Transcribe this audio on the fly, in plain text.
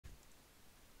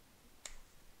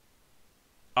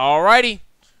Alrighty.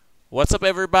 What's up,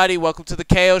 everybody? Welcome to the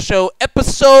Kayo Show,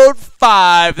 episode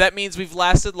 5. That means we've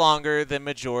lasted longer than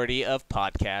majority of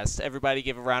podcasts. Everybody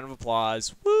give a round of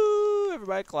applause. Woo!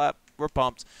 Everybody clap. We're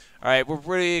pumped. All right, we're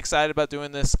really excited about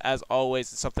doing this. As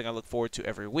always, it's something I look forward to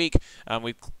every week.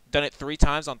 We've done it 3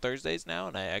 times on Thursdays now,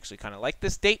 and I actually kind of like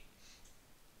this date.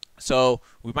 So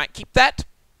we might keep that.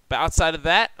 But outside of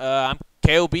that, I'm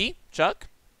KOB, Chuck.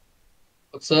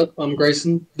 What's up? I'm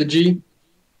Grayson, the G.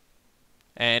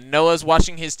 And Noah's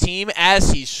watching his team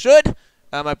as he should.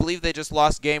 I believe they just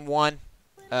lost game 1.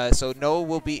 So Noah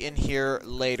will be in here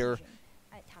later.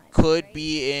 Could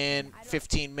be in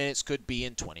 15 minutes, could be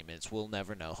in 20 minutes. We'll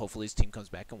never know. Hopefully his team comes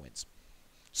back and wins.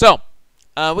 So,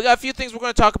 we got a few things we're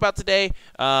going to talk about today.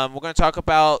 We're going to talk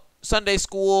about Sunday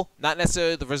school, not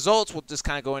necessarily the results. We'll just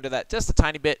kind of go into that just a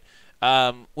tiny bit.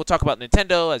 We'll talk about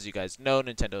Nintendo. As you guys know,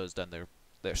 Nintendo has done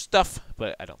their stuff,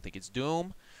 but I don't think it's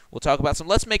doom. We'll talk about some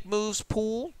Let's Make Moves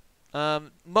pool.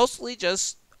 Mostly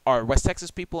just our West Texas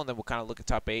people, and then we'll kind of look at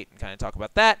top 8 and kind of talk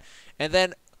about that. And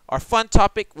then our fun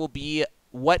topic will be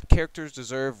what characters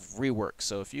deserve rework.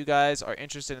 So if you guys are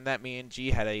interested in that, me and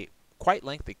G had a quite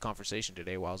lengthy conversation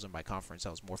today while I was in my conference.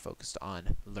 I was more focused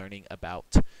on learning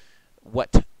about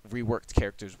what reworked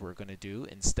characters we're going to do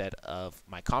instead of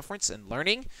my conference and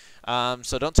learning.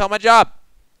 So don't tell my job.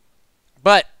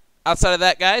 But outside of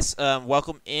that, guys,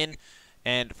 welcome in.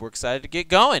 And we're excited to get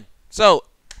going. So,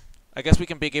 I guess we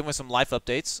can begin with some life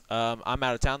updates. I'm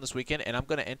out of town this weekend, and I'm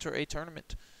going to enter a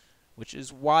tournament, which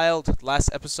is wild.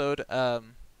 Last episode kind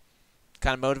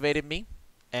of motivated me,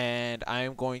 and I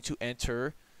am going to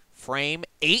enter Frame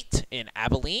 8 in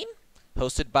Abilene,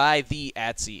 hosted by the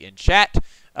ADSI in chat.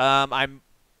 I'm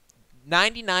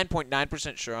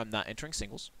 99.9% sure I'm not entering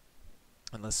singles,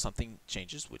 unless something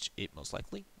changes, which it most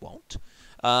likely won't.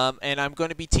 And I'm going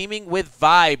to be teaming with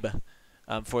Vibe.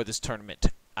 For this tournament.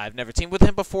 I've never teamed with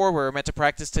him before. We're meant to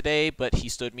practice today, but he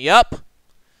stood me up.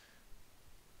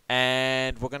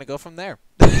 And we're going to go from there.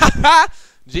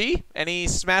 G, any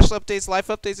Smash updates, life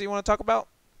updates that you want to talk about?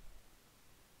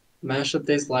 Smash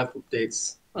updates, live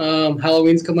updates.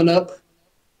 Halloween's coming up.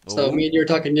 So me and you were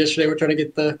talking yesterday. We're trying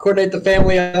to coordinate the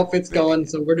family outfits going.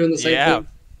 So we're doing the same thing.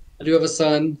 I do have a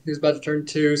son who's about to turn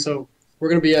 2. So we're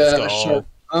going to be a shark.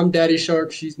 I'm Daddy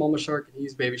Shark. She's Mama Shark. And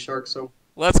he's Baby Shark. So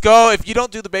let's go. If you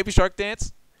don't do the Baby Shark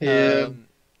dance, yeah.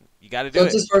 You got to do it.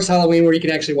 It's his first Halloween where he can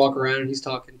actually walk around and he's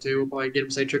talking too. We'll probably get him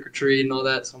to say trick or treat and all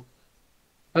that. So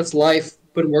that's life.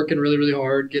 Been working really, really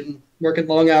hard, working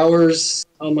long hours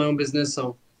on my own business.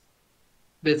 So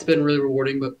it's been really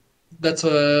rewarding. But that's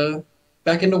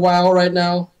back into WoW right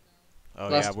now. Oh,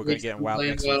 yeah. We're going to get in WoW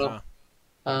next week, huh?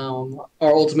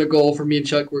 Our ultimate goal for me and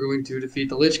Chuck, we're going to defeat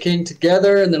the Lich King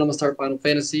together, and then I'm going to start Final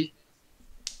Fantasy.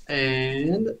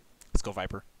 And let's go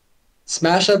Viper.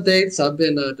 Smash updates. I've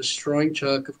been destroying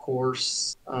Chuck, of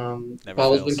course.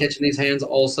 Paul's been catching these hands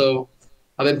also.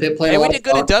 I've been playing. Hey, we did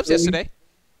good in dubs yesterday.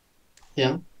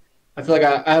 Yeah, I feel like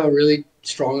I have a really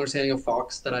strong understanding of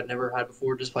Fox that I'd never had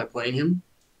before just by playing him.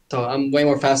 So I'm way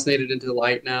more fascinated into the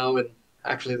light now and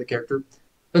actually the character.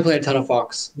 I've been playing a ton of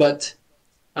Fox, but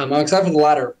I'm excited for the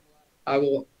ladder. I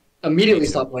will immediately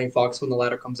stop playing Fox when the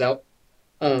ladder comes out.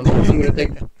 I'm gonna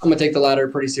take the ladder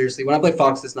pretty seriously. When I play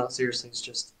Fox, it's not seriously. It's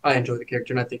just I enjoy the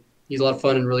character and I think he's a lot of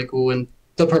fun and really cool and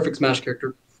the perfect Smash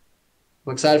character.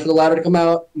 I'm excited for the ladder to come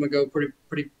out. I'm gonna go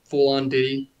pretty full on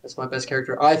Diddy. That's my best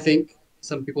character. I think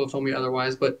some people have told me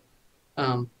otherwise, but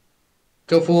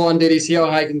go full on Diddy. See how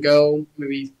high I can go.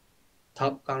 Maybe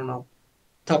top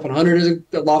 100 is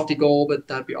a lofty goal, but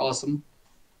that'd be awesome.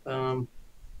 So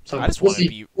I just we'll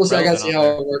see. I gotta see how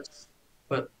it works.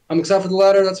 But I'm excited for the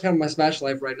ladder. That's kind of my Smash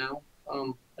life right now.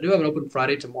 I do have an open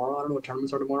Friday tomorrow. I don't know what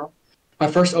tournaments are tomorrow.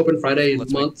 My first open Friday in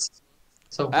months.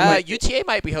 So UTA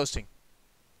might be hosting.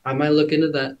 I might look into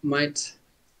that. Might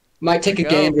take a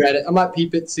gander at it. I might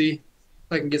peep it, see if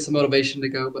I can get some motivation to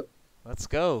go. But let's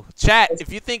go. Chat,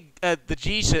 if you think the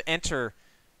G should enter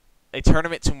a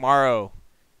tournament tomorrow,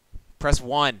 press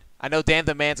 1. I know Dan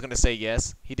the Man's going to say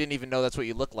yes. He didn't even know that's what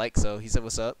you look like, so he said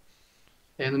what's up.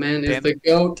 Dan the Man is the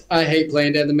GOAT. I hate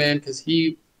playing Dan the Man because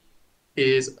he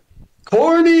is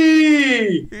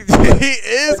corny. He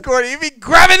is corny. He be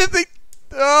grabbing the thing.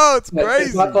 Oh, it's crazy.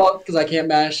 It's my fault because I can't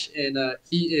mash, and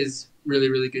he is really,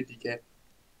 really good DK.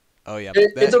 Oh, yeah.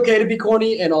 It's okay to be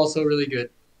corny and also really good.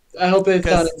 I hope it's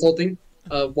not insulting.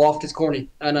 Waft is corny,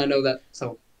 and I know that.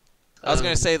 So I was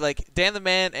going to say, like, Dan the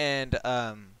Man and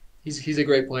he's a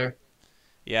great player.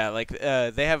 Yeah, like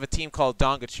they have a team called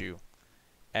Dongachu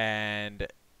and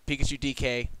Pikachu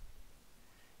DK.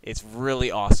 It's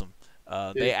really awesome.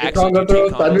 They actually do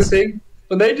thunder thing.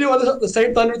 When they do the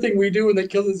same thunder thing we do when they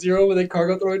kill the zero when they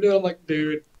cargo throw into it, I'm like,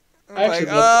 dude, I Like,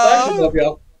 actually love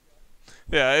y'all.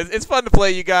 yeah, it's fun to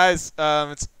play you guys.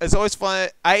 It's always fun.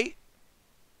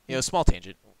 Small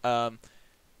tangent.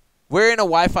 We're in a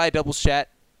Wi-Fi doubles chat,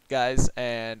 guys,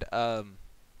 and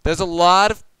there's a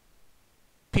lot of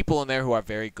people in there who are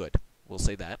very good. We'll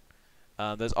say that.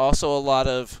 There's also a lot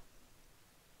of,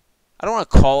 I don't want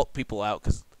to call people out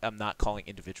because I'm not calling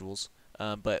individuals,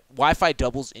 but Wi-Fi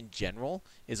doubles in general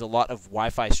is a lot of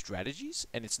Wi-Fi strategies,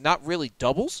 and it's not really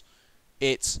doubles.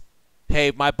 It's,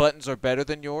 hey, my buttons are better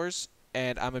than yours,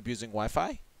 and I'm abusing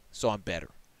Wi-Fi, so I'm better.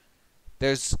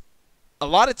 There's a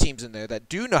lot of teams in there that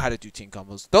do know how to do team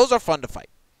combos. Those are fun to fight.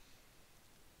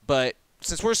 But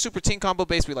since we're super team combo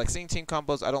based, we like seeing team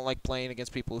combos. I don't like playing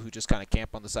against people who just kind of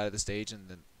camp on the side of the stage and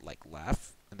then like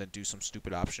laugh and then do some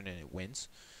stupid option and it wins.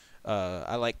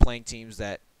 I like playing teams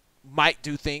that might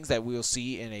do things that we'll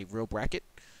see in a real bracket.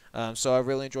 So I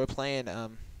really enjoy playing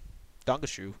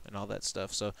Dongashu and all that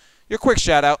stuff. So your quick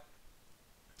shout out.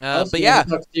 But yeah,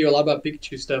 talk to you a lot about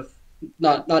Pikachu stuff.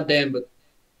 Not Dan, but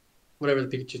whatever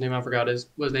the Pikachu's name I forgot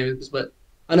what his name is. But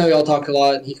I know y'all talk a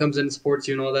lot. And he comes in and supports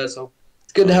you and all that. So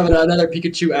it's good to have another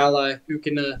Pikachu ally who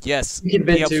can yes, you can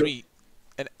vent to. me.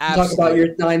 Talk about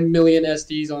your 9 million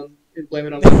SDs on and blame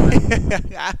it on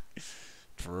that.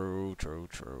 True.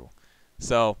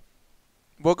 So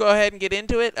we'll go ahead and get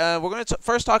into it. We're going to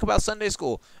first talk about Sunday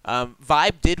School.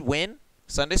 Vibe did win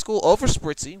Sunday School over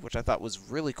Spritzy, which I thought was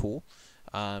really cool,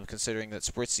 considering that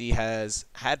Spritzy has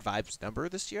had Vibe's number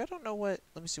this year. I don't know let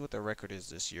me see what their record is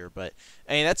this year, but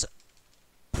I mean that's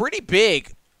pretty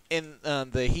big in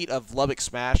the heat of Lubbock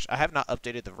Smash. I have not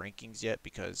updated the rankings yet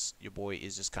because your boy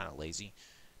is just kind of lazy.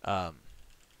 To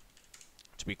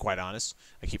be quite honest,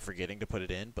 I keep forgetting to put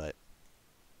it in, but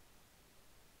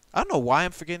I don't know why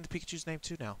I'm forgetting the Pikachu's name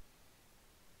too now.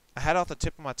 I had it off the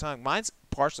tip of my tongue. Mine's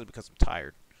partially because I'm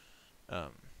tired.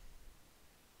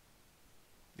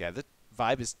 Yeah, the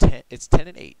Vibe is 10. It's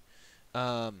 10-8.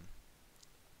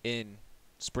 In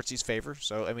Spritzy's favor.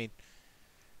 So I mean,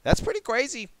 that's pretty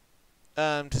crazy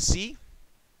to see.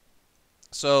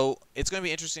 So it's going to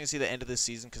be interesting to see the end of this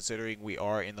season, considering we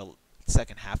are in the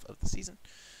second half of the season.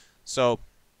 So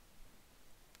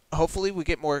hopefully we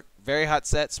get more very hot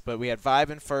sets, but we had Vibe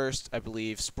in first, I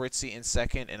believe, Spritzy in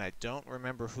second, and I don't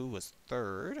remember who was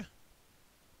third.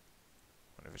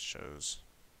 Whatever it shows.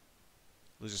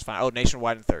 Losers fine. Oh,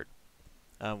 Nationwide in third,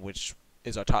 which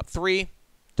is our top three.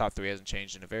 Top three hasn't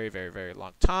changed in a very, very, very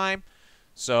long time.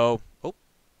 So,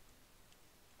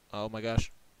 oh my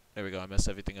gosh. There we go. I messed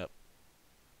everything up.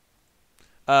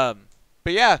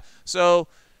 But yeah,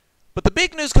 but the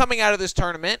big news coming out of this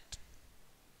tournament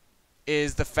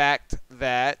is the fact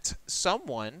that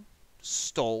someone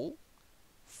stole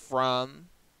from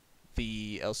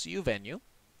the LCU venue,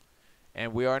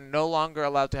 and we are no longer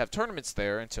allowed to have tournaments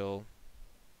there until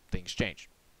things change.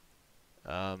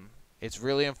 It's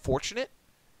really unfortunate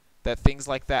that things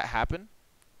like that happen.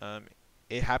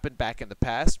 It happened back in the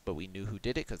past, but we knew who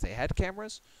did it because they had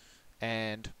cameras,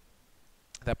 and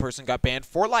that person got banned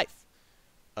for life.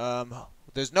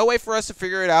 There's no way for us to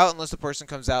figure it out unless the person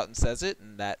comes out and says it,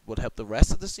 and that would help the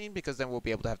rest of the scene because then we'll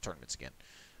be able to have tournaments again.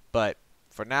 But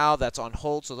for now, that's on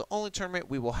hold, so the only tournament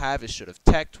we will have is Should Have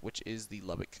Teched, which is the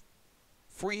Lubbock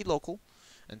free local,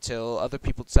 until other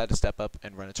people decide to step up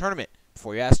and run a tournament.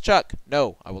 Before you ask Chuck,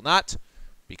 no, I will not,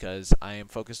 because I am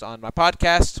focused on my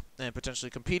podcast and potentially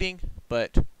competing.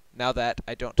 But now that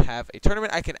I don't have a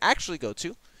tournament I can actually go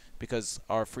to, because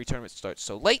our free tournament starts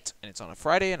so late, and it's on a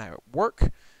Friday, and I work,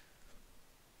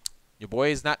 your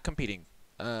boy is not competing.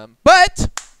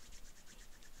 But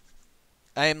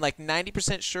I am like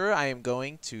 90% sure I am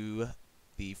going to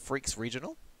the Freaks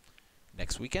Regional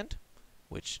next weekend,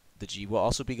 which the G will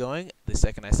also be going the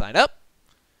second I sign up.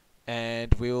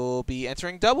 And we will be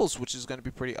entering doubles, which is going to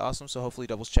be pretty awesome. So hopefully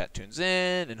doubles chat tunes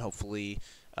in, and hopefully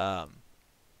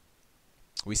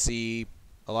we see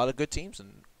a lot of good teams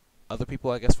and other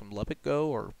people, I guess, from Lubbock go,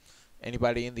 or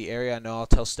anybody in the area. I know I'll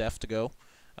tell Steph to go.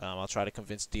 I'll try to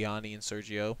convince Diani and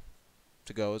Sergio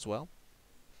to go as well.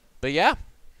 But yeah,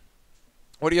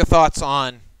 what are your thoughts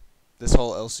on this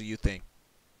whole LCU thing?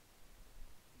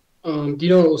 Do you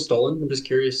know what was stolen? I'm just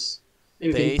curious.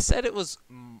 Anything? They said it was,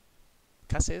 can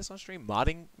I say this on stream?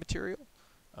 Modding material.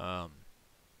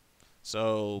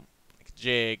 So, like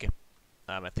jig.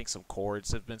 I think some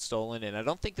cords have been stolen, and I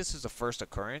don't think this is the first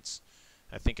occurrence.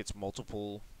 I think it's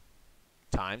multiple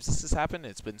times this has happened.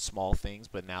 It's been small things,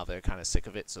 but now they're kind of sick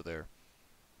of it, so they're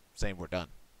saying we're done.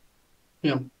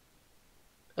 Yeah.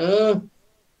 I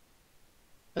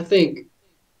think,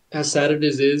 as sad it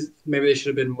is, maybe they should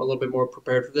have been a little bit more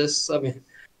prepared for this. I mean,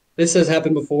 this has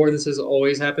happened before. This has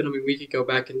always happened. I mean, we could go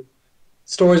back and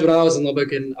stories when I was in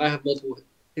Lubbock, and I have multiple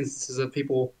instances of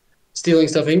people stealing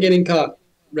stuff and getting caught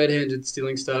red-handed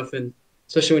stealing stuff, and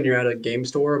especially when you're at a game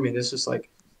store. I mean, it's just like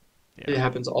it Yeah.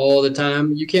 happens all the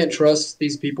time. You can't trust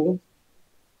these people.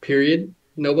 Period.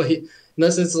 Nobody,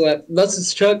 unless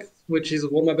it's Chuck, which is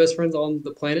one of my best friends on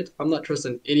the planet. I'm not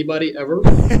trusting anybody ever.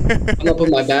 I'm not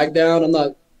putting my bag down. I'm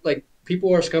not like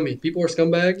people are scummy. People are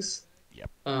scumbags. Yep.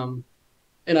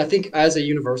 And I think as a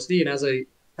university and as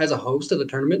a host of the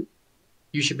tournament,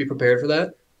 you should be prepared for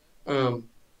that. Um,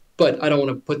 but I don't want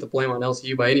to put the blame on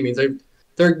LCU by any means.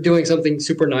 They're doing something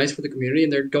super nice for the community,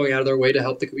 and they're going out of their way to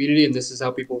help the community, and this is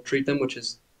how people treat them, which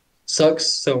is sucks.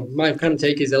 So my kind of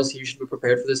take is LCU should be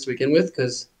prepared for this to begin with,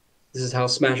 because this is how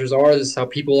Smashers are. This is how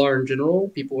people are in general.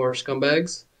 People are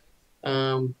scumbags.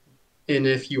 Um, and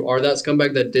if you are that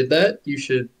scumbag that did that, you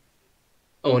should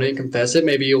own it and confess it.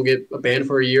 Maybe you'll get a ban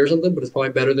for a year or something, but it's probably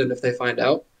better than if they find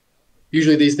out.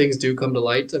 Usually these things do come to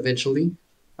light eventually.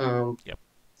 Yep.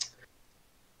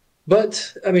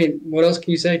 But I mean, what else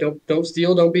can you say? Don't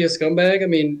steal. Don't be a scumbag. I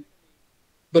mean,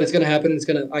 but it's gonna happen. It's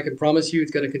gonna. I can promise you,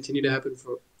 it's gonna continue to happen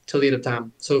for till the end of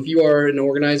time. So if you are an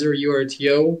organizer, you are a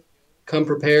TO, come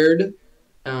prepared.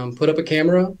 Put up a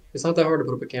camera. It's not that hard to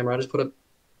put up a camera. I just put up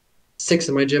 6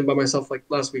 in my gym by myself like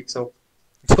last week. So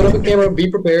put up a camera. Be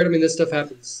prepared. I mean, this stuff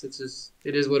happens. It's just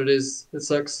it is what it is. It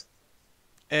sucks.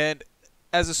 And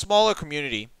as a smaller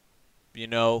community,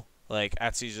 like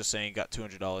Atsy's just saying, got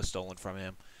 $200 stolen from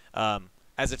him.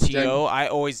 As a TO, I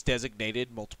always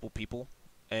designated multiple people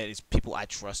as people I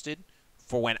trusted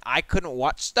for when I couldn't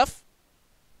watch stuff.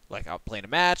 Like I'm playing a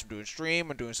match, I'm doing a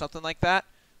stream, I'm doing something like that.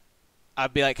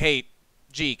 I'd be like, hey,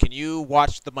 G, can you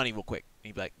watch the money real quick? And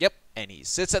he'd be like, yep. And he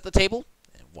sits at the table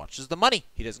and watches the money.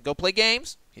 He doesn't go play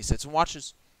games. He sits and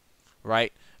watches.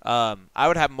 Right? I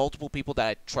would have multiple people that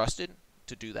I trusted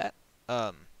to do that.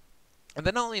 And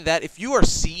then not only that, if you are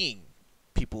seeing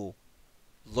people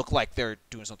look like they're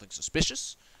doing something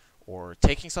suspicious or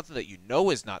taking something that you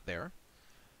know is not there,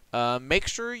 make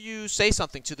sure you say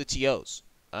something to the TOs.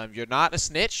 You're not a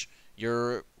snitch.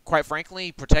 You're, quite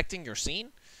frankly, protecting your scene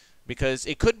because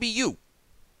it could be you.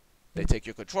 They take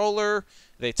your controller.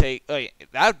 They take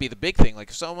that would be the big thing. Like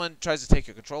if someone tries to take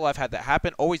your controller, I've had that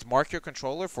happen. Always mark your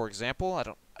controller. For example,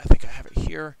 I think I have it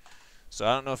here, so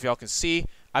I don't know if y'all can see.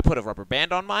 I put a rubber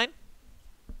band on mine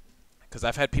because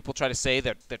I've had people try to say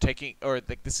that they're taking or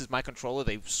like this is my controller.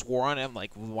 They swore on it. I'm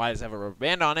like, well, why does it have a rubber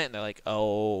band on it? And they're like,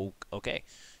 oh, okay.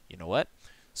 You know what?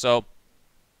 So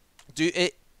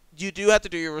you do have to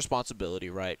do your responsibility,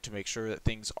 right, to make sure that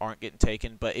things aren't getting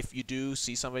taken. But if you do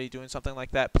see somebody doing something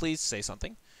like that, please say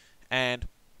something. And,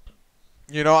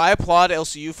 I applaud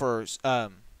LCU for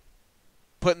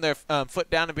putting their foot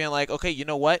down and being like, okay, you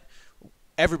know what?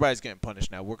 Everybody's getting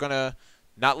punished now. We're going to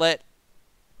not let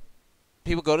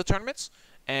people go to tournaments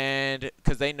and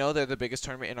because they know they're the biggest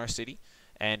tournament in our city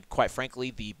and, quite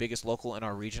frankly, the biggest local in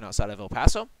our region outside of El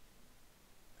Paso.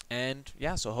 And,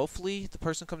 yeah, so hopefully the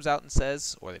person comes out and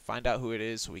says, or they find out who it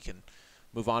is so we can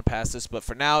move on past this. But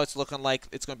for now, it's looking like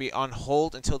it's going to be on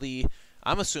hold until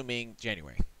I'm assuming,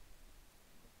 January.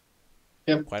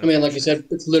 Yeah, I mean, like you said,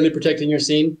 it's literally protecting your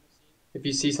scene. If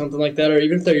you see something like that, or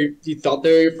even if you thought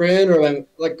they were your friend, or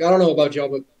like I don't know about y'all,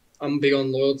 but I'm big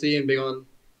on loyalty and big on,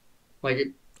 like,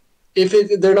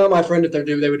 they're not my friend, if they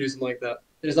would do something like that.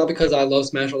 And it's not because I love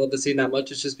Smash, I love the scene that much.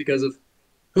 It's just because of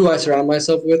who I surround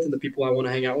myself with and the people I want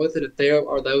to hang out with. And if they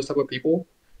are those type of people,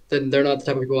 then they're not the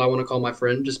type of people I want to call my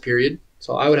friend, just period.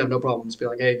 So I would have no problem just be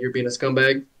like, hey, you're being a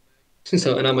scumbag.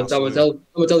 And I'm gonna tell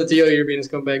the TO you're being a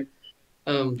scumbag.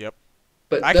 Yep.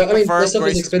 But I can I mean, confirm that stuff is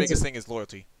Grace's expensive. biggest thing is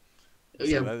loyalty. So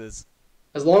Yeah. that is.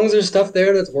 As long as there's stuff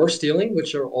there that's worth stealing,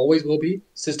 which there always will be,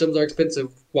 systems are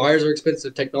expensive, wires are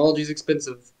expensive, technology is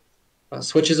expensive,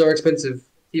 switches are expensive.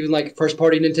 Even like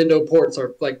first-party Nintendo ports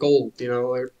are like gold,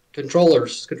 or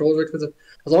controllers. Controllers are expensive.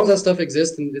 As long as that stuff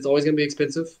exists, and it's always going to be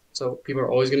expensive, so people are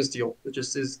always going to steal. It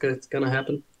just is going to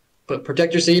happen. But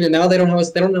protect your scene, and now they don't know how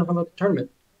to tournament.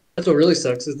 That's what really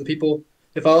sucks is the people.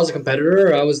 If I was a competitor,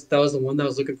 that was the one that I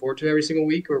was looking forward to every single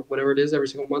week or whatever it is, every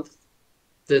single month.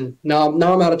 Then now I'm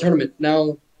out of tournament.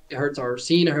 Now it hurts our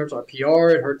scene, it hurts our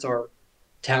PR, it hurts our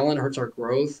talent, it hurts our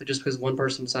growth. Just because one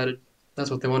person decided that's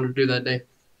what they wanted to do that day.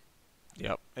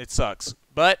 Yep, it sucks.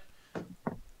 But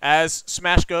as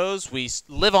Smash goes, we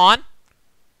live on.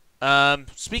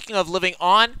 Speaking of living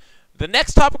on, the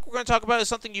next topic we're going to talk about is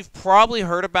something you've probably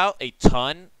heard about a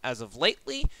ton as of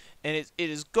lately, and it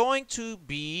is going to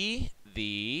be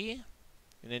the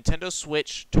Nintendo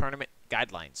Switch tournament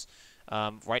guidelines.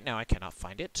 Right now, I cannot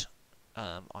find it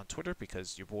on Twitter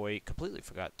because your boy completely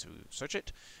forgot to search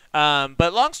it.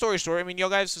 But long story short, I mean, you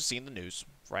guys have seen the news,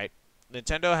 right?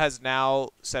 Nintendo has now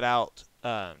set out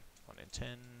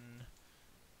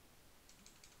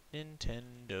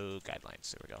Nintendo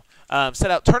guidelines. There we go.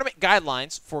 Set out tournament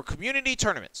guidelines for community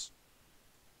tournaments.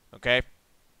 Okay.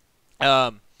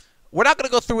 We're not going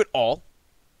to go through it all.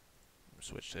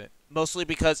 Switch it. Mostly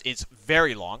because it's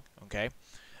very long. Okay.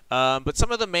 But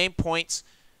some of the main points,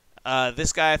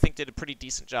 this guy I think did a pretty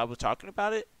decent job of talking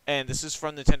about it. And this is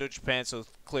from Nintendo Japan, so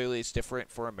clearly it's different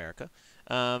for America.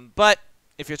 But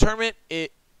if your tournament,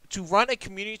 to run a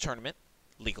community tournament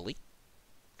legally,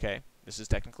 okay, this is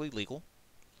technically legal.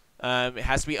 It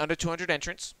has to be under 200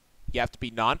 entrants. You have to be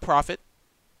non-profit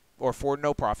or for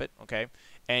no profit, okay?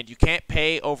 And you can't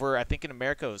pay over, I think in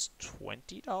America it was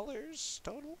 $20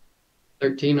 total?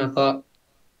 13, I thought.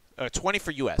 20 for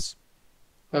U.S.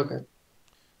 Okay.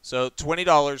 So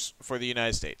 $20 for the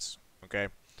United States, okay?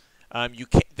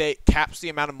 They caps the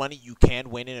amount of money you can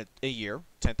win in a year,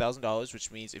 $10,000,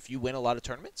 which means if you win a lot of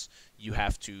tournaments, you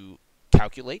have to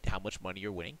calculate how much money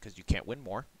you're winning because you can't win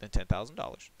more than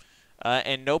 $10,000.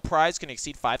 And no prize can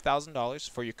exceed $5,000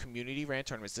 for your community ran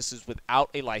tournaments. This is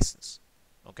without a license.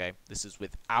 Okay, this is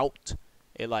without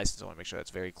a license. I want to make sure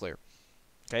that's very clear.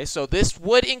 Okay, so this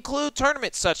would include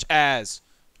tournaments such as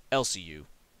LCU,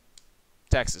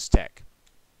 Texas Tech,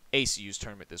 ACU's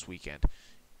tournament this weekend,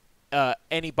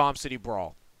 any Bomb City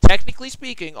Brawl. Technically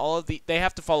speaking, they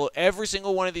have to follow every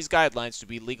single one of these guidelines to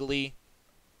be legally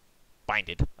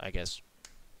binded, I guess,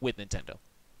 with Nintendo.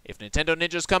 If Nintendo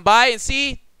ninjas come by and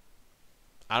see,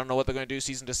 I don't know what they're going to do,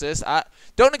 cease and desist. I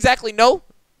don't exactly know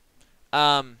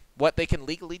what they can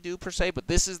legally do, per se, but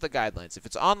this is the guidelines. If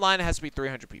it's online, it has to be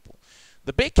 300 people.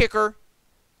 The big kicker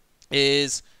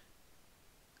is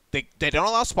they don't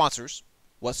allow sponsors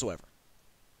whatsoever,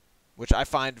 which I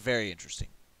find very interesting.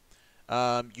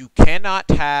 You cannot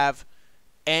have,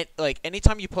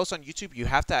 anytime you post on YouTube, you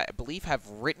have to, I believe, have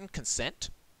written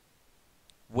consent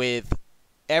with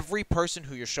every person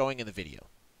who you're showing in the video,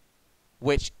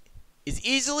 which is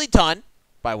easily done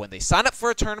by when they sign up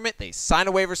for a tournament, they sign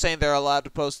a waiver saying you're allowed to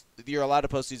post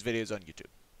these videos on YouTube.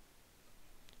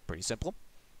 Pretty simple.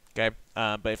 Okay,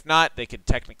 but if not, they can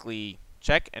technically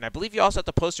check, and I believe you also have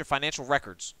to post your financial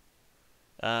records.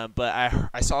 But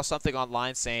I saw something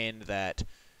online saying that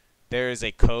there is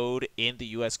a code in the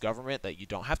U.S. government that you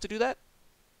don't have to do that.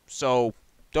 So,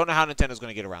 don't know how Nintendo's going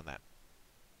to get around that.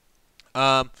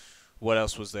 What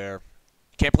else was there?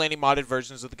 Can't play any modded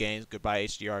versions of the games. Goodbye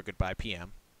HDR, goodbye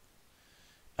PM.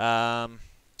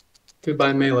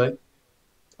 Goodbye Melee.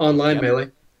 Online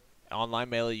Melee. Online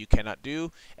Melee you cannot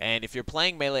do. And if you're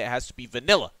playing Melee, it has to be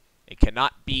vanilla. It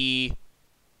cannot be...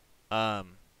 I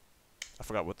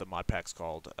forgot what the mod pack's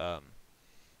called.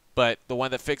 But the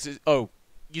one that fixes... Oh,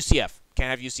 UCF. Can't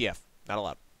have UCF. Not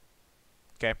allowed.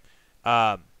 Okay.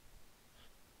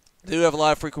 They do have a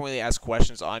lot of frequently asked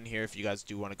questions on here if you guys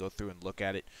do want to go through and look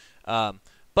at it.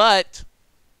 But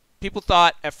people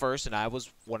thought at first, and I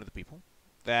was one of the people,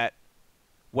 that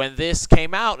when this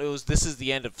came out, this is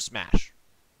the end of Smash.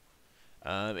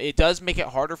 It does make it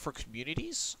harder for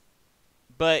communities,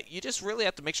 but you just really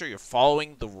have to make sure you're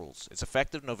following the rules. It's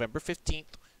effective November 15th,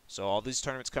 so all these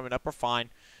tournaments coming up are fine.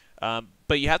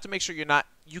 But you have to make sure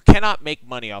you cannot make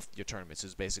money off your tournaments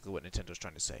is basically what Nintendo's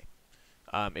trying to say.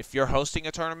 If you're hosting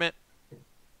a tournament,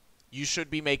 you should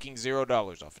be making $0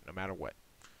 off it, no matter what.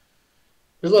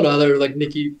 There's a lot of other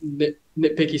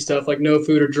nitpicky stuff, like no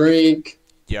food or drink.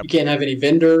 Yep. You can't have any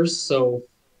vendors, so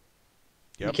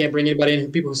you can't bring anybody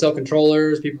in. People who sell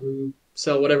controllers, people who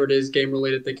sell whatever it is game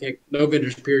related, they can't. No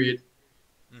vendors, period.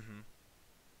 Mm-hmm.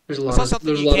 There's a lot of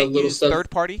little stuff.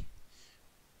 Third party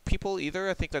people either.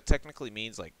 I think that technically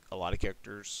means like a lot of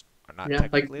characters are not. Yeah,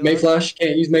 like Mayflash,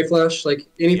 can't use Mayflash. Like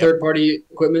any third party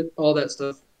equipment, all that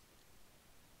stuff.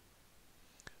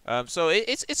 So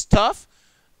it's tough.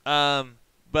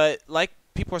 But like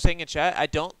people are saying in chat, I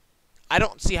don't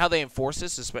see how they enforce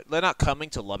this. They're not coming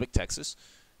to Lubbock, Texas.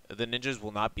 The ninjas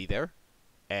will not be there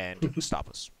and stop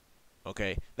us.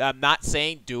 Okay, I'm not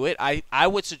saying do it. I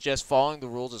would suggest following the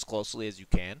rules as closely as you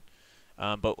can.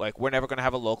 But like we're never gonna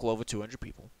have a local over 200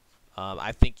 people.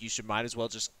 I think you might as well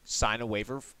just sign a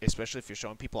waiver, especially if you're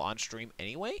showing people on stream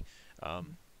anyway.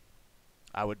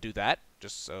 I would do that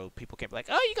just so people can't be like,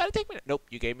 oh, you gotta take me. Nope,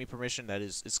 you gave me permission.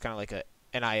 It's kind of like a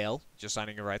NIL, just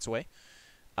signing your rights away.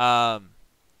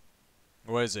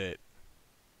 What is it?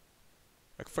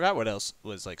 I forgot what else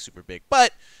was like super big.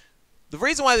 But the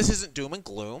reason why this isn't doom and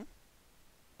gloom,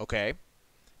 okay,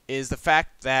 is the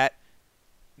fact that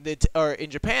in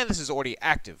Japan this is already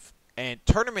active, and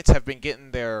tournaments have been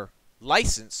getting their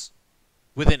license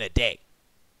within a day.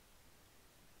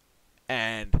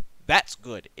 And That's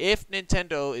good. If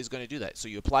Nintendo is going to do that. So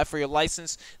you apply for your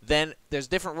license, then there's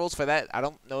different rules for that. I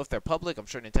don't know if they're public. I'm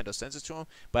sure Nintendo sends it to them.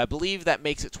 But I believe that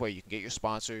makes it to where you can get your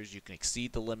sponsors, you can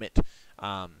exceed the limit,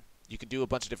 you can do a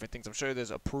bunch of different things. I'm sure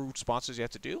there's approved sponsors you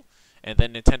have to do. And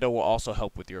then Nintendo will also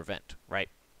help with your event, right?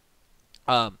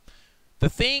 The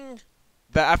thing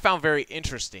that I found very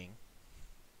interesting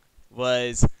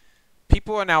was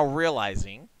people are now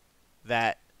realizing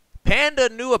that Panda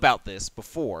knew about this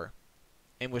before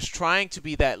and was trying to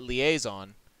be that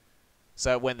liaison so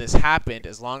that when this happened,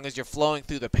 as long as you're flowing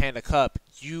through the Panda Cup,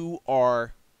 you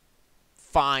are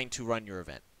fine to run your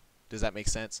event. Does that make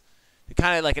sense?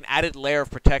 Kind of like an added layer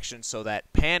of protection so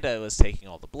that Panda was taking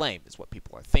all the blame is what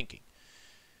people are thinking.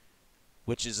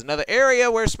 Which is another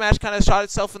area where Smash kind of shot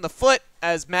itself in the foot.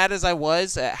 As mad as I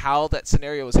was at how that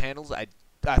scenario was handled, I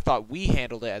thought we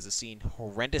handled it as a scene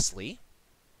horrendously.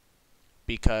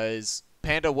 Because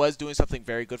Panda was doing something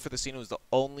very good for the scene. It was the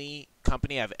only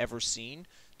company I've ever seen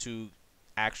to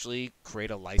actually create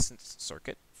a licensed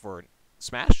circuit for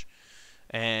Smash.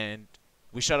 And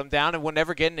we shut them down and we're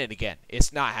never getting it again.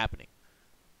 It's not happening.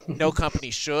 No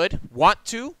company should want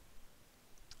to.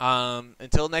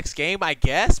 Until next game, I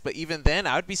guess. But even then,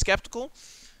 I would be skeptical.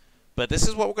 But this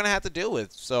is what we're going to have to deal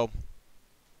with. So,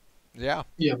 yeah.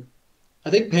 Yeah. I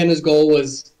think Panda's goal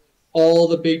was all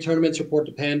the big tournaments report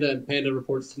to Panda, and Panda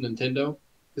reports to Nintendo.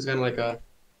 It's kind of like a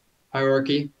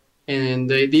hierarchy. And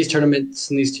these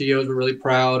tournaments and these TOs were really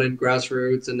proud and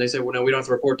grassroots. And they said, well, no, we don't have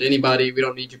to report to anybody. We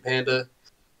don't need you, Panda.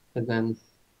 And then,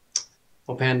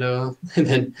 well, Panda. And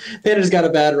then Panda's got a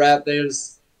bad rap.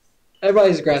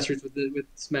 Everybody's grassroots with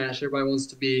Smash. Everybody wants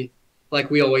to be like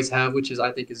we always have, which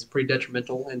I think is pretty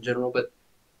detrimental in general. But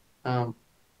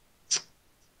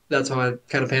that's how I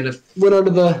kind of Panda went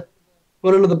under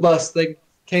the bus. They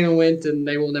came and went, and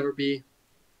they will never be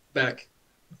back.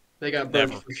 They got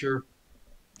burned for sure.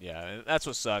 Yeah, that's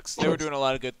what sucks. They were doing a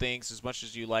lot of good things as much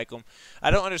as you like them. I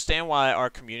don't understand why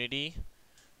our community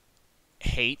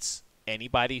hates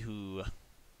anybody who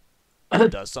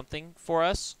does something for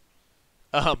us.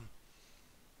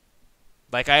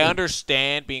 Like, I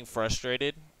understand being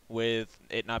frustrated with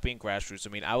it not being grassroots. I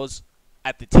mean, I was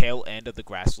at the tail end of the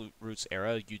grassroots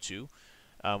era, U2,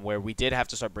 where we did have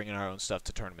to start bringing our own stuff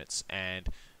to tournaments. And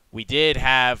we did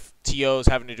have TOs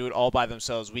having to do it all by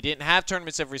themselves. We didn't have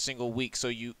tournaments every single week, so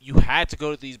you had to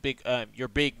go to these your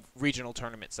big regional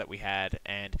tournaments that we had.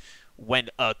 And when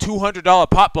a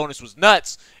 $200 pot bonus was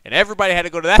nuts, and everybody had to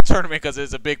go to that tournament because it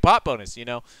was a big pot bonus, you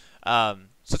know.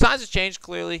 So times have changed,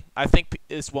 clearly. I think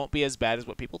this won't be as bad as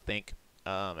what people think.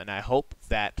 And I hope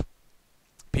that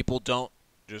people don't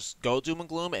just go doom and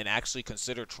gloom and actually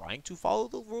consider trying to follow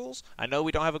the rules. I know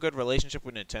we don't have a good relationship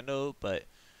with Nintendo, but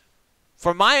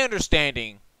from my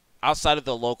understanding, outside of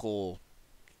the local,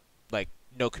 like,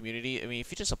 no community, I mean,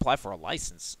 if you just apply for a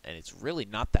license and it's really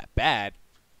not that bad,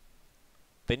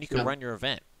 then you can run your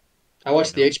event. I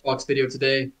watched the HBox video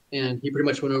today, and he pretty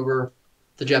much went over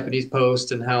the Japanese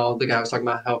post and how the guy was talking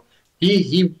about how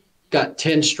he got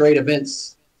 10 straight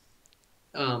events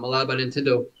allowed by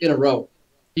Nintendo in a row.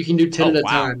 You can do 10 at a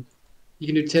time. You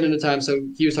can do 10 at a time. So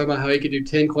he was talking about how he could do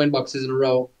 10 coin boxes in a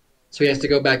row. So he has to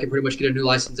go back and pretty much get a new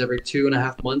license every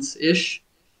 2.5 months-ish.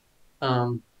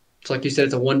 So like you said,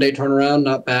 it's a one-day turnaround,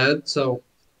 not bad. So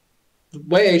the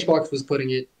way HBox was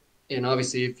putting it, and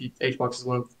obviously HBox is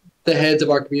one of the heads of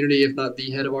our community, if not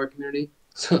the head of our community.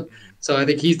 So I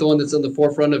think he's the one that's on the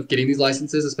forefront of getting these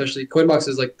licenses, especially Coinbox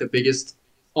is like the biggest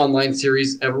online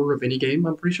series ever of any game,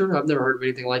 I'm pretty sure. I've never heard of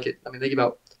anything like it. I mean, they give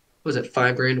out, what was it,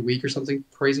 $5,000 a week or something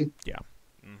crazy? Yeah.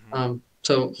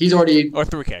 So he's already... Or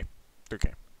 3K.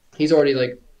 3K. He's already,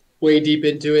 like, way deep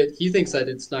into it. He thinks that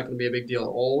it's not going to be a big deal at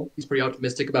all. He's pretty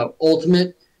optimistic about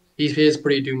Ultimate. He is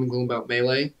pretty doom and gloom about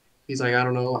Melee. He's like, I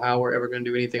don't know how we're ever going to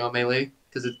do anything on Melee,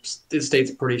 because it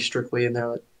states pretty strictly in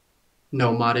there that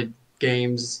no modded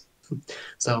games.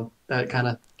 So that kind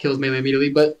of kills Melee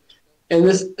immediately.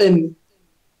 And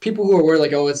people who are worried,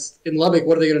 like, oh, it's in Lubbock,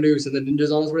 what are they going to do? So the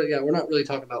Ninjas on us, we're not really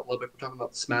talking about Lubbock. We're talking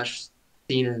about the Smash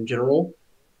scene in general.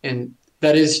 And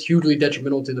that is hugely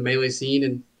detrimental to the Melee scene.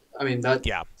 And, I mean, that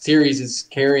series is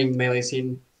carrying the Melee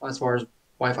scene as far as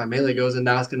Wi-Fi Melee goes, and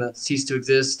now it's going to cease to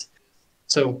exist.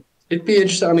 So it'd be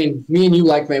interesting. I mean, me and you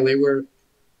like Melee. We're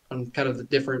on kind of the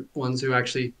different ones who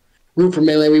actually root for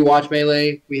Melee. We watch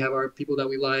Melee. We have our people that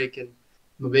we like, and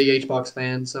I'm a big HBox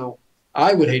fan, so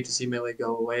I would hate to see Melee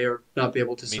go away or not be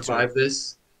able to survive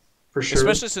this, for sure.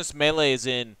 Especially since Melee is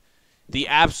in the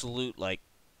absolute,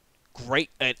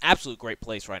 absolute great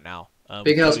place right now.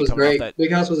 Big House was great.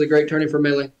 Big House was a great tourney for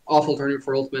Melee. Awful tourney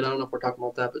for Ultimate. I don't know if we're talking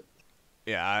about that, but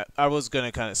yeah, I was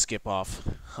gonna kind of skip off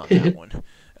on that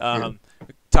one.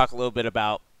 Talk a little bit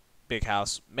about Big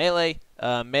House Melee.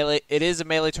 Melee. It is a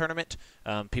Melee tournament.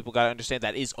 People got to understand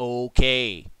that is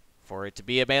okay for it to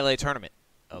be a Melee tournament.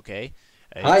 Okay.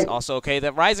 It's Hi. also okay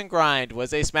that Rise and Grind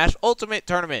was a Smash Ultimate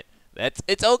tournament.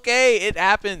 It's okay. It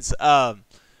happens.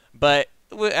 But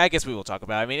I guess we will talk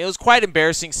about it. I mean, it was quite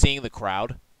embarrassing seeing the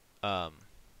crowd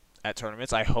at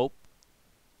tournaments. I hope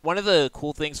one of the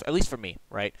cool things, at least for me,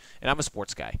 right? And I'm a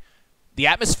sports guy. The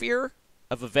atmosphere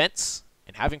of events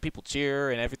and having people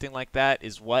cheer and everything like that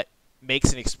is what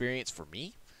makes an experience for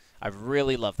me. I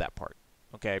really love that part.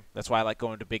 Okay, that's why I like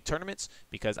going to big tournaments,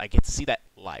 because I get to see that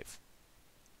live.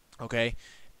 Okay,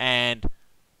 and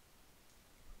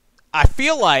I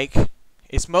feel like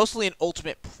it's mostly an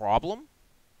Ultimate problem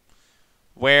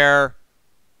where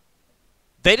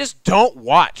they just don't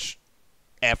watch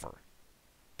ever.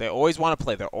 They always want to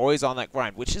play. They're always on that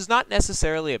grind, which is not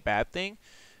necessarily a bad thing.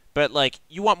 But, like,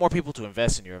 you want more people to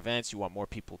invest in your events. You want more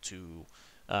people to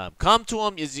come to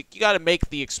them. You got to make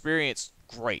the experience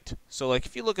great. So, like,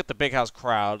 if you look at the Big House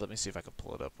crowd, let me see if I can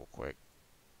pull it up real quick.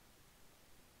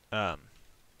 And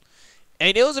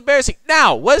it was embarrassing.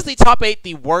 Now, was the top 8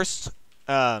 the worst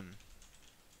top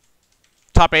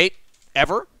 8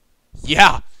 ever?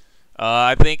 Yeah.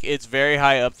 I think it's very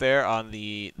high up there on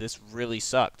the this really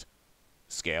sucked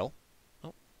scale.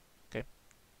 Oh, okay.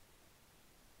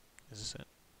 Is this it?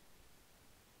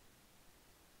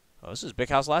 Oh, this is Big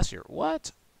House last year.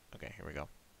 What? Okay, here we go.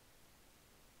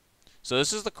 So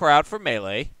this is the crowd for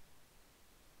Melee.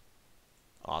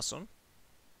 Awesome.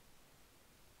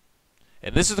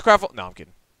 And this is the crowd for... No, I'm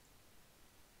kidding.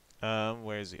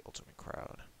 Where's the Ultimate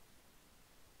crowd?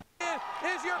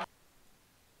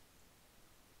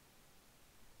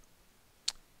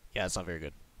 Yeah, it's not very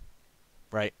good.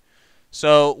 Right?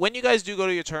 So, when you guys do go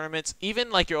to your tournaments,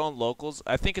 even like your own locals,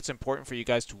 I think it's important for you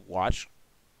guys to watch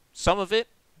some of it.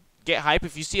 Get hype.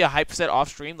 If you see a hype set off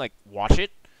stream, like, watch it.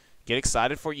 Get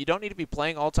excited for it. You don't need to be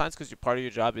playing all times because part of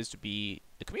your job is to be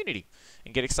the community.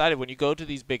 And get excited when you go to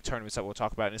these big tournaments that we'll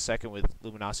talk about in a second with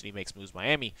Luminosity Makes Moves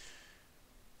Miami.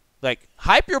 Like,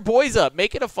 hype your boys up.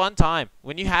 Make it a fun time.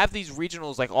 When you have these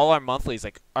regionals, like all our monthlies,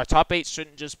 like, our top 8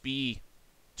 shouldn't just be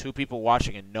 2 people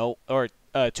watching and or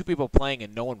 2 people playing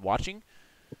and no one watching.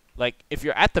 Like, if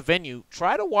you're at the venue,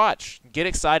 try to watch. Get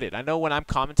excited. I know when I'm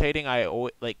commentating, I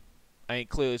always, like, I mean,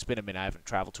 clearly it's been a minute. I haven't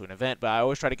traveled to an event, but I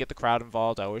always try to get the crowd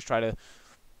involved. I always try to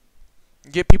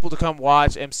get people to come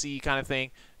watch, MC kind of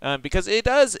thing, because it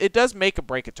does make or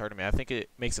break a tournament. I think it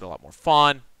makes it a lot more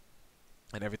fun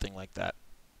and everything like that.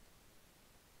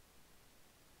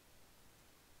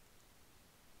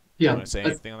 Yeah. You want to say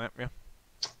anything on that?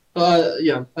 Yeah.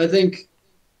 Yeah. I think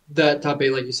that top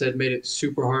 8, like you said, made it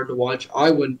super hard to watch. I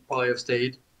wouldn't probably have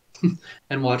stayed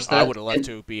and watched that. I would have loved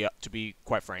to be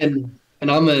quite frank. And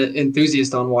I'm an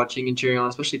enthusiast on watching and cheering on,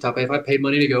 especially top 8. If I paid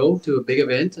money to go to a big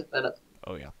event, then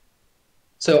oh yeah.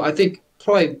 So I think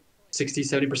probably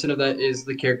 60-70% of that is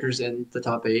the characters in the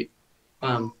top 8.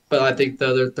 But I think the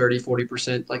other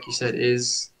 30-40%, like you said,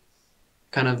 is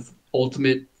kind of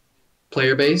ultimate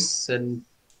player base and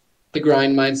the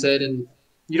grind mindset. And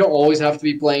you don't always have to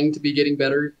be playing to be getting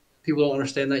better. People don't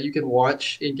understand that. You can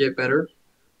watch and get better.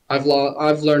 I've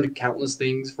learned countless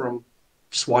things from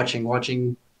just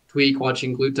watching Tweak,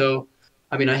 watching Gluto.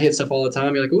 I mean, I hit stuff all the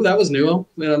time. You're like, "Ooh, that was new."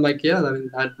 And I'm like, "Yeah." I mean,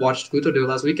 I watched Gluto do it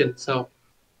last weekend. So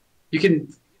you can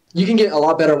get a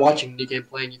lot better watching than you can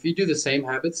playing. If you do the same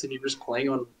habits and you're just playing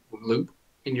on loop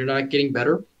and you're not getting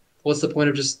better, what's the point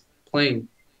of just playing?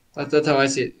 That's how I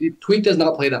see it. Tweak does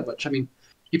not play that much. I mean,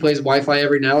 he plays Wi-Fi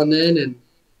every now and then, and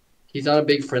he's not a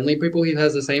big friendly people. He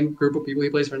has the same group of people he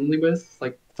plays friendly with,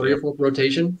 like 3 or 4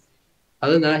 rotation.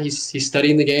 Other than that, he's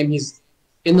studying the game. He's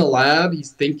in the lab.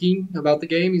 He's thinking about the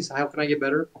game. He's how can I get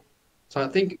better? So I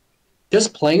think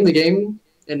just playing the game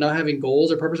and not having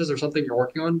goals or purposes or something you're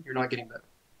working on, you're not getting better.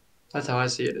 That's how I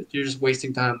see it. You're just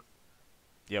wasting time.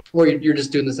 Yep. Or you're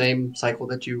just doing the same cycle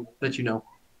that you know.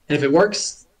 And if it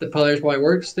works, the player's probably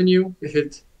worse than you.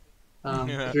 If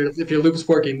your loop's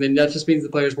working, then that just means the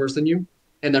player's worse than you,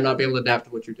 and they're not be able to adapt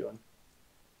to what you're doing.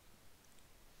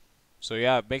 So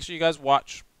yeah, make sure you guys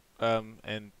watch,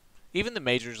 and even the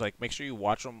majors, like make sure you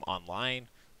watch them online,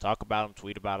 talk about them,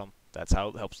 tweet about them. That's how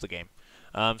it helps the game.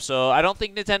 So I don't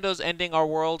think Nintendo's ending our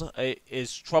world. It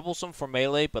is troublesome for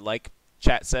Melee, but like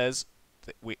chat says,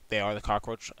 they are the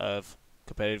cockroach of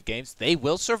competitive games. They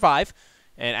will survive.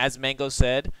 And as Mango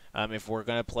said, if we're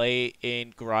going to play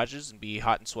in garages and be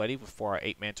hot and sweaty before our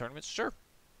 8-man tournaments, sure.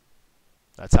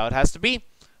 That's how it has to be.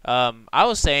 I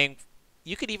was saying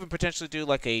you could even potentially do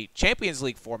like a Champions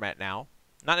League format now.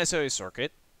 Not necessarily a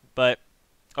circuit, but,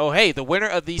 oh, hey, the winner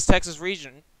of these Texas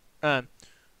regionals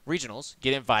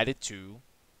get invited to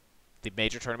the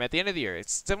major tournament at the end of the year.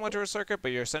 It's similar to a circuit,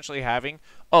 but you're essentially having,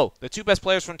 the 2 best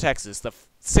players from Texas, the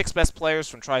 6 best players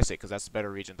from Tri-State, because that's the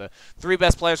better region, the 3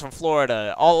 best players from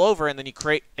Florida, all over, and then you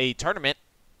create a tournament.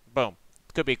 Boom.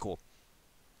 Could be cool.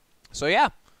 So, yeah.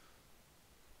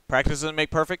 Practice doesn't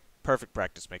make perfect. Perfect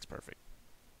practice makes perfect.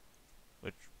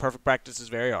 Which perfect practice is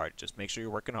very hard. Just make sure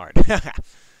you're working hard.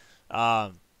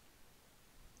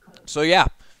 So, yeah.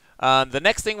 The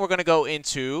next thing we're going to go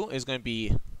into is going to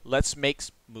be Let's Make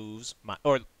Moves,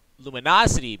 or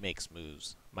Luminosity Makes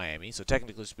Moves Miami. So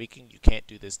technically speaking, you can't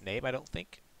do this name, I don't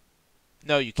think.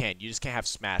 No, you can. You just can't have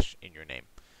Smash in your name.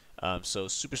 So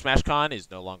Super Smash Con is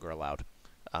no longer allowed.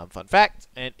 Fun fact.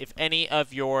 And if any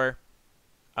of your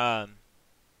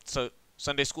so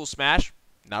Sunday School Smash,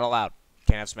 not allowed.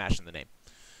 Can't have Smash in the name.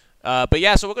 But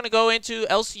yeah, so we're going to go into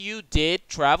LCU did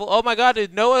travel. Oh my god,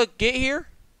 did Noah get here?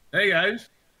 Hey guys.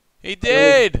 He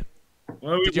did.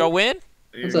 Well, Did y'all win?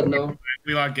 What's up, Noah?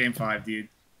 We lost game 5, dude.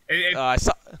 I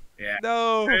saw. Yeah.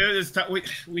 No. It was tough.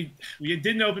 We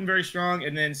didn't open very strong,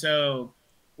 and then so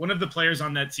one of the players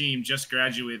on that team just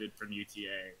graduated from UTA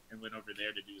and went over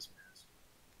there to do his master's.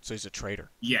 So he's a traitor.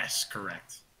 Yes,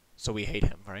 correct. So we hate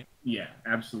him, right? Yeah,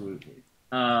 absolutely.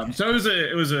 So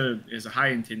it was a high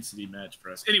intensity match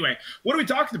for us. Anyway, what are we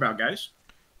talking about, guys?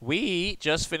 We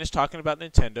just finished talking about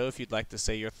Nintendo. If you'd like to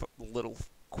say your little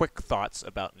quick thoughts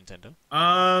about Nintendo.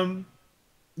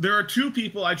 There are 2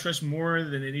 people I trust more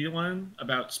than anyone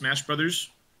about Smash Brothers.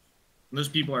 And those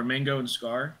people are Mango and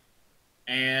Scar.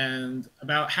 And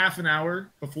about half an hour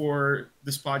before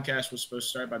this podcast was supposed to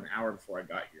start, about an hour before I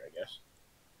got here, I guess,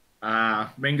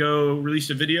 Mango released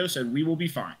a video, said we will be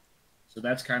fine. So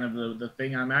that's kind of the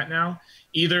thing I'm at now.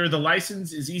 Either the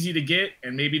license is easy to get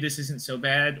and maybe this isn't so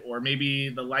bad, or maybe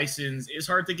the license is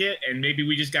hard to get and maybe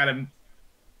we just got to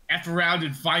F around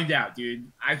and find out, dude.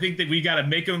 I think that we got to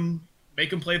make them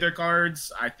play their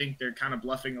cards. I think they're kind of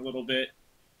bluffing a little bit.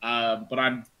 But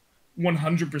I'm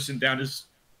 100% down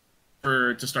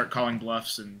to start calling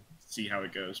bluffs and see how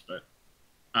it goes. But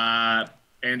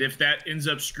and if that ends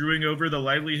up screwing over the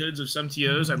livelihoods of some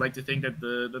TOs, I'd like to think that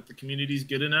the community's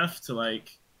good enough to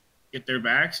like get their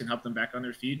backs and help them back on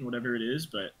their feet and whatever it is.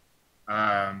 But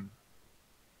I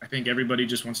think everybody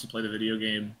just wants to play the video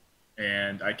game,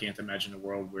 and I can't imagine a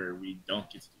world where we don't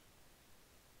get to do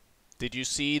it. Did you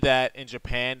see that in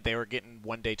Japan they were getting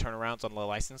 1-day turnarounds on the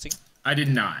licensing? I did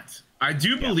not. I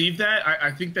do believe that.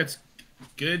 I think that's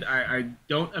good. I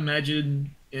don't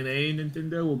imagine NA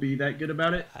Nintendo will be that good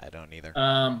about it. I don't either.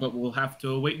 But we'll have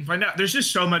to wait and find out. There's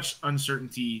just so much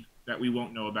uncertainty that we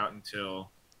won't know about until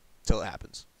it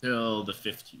happens. Till the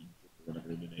 15th, whatever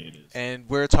the day it is. And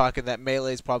we're talking that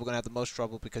Melee is probably going to have the most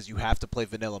trouble because you have to play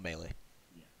vanilla Melee.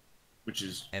 Yeah. Which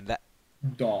is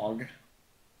dog.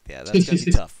 Yeah, that's going to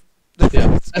be tough.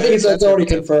 Yeah. I think it's already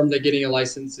confirmed that getting a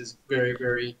license is very,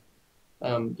 very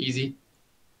easy.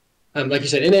 Like you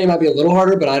said, NA might be a little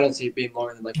harder, but I don't see it being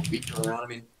longer than like a week turnaround. I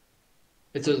mean,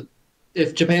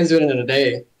 if Japan's doing it in a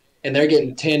day and they're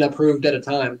getting 10 approved at a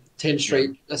time, 10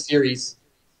 straight a series,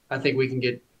 I think we can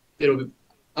get it'll be.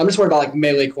 I'm just worried about like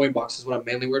Melee coin box is what I'm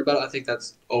mainly worried about. I think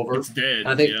that's over. It's dead.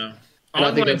 I think, yeah.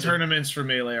 Online tournaments for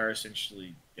Melee are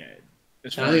essentially dead. I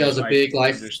think that was a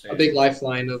big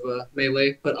lifeline of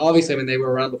Melee. But obviously, I mean, they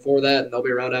were around before that, and they'll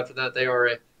be around after that. They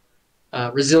are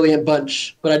a resilient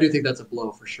bunch, but I do think that's a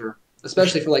blow for sure.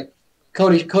 Especially for like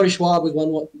Cody Schwab was won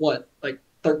what like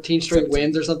 13 straight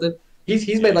wins or something.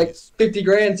 He's made like 50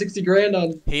 grand, 60 grand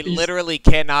on. He literally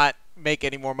cannot make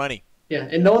any more money. Yeah,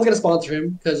 and no one's gonna sponsor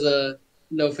him because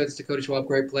no offense to Cody Schwab,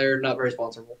 great player, not very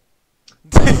sponsorable.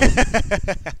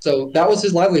 So that was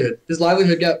his livelihood. His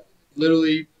livelihood got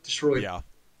literally destroyed. Yeah,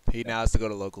 he now has to go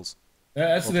to locals.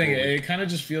 That's the thing. It kind of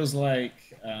just feels like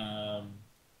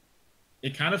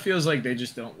they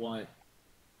just don't want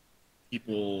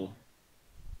people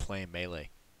playing Melee.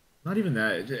 Not even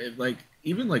that. Like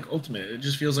even like Ultimate, it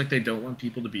just feels like they don't want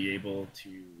people to be able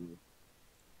to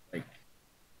like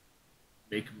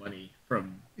make money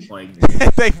from playing.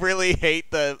 They really hate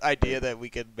the idea that we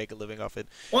can make a living off it.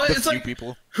 Well, it's like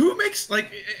people who makes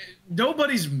like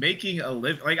nobody's making a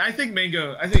living. Like I think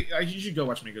Mango. I think you should go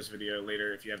watch Mango's video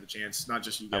later if you have the chance. Not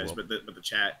just you guys, but the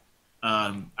chat.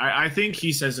 I think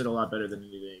he says it a lot better than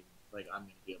anything. Like I'm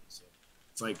gonna be able to say.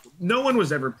 It's like no one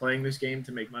was ever playing this game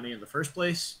to make money in the first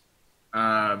place.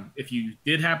 If you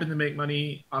did happen to make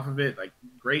money off of it, like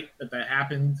great that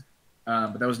happened.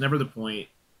 But that was never the point.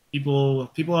 People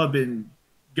have been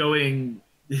going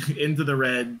into the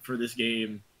red for this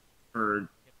game for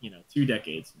 2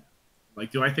 decades now.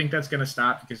 Like, do I think that's going to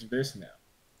stop because of this? No.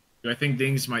 Do I think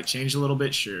things might change a little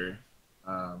bit? Sure.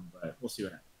 But we'll see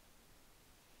what happens.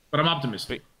 But I'm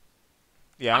optimistic.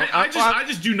 Yeah, I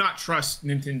just do not trust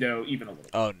Nintendo even a little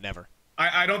bit. Oh, never.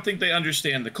 I don't think they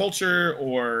understand the culture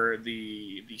or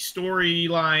the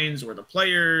storylines or the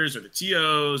players or the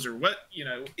TOs or what,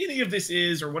 any of this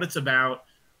is or what it's about.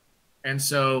 And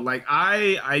so, like,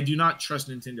 I do not trust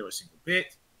Nintendo a single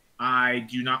bit.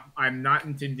 I'm not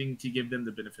intending to give them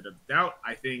the benefit of the doubt.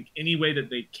 I think any way that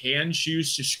they can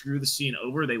choose to screw the scene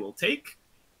over, they will take.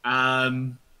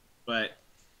 But,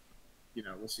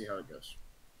 we'll see how it goes.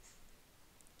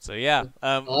 So, yeah.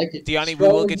 I like it. Deani, we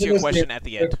will get to your question at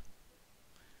the end.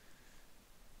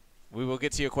 We will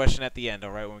get to your question at the end,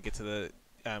 all right, when we get to the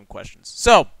questions.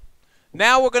 So,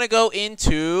 now we're going to go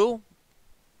into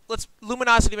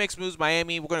Luminosity makes moves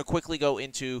Miami. We're going to quickly go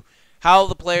into how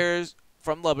the players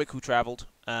from Lubbock who traveled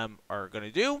are going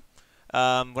to do.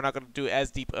 We're not going to do as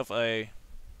deep of a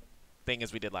thing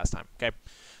as we did last time, okay?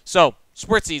 So,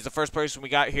 Swartzy is the first person we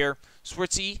got here.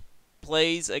 Swartzy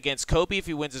plays against Kobe if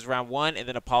he wins his round 1, and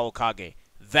then Apollo Kage.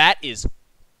 That is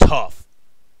tough.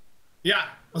 Yeah,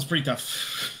 that's pretty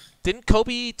tough. Didn't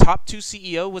Kobe top 2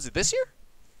 CEO? Was it this year?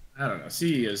 I don't know.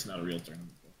 CEO is not a real tournament.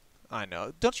 I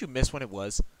know. Don't you miss when it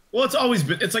was? Well, it's always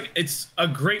been. It's a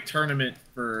great tournament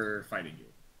for fighting you,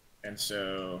 and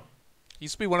so It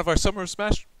used to be one of our Summer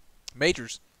Smash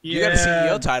majors. Yeah, you got a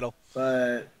CEO title,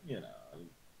 but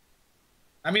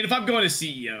I mean, if I'm going to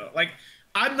CEO, like,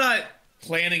 I'm not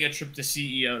planning a trip to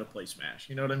CEO to play Smash.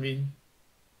 You know what I mean?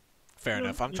 Fair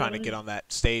enough. I'm trying to get on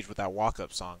that stage with that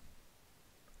walk-up song.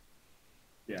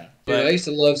 Yeah. Dude, I used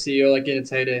to love CEO like in its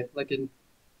heyday. Like in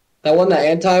that one, that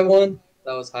anti one,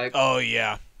 that was hype. Oh,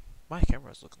 yeah. My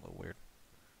camera's looking a little weird.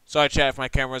 Sorry, chat, if my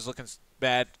camera's looking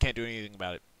bad. Can't do anything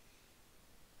about it.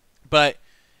 But,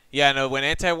 yeah, no, when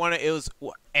Anti won it, it was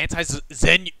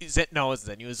Anti-Zen. No, it was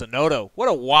Zenyu. It was Zenodo. What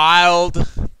a wild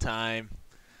time.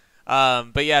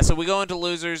 But, yeah, so we go into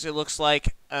losers. It looks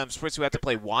like Spritz, we have to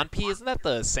play Wanpi. Isn't that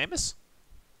the Samus?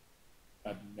 I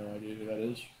have no idea who that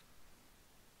is.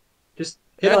 Just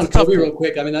hit on Kobe real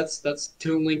quick. I mean, that's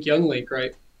Toon Link, Young Link,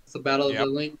 right? It's the battle of the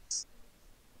links.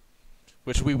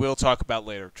 Which we will talk about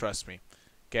later, trust me.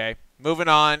 Okay, moving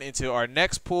on into our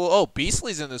next pool. Oh,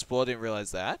 Beastly's in this pool. I didn't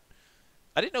realize that.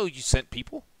 I didn't know you sent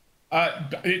people. I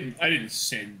didn't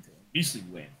send. Beastly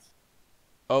went.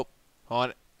 Oh,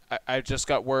 hold on. I just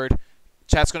got word.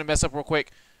 Chat's going to mess up real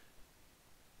quick.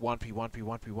 1P.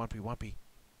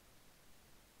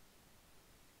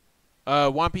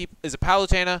 1P is a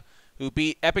Palutena who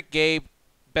beat Epic Gabe,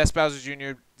 Best Bowser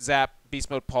Jr., Zap, Beast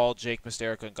Mode Paul, Jake,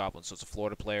 Mysterica, and Goblin. So it's a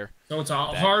Florida player. So it's a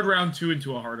hard round 2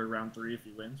 into a harder round 3 if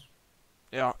he wins.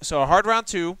 Yeah, so a hard round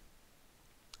 2,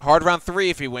 hard round 3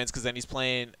 if he wins, because then he's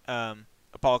playing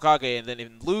Apollo Kage, and then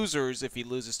in losers, if he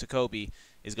loses to Kobe,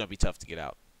 is going to be tough to get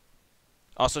out.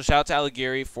 Also, shout out to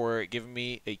Alighieri for giving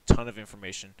me a ton of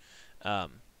information.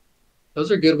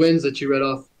 Those are good wins that you read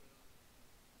off.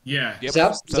 Yeah. Yep.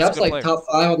 Zap's like player. Top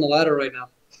 5 on the ladder right now.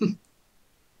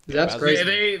 Zap's crazy.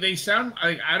 Yeah, they sound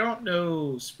like, I don't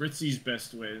know Spritzy's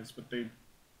best wins, but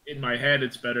in my head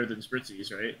it's better than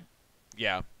Spritzy's, right?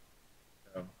 Yeah.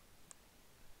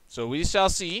 So we shall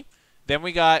see. Then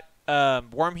we got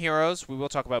Worm Heroes. We will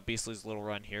talk about Beastly's little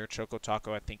run here. Choco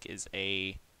Taco, I think, is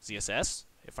a ZSS,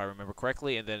 if I remember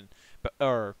correctly. And then,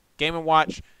 Game &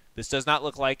 Watch. This does not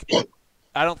look like.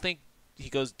 I don't think he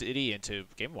goes Diddy into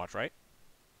Game & Watch, right?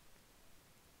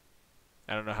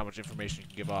 I don't know how much information you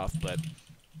can give off, but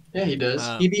yeah, he does.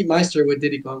 He beat Meister with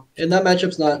Diddy Kong, and that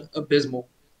matchup's not abysmal.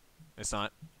 It's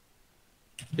not.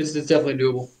 It's definitely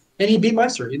doable. And he beat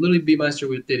Meister. He literally beat Meister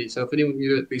with Diddy. So if anyone can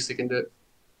do it, Beastly can do it.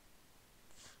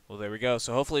 Well, there we go.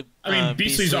 So hopefully, I mean,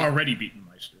 Beastly's already beaten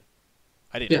Meister.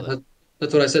 I didn't. Yeah,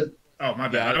 that's what I said. Oh, my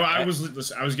bad. Yeah, I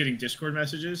was getting Discord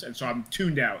messages, and so I'm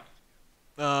tuned out.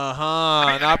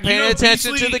 Not paying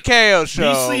attention to the Kayo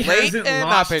Show. Beastly hasn't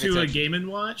lost to attention. a Game &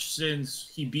 Watch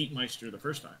since he beat Meister the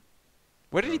first time.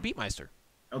 Where did he beat Meister?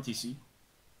 LTC.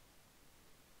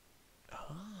 Oh,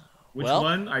 Which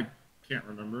one? I can't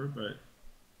remember, but...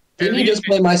 Didn't he just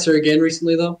play Meister again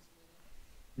recently, though?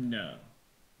 No.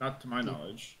 Not to my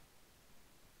knowledge.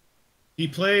 He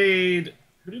played...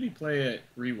 Who did he play at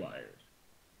Rewired?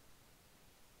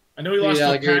 I know he lost to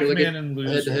Pac-Man and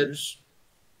Losers. Head-to-head.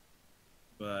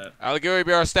 But Alighieri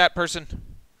be our stat person.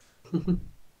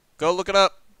 Go look it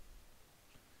up.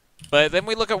 But then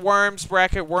we look at Worm's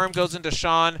bracket. Worm goes into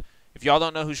Sean. If y'all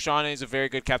don't know who Sean is, a very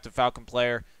good Captain Falcon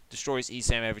player. Destroys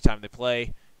ESAM every time they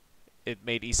play. It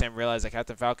made ESAM realize that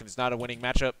Captain Falcon is not a winning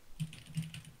matchup.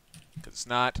 Because it's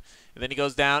not. And then he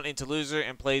goes down into loser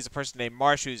and plays a person named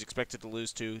Marsh, who's expected to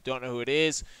lose to. Don't know who it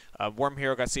is. Worm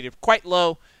Hero got seated quite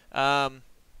low. I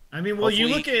mean, well, you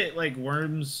look at, like,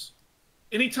 Worm's...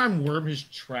 Anytime Worm has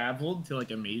traveled to,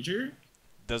 like, a major,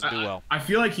 doesn't do well. I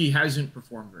feel like he hasn't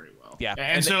performed very well. Yeah,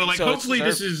 and so like hopefully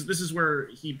this is where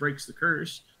he breaks the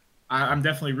curse. I'm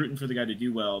definitely rooting for the guy to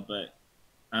do well, but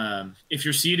if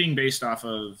you're seeding based off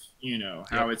of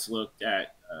how it's looked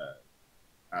at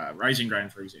Rising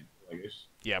Grind, for example, I guess.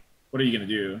 Yep. What are you gonna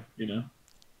do?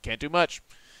 Can't do much.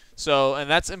 So, and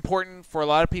that's important for a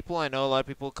lot of people. I know a lot of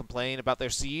people complain about their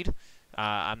seed.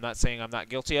 I'm not saying I'm not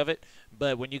guilty of it,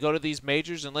 but when you go to these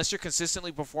majors, unless you're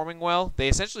consistently performing well, they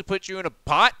essentially put you in a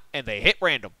pot and they hit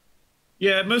random.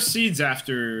 Yeah, most seeds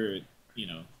after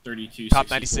 32, top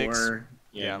 64, 96.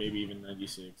 Yeah, maybe even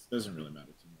 96. Doesn't really matter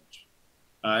too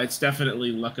much. It's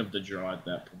definitely luck of the draw at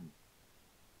that point.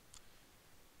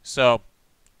 So,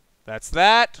 that's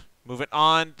that. Moving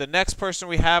on. The next person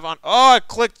we have on... Oh, I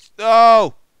clicked...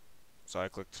 Oh! Sorry, I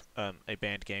clicked a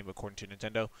banned game according to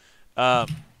Nintendo.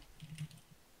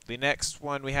 The next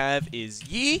one we have is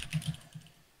Yi.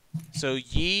 So,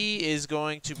 Yi is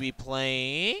going to be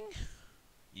playing...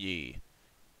 Yi.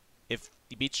 If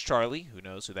he beats Charlie, who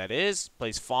knows who that is,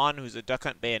 plays Fawn, who's a Duck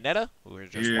Hunt Bayonetta, who we were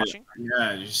just watching.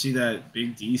 Yeah, did you see that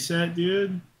big D set,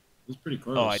 dude? It was pretty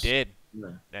close. Oh, I did. Yeah.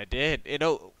 I did.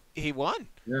 He won.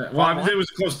 Yeah, well, it was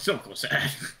close, still close.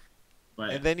 But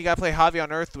and then you got to play Javi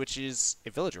on Earth, which is a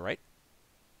villager, right?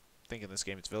 I think in this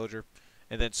game it's villager.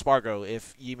 And then Spargo,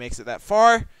 if he makes it that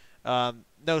far.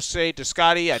 No shade to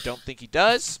Scotty. I don't think he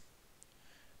does.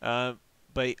 But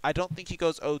I don't think he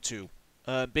goes 0-2.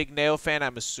 Big Nail fan,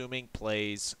 I'm assuming,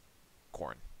 plays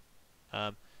Corn.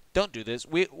 Don't do this.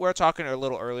 We were talking a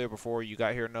little earlier before you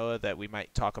got here, Noah, that we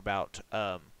might talk about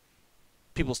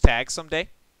people's tags someday.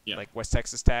 Yeah. Like West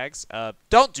Texas tags.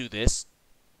 Don't do this.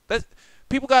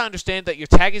 People got to understand that your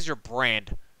tag is your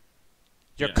brand.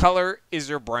 Your color is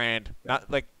your brand.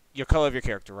 Not like your color of your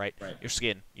character, right? Your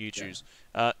skin, you choose.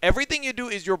 Everything you do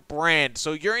is your brand.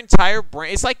 So your entire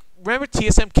brand. It's like, remember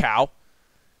TSM Cow?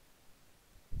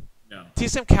 No.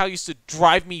 TSM Cow used to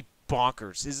drive me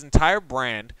bonkers. His entire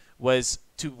brand was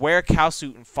to wear a cow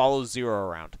suit and follow Zero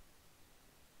around.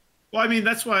 Well, I mean,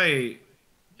 that's why,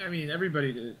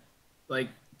 everybody, like,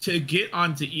 to get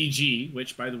onto EG,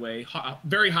 which, by the way,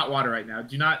 very hot water right now.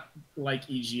 Do not like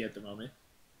EG at the moment.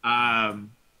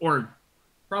 Or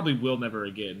probably will never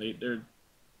again. They're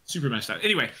super messed up.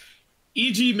 Anyway,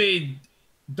 EG made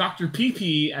Dr.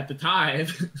 PP at the time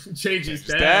change his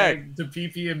tag to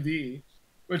PPMD,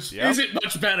 which isn't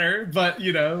much better, but,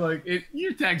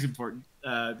 your tag's important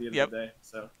at the end of the day.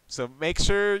 So make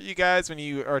sure, you guys, when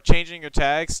you are changing your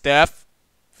tag, Steph,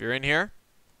 if you're in here,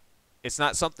 it's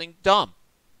not something dumb.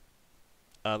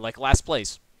 Like last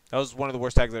place. That was one of the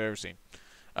worst tags I've ever seen.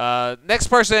 Next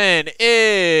person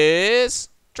is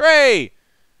Trey,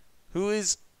 who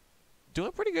is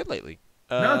doing pretty good lately.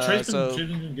 No, Trey's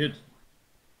been good.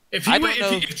 If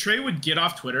Trey would get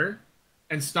off Twitter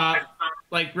and stop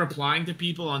like replying to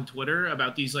people on Twitter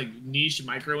about these like niche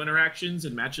micro interactions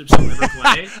and matchups he'll never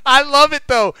play. I love it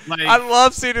though. Like, I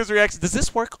love seeing his reaction. Does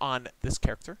this work on this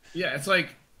character? Yeah, it's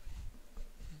like,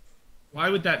 why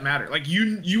would that matter? Like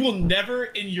you will never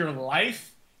in your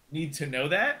life need to know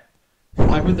that.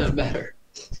 Why would that matter?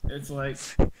 It's like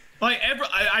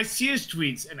I see his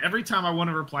tweets, and every time I want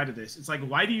to reply to this, it's like,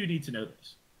 why do you need to know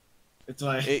this? It's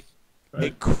like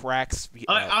it cracks me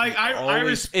up. I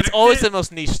respect it's always it. the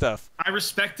most niche stuff. I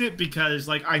respect it because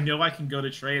like I know I can go to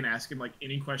Trey and ask him like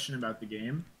any question about the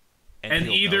game, and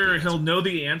either he'll know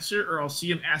the answer or I'll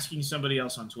see him asking somebody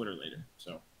else on Twitter later.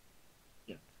 So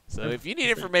yeah. So if you need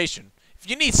information, if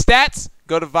you need stats,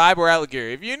 go to Vibe or Alligator.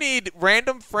 If you need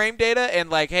random frame data and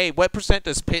like, hey, what percent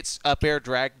does Pit's up air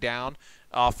drag down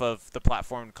off of the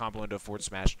platform combo into a forward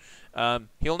smash,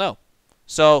 he'll know.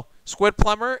 So Squid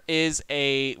Plumber is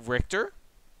a Richter,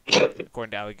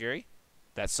 according to Alligator.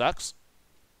 That sucks.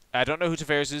 I don't know who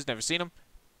Tavares is, never seen him.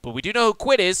 But we do know who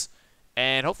Quid is,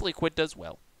 and hopefully Quid does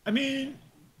well. I mean,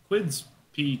 Quid's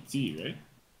PT, right?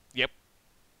 Yep.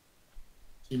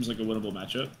 Seems like a winnable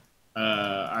matchup.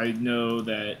 I know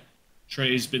that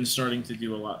Trey's been starting to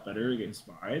do a lot better against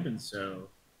Vibe, and so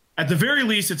at the very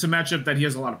least, it's a matchup that he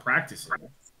has a lot of practice in.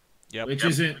 Yep. Which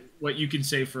isn't what you can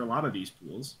say for a lot of these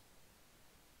pools.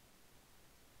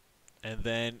 And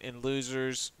then in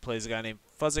losers plays a guy named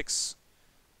Fuzzix,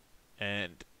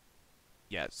 and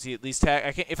yeah, see at least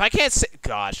tag. If I can't say,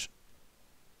 gosh.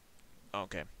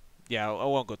 Okay, yeah, I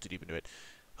won't go too deep into it.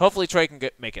 Hopefully Trey can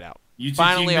make it out. Mewtwo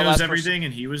Finally, King knows everything,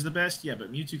 and he was the best. Yeah,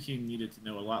 but Mewtwo King needed to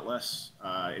know a lot less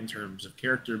in terms of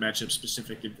character matchup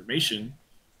specific information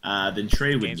than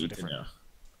Trey would need to know.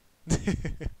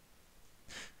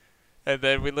 And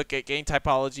then we look at game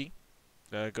typology.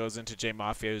 Goes into J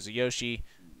Mafia, who's a Yoshi.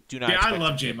 Do not. Yeah, I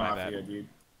love J Mafia, dude.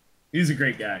 He's a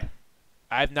great guy.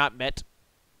 I've not met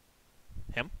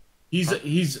him. He's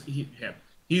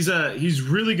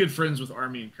really good friends with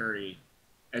Army and Curry,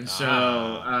 and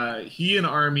so he and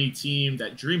Army teamed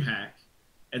at DreamHack,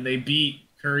 and they beat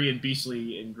Curry and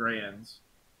Beasley in Grands,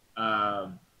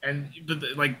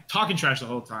 like talking trash the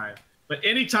whole time. But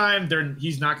anytime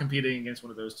he's not competing against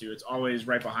one of those two, it's always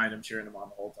right behind him, cheering him on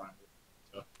the whole time.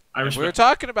 So we were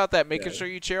talking about that, making sure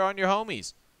you cheer on your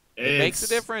homies. It makes a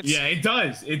difference. Yeah, it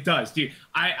does. It does, dude.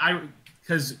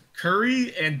 Because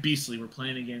Curry and Beasley were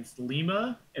playing against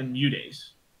Lima and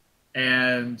Mudays,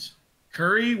 and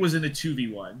Curry was in a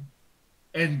 2v1,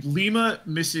 and Lima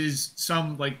misses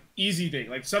some like easy thing,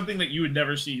 like something that you would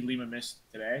never see Lima miss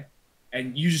today.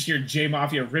 And you just hear J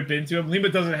Mafia rip into him. Lima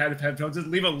doesn't have headphones.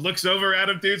 Lima looks over at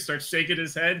him, dude, starts shaking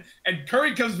his head, and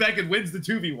Curry comes back and wins the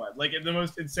 2v1, like in the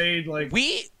most insane like.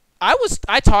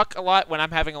 I talk a lot when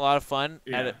I'm having a lot of fun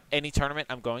at any tournament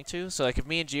I'm going to. So like if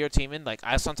me and G are teaming, like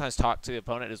I sometimes talk to the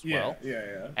opponent as well.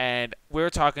 Yeah. And we were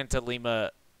talking to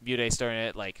Lima Mude during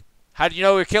it, like, how do you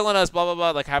know we're killing us? Blah blah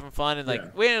blah, like having fun, and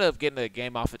like we ended up getting the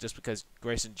game off it just because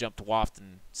Grayson jumped waft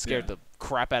and scared the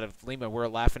crap out of Lima. We were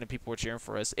laughing and people were cheering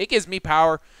for us. It gives me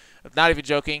power. I'm not even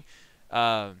joking.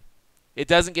 It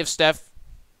doesn't give Steph.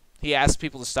 He asks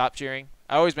people to stop cheering.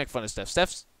 I always make fun of Steph.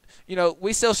 Steph's,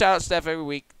 we still shout out Steph every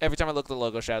week. Every time I look at the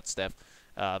logo, shout out Steph.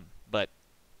 But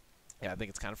yeah, I think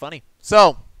it's kind of funny.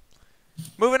 So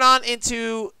moving on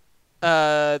into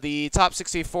the top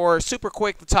 64, super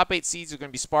quick. The top 8 seeds are going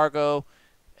to be Spargo,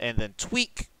 and then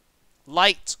Tweak,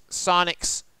 Light,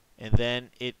 Sonics, and then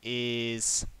it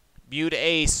is Mute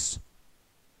Ace,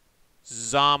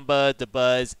 Zomba,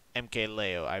 DeBuzz, MK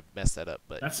Leo. I messed that up,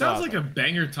 but that sounds like a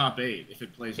banger top 8 if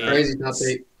it plays out. Crazy top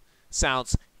 8.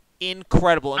 Sounds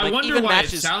incredible. And I wonder even why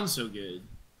matches, it sounds so good.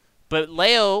 But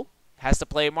Leo has to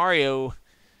play Mario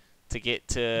to get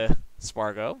to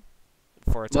Spargo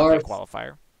for a top 8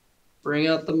 qualifier. Bring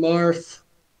out the Marth.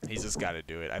 He's just got to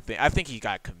do it. I think he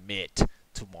got to commit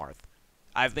to Marth.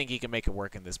 I think he can make it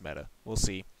work in this meta. We'll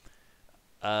see.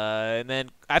 And then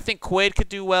I think Quid could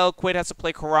do well. Quid has to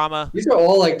play Kurama. These are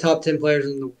all like top 10 players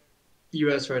in the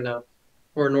U.S. right now,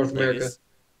 or North America.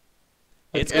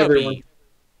 It's going to be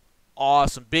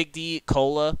awesome. Big D,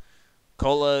 Cola.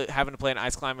 Cola having to play an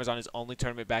Ice Climbers on his only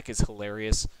tournament back is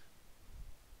hilarious.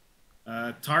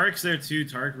 Tarek's there too.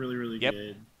 Tarek really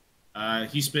good.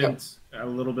 He spent a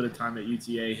little bit of time at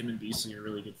UTA. Him and Beasley are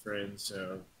really good friends,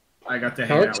 so I got to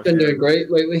hang out with him. Tarek's been doing great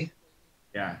lately.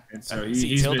 Yeah, and so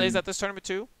he's Tilde's at this tournament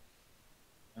too.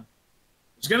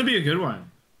 It's gonna be a good one.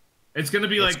 It's gonna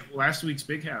be like last week's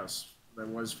Big House that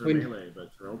was for Melee,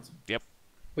 but for Ultimate. Yep.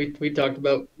 We talked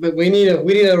about, but we need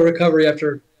a recovery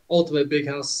after Ultimate Big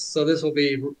House, so this will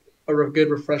be a good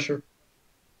refresher.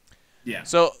 Yeah.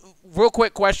 So, real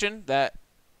quick question that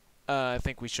I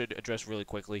think we should address really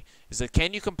quickly is that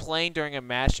can you complain during a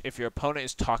match if your opponent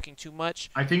is talking too much?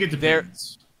 I think it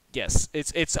depends. Yes,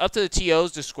 it's up to the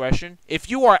TO's discretion. If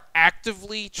you are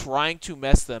actively trying to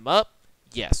mess them up,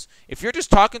 yes. If you're just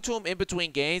talking to them in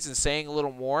between games and saying a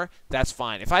little more, that's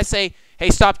fine. If I say, hey,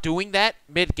 stop doing that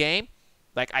mid-game,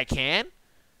 like I can,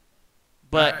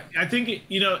 but I think,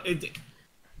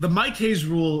 the Mike Hayes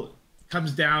rule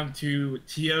comes down to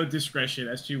TO discretion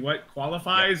as to what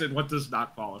qualifies and what does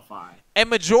not qualify. And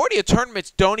majority of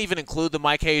tournaments don't even include the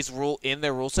Mike Hayes rule in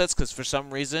their rule sets because for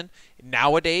some reason,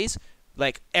 nowadays,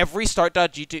 like every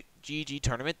Start.gg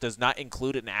tournament does not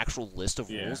include an actual list of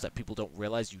rules that people don't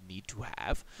realize you need to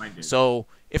have. So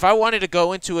if I wanted to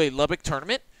go into a Lubbock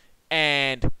tournament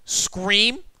and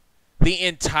scream the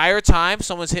entire time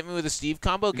someone's hit me with a Steve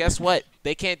combo, guess what?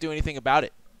 They can't do anything about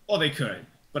it. Well, they could,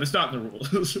 but it's not in the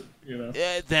rules.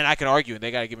 Then I can argue, and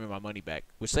they got to give me my money back,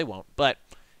 which they won't. But,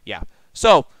 yeah.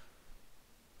 So,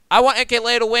 I want MK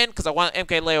Leo to win because I want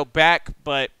MK Leo back,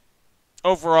 but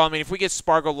overall, I mean, if we get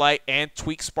Spargo Light and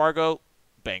Tweak Spargo,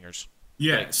 bangers.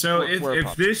 Yeah, like, so in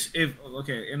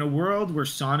a world where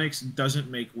Sonics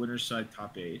doesn't make winner's side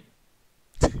top 8,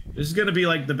 this is going to be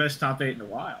like the best top 8 in a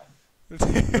while.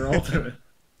 For Ultimate.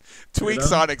 Tweak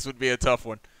Sonics would be a tough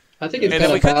one. I think it's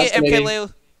kind of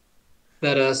fascinating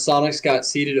that Sonics got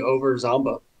seeded over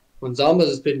Zomba. When Zomba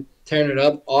has been tearing it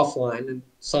up offline, and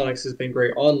Sonics has been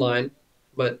great online.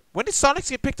 But when did Sonics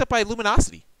get picked up by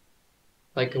Luminosity?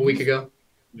 Like a week ago.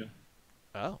 Yeah.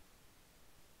 Oh.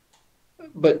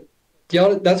 But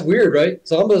that's weird, right?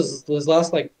 Zomba's his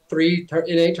last like 3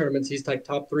 NA tournaments, he's like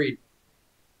top 3.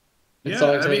 And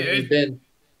Sonics hasn't been.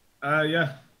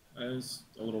 Yeah. It's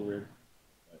a little weird.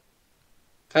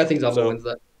 I think Zomba wins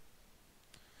that.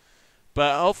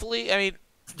 But hopefully, I mean,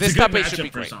 this top 8 should be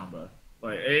great. Zomba.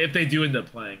 Like, if they do end up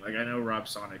playing, like I know Rob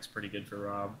Sonic's pretty good for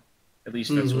Rob. At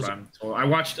least that's what I'm told. I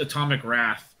watched Atomic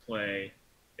Wrath play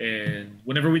And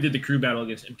whenever we did the crew battle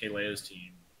against MK Leo's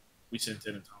team, we sent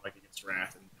in Atomic against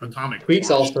Wrath, and Atomic Tweaks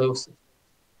washed. also.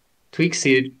 Tweaks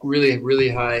seeded really, really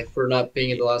high for not being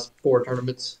in the last 4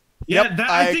 tournaments. Yeah, Yep, that,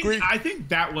 I think, agree. I think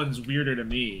that one's weirder to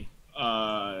me.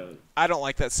 I don't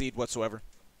like that seed whatsoever.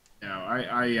 No,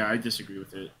 I disagree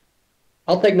with it.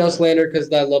 I'll take no slander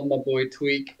because I love my boy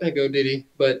Tweak. I go Diddy,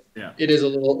 but Yeah. it is a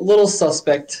little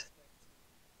suspect.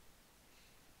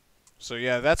 So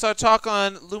yeah, that's our talk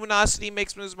on Luminosity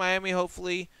makes moves Miami.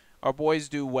 Hopefully our boys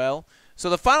do well. So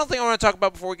the final thing I want to talk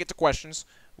about before we get to questions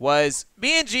was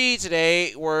me and G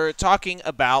today were talking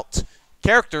about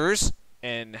characters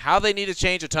and how they need to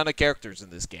change a ton of characters in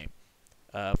this game.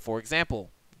 For example,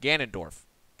 Ganondorf.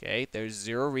 Okay, there's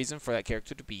zero reason for that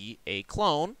character to be a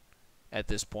clone at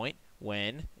this point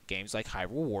when games like Hyrule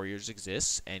Warriors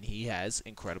exists and he has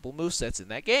incredible movesets in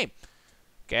that game.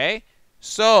 Okay,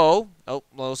 so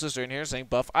little sister in here saying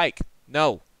buff Ike.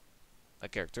 No,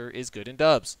 that character is good in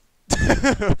dubs.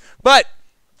 But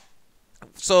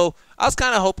so I was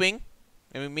kind of hoping.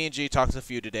 I mean, me and G talked to a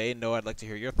few today, and Noah, I'd like to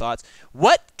hear your thoughts.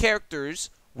 What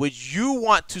characters would you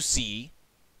want to see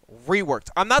reworked?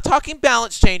 I'm not talking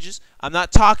balance changes. I'm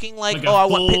not talking like a I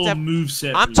want Pit full to have.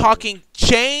 moveset. I'm rework. talking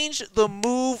change the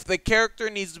move. The character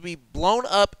needs to be blown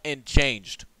up and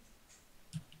changed.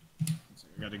 I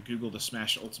gotta Google the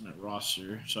Smash Ultimate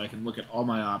roster so I can look at all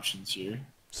my options here.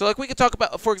 So, like, we could talk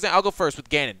about, for example, I'll go first with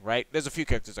Ganon, right? There's a few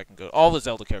characters I can go. All the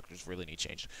Zelda characters really need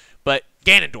changed. But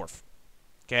Ganondorf,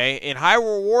 okay? In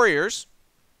Hyrule Warriors,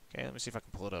 okay, let me see if I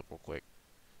can pull it up real quick.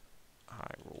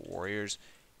 Hyrule Warriors.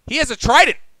 He has a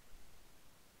trident.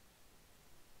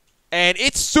 And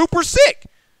it's super sick.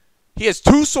 He has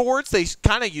 2 swords. They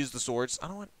kind of use the swords. I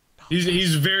don't want...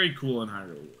 He's very cool in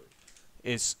Hyrule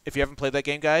Warriors. If you haven't played that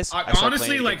game, guys,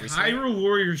 Honestly, like Hyrule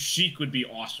Warriors Sheik would be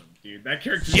awesome, dude. That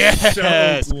character's Yes!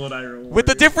 so cool in Hyrule Warriors. with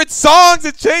the different songs,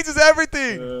 it changes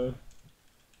everything.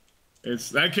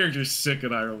 That character's sick in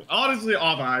Hyrule. Honestly,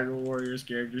 all the Hyrule Warriors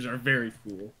characters are very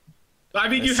cool. I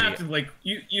mean, you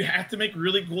have to make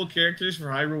really cool characters for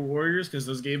Hyrule Warriors because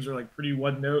those games are like pretty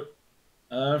one note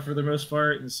for the most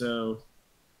part, and so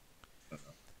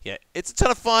Yeah, it's a ton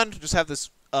of fun to just have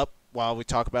this up while we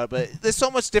talk about it. But there's so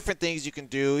much different things you can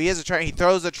do. He has a he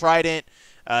throws a trident.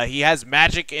 He has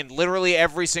magic in literally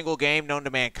every single game known to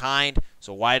mankind.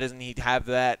 So why doesn't he have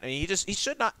that? I mean, he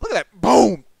should not. Look at that!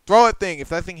 Boom! Throw that thing. If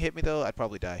that thing hit me though, I'd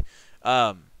probably die.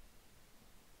 But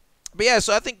yeah,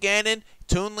 so I think Ganon.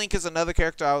 Toon Link is another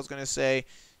character I was gonna say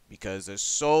because there's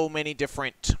so many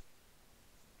different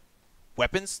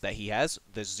weapons that he has.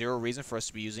 There's zero reason for us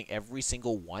to be using every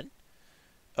single one.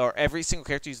 Or every single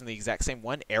character using the exact same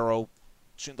one. Arrow,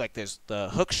 like there's the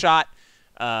hook shot,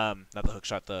 not the hook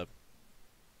shot, the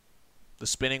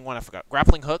spinning one. I forgot.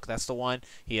 Grappling hook. That's the one.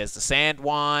 He has the sand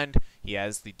wand. He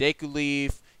has the Deku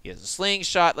leaf. He has a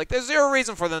slingshot. Like there's zero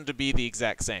reason for them to be the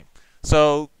exact same.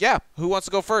 So yeah, who wants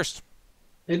to go first?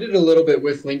 They did a little bit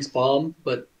with Link's bomb,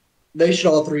 but they should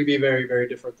all 3 be very, very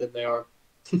different than they are.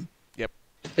 Yep.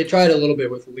 They tried a little bit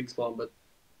with Link's bomb, but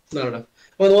not enough.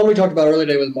 Well, the one we talked about earlier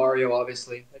today was Mario,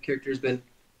 obviously. That character's been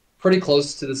pretty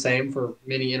close to the same for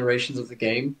many iterations of the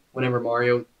game. Whenever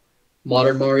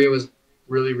modern Mario is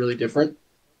really, really different.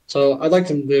 So I'd like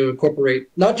them to incorporate,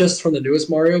 not just from the newest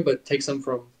Mario, but take some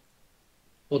from,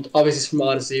 well, obviously from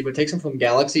Odyssey, but take some from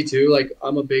Galaxy too. Like,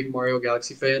 I'm a big Mario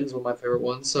Galaxy fan. It's one of my favorite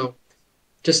ones. So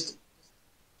just,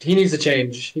 he needs to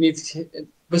change. He needs,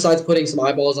 besides putting some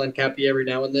eyeballs on Cappy every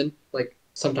now and then, like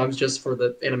sometimes just for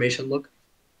the animation look,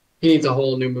 he needs a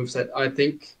whole new moveset, I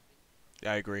think.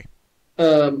 Yeah, I agree.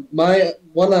 My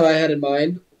one that I had in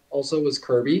mind also was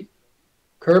Kirby.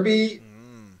 Kirby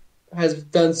has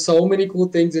done so many cool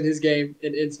things in his game,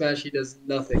 and in Smash he does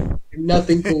nothing.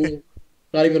 Nothing cool.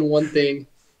 Not even one thing.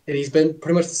 And he's been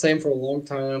pretty much the same for a long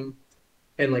time.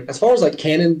 And like as far as like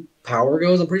canon power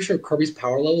goes, I'm pretty sure Kirby's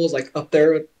power level is like up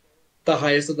there at the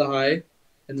highest of the high.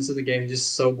 And this is the game, he's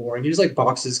just so boring. He just like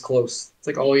boxes close. It's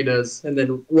like all he does. And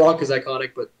then Rock is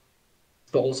iconic, but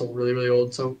also really, really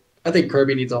old. So I think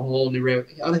Kirby needs a whole new ramp.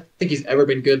 I don't think he's ever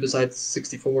been good besides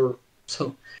 64.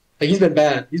 So like he's been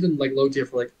bad. He's been like low tier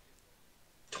for like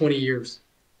 20 years.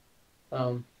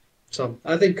 So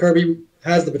I think Kirby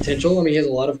has the potential. I mean, he has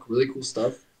a lot of really cool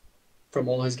stuff from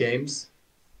all his games.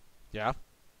 Yeah.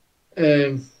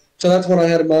 So that's what I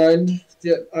had in mind.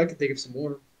 Yeah, I can think of some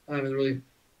more. I didn't look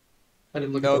at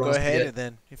the Go roster ahead, yet. and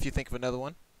then if you think of another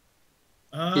one.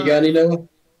 You got any, Noah?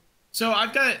 So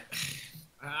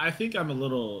I think I'm a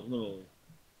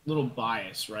little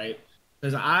biased, right?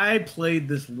 Because I played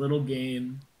this little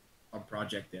game on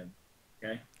Project M,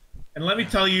 okay? And let me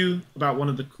tell you about one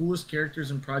of the coolest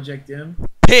characters in Project M.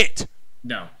 Pit!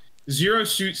 No. Zero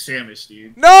Suit Samus,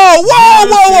 dude. No! Whoa!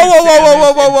 Zero Whoa! Suit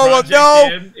Whoa! Whoa! Whoa! Samus Whoa! Whoa! in Whoa! Whoa! Project No!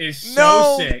 M is so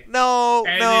No! sick. No!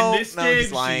 And No! in this No! game,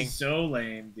 He's lying. she's so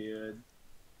lame, dude.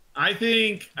 I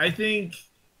think I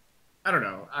don't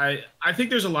know. I think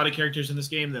there's a lot of characters in this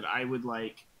game that I would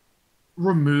like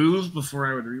remove before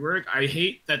I would rework. I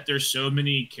hate that there's so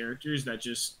many characters that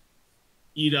just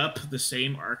eat up the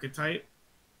same archetype.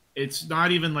 It's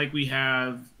not even like we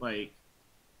have I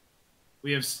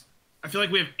feel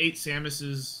like we have 8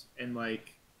 Samuses and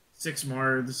like 6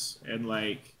 Marths and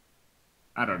like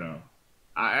I don't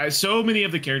know. So many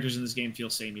of the characters in this game feel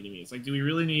samey to me. It's like, do we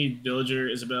really need Villager,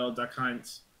 Isabelle, Duck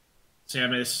Hunt,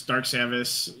 Samus, Dark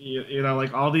Samus, you know,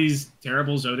 like all these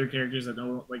terrible Zoder characters that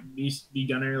don't like Beast, B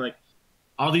Gunner, like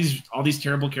all these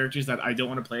terrible characters that I don't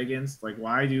want to play against. Like,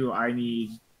 why do I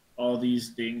need all these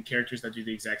dang characters that do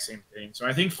the exact same thing? So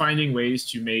I think finding ways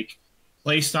to make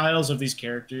play styles of these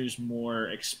characters more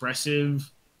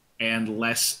expressive and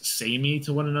less samey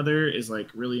to one another is like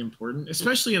really important,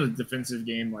 especially in a defensive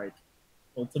game like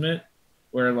Ultimate,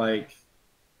 where like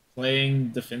playing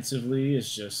defensively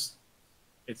is just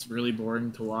it's really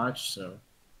boring to watch. So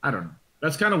I don't know.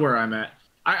 That's kind of where I'm at.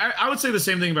 I would say the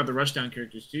same thing about the Rushdown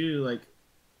characters too. Like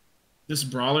this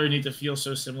brawler needs to feel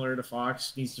so similar to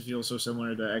Fox, needs to feel so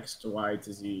similar to X to Y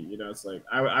to Z. You know, it's like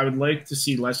I would like to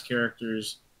see less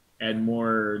characters and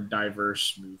more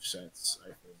diverse move sets, I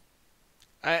think.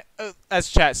 As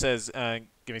chat says,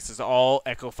 Gimme says all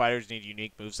Echo fighters need a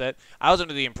unique moveset. I was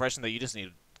under the impression that you just need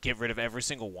to get rid of every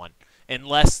single one.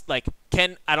 Unless, like,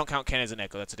 Ken, I don't count Ken as an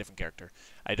Echo. That's a different character.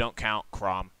 I don't count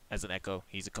Chrom as an Echo.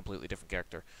 He's a completely different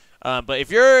character. But if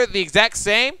you're the exact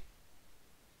same,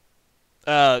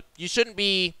 you shouldn't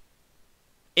be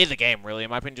in the game, really. In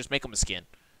my opinion, just make them a skin.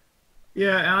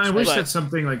 Yeah, and I wish that's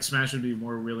something like Smash would be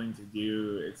more willing to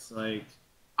do. It's like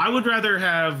I would rather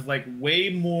have like way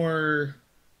more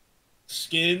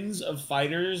skins of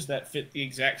fighters that fit the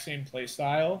exact same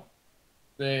playstyle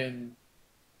than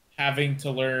having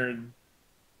to learn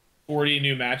 40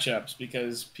 new matchups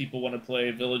because people want to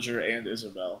play Villager and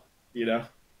Isabelle. You know,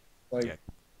 like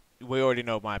we already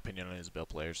know my opinion on Isabelle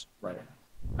players. Right.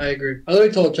 I agree. I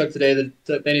literally told Chuck today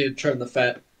that they need to trim the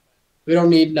fat. We don't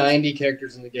need 90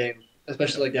 characters in the game.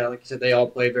 Especially like you said, they all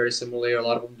play very similarly, or a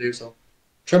lot of them do. So,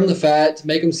 trim the fat,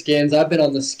 make them skins. I've been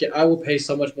on the skin. I will pay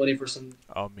so much money for some.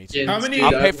 Oh, me too. Skins, How many?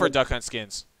 I'll pay for Duck Hunt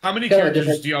skins. How many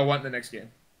characters do y'all want in the next game?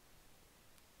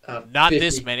 Not 50.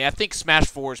 this many. I think Smash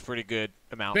 4 is pretty good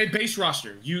amount. Base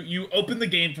roster. You open the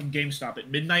game from GameStop at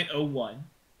midnight 01.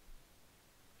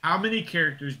 How many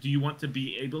characters do you want to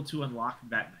be able to unlock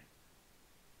that night?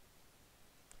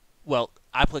 Well,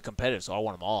 I play competitive, so I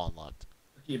want them all unlocked.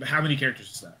 Okay, but how many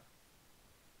characters is that?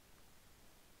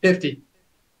 50.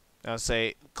 I'll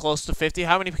say close to 50.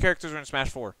 How many characters are in Smash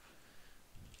 4?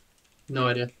 No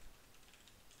idea.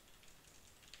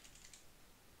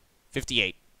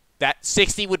 58. That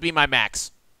 60 would be my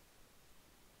max.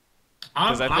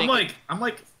 I'm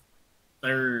like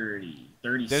 30,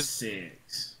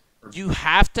 36. You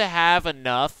have to have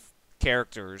enough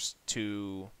characters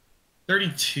to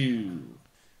 32.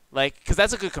 like, because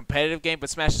that's a good competitive game, but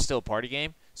Smash is still a party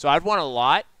game. So I'd want a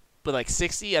lot, but like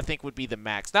 60, I think would be the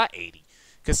max, not 80.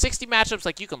 Because 60 matchups,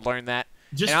 like you can learn that.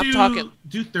 Just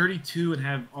do 32 and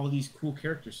have all these cool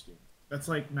character skins. That's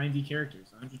like 90 characters,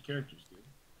 100 characters, dude.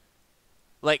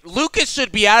 Like Lucas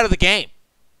should be out of the game.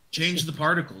 Change the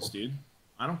particles, dude.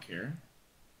 I don't care.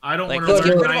 I don't Like, want to let's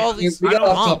get learn. rid of all these. We got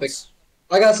off bumps. topic.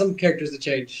 I got some characters to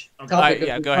change. Okay. Topic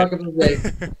Yeah, of, go ahead. topic of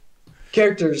the day.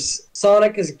 Characters.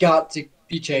 Sonic has got to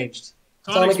be changed.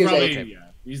 Sonic's Sonic probably, is a- yeah.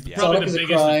 He's Yeah. probably Sonic is the a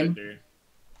biggest crime. offender.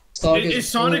 Sonic Is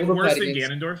Sonic worse than games.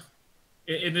 Ganondorf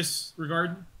in this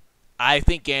regard? I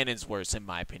think Ganon's worse in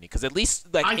my opinion, because at least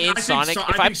like in Sonic,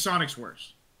 I think Sonic's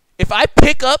worse. if I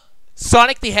pick up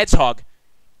Sonic the Hedgehog,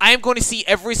 I am going to see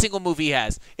every single move he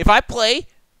has. If I play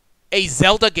a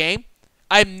Zelda game,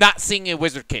 I'm not seeing a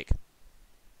Wizard Kick.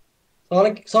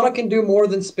 Sonic can do more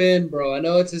than spin, bro. I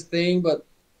know it's his thing, but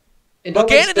But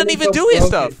Ganon doesn't even do his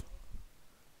stuff.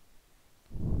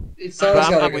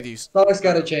 I'm with you. Sonic's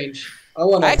got to change. I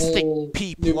want a I actually whole think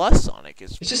P new- plus Sonic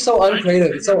is. It's just so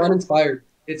uncreative. It's so uninspired.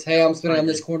 It's, hey, I'm spinning on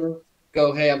this corner.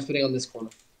 Go, hey, I'm spinning on this corner.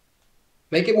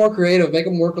 Make it more creative. Make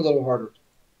them work a little harder.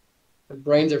 Their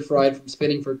brains are fried from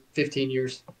spinning for 15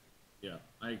 years. Yeah,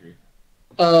 I agree.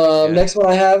 Next one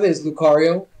I have is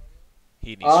Lucario.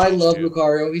 He needs I change, love too.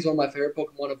 Lucario. He's one of my favorite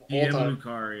Pokemon of all PM time.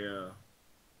 Lucario.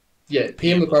 Yeah,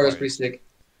 PM Lucario is pretty sick.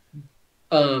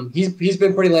 He's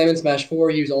been pretty lame in Smash 4.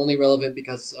 He was only relevant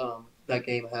because that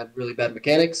game had really bad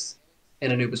mechanics,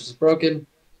 and Anubis was broken.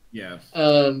 Yeah.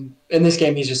 In this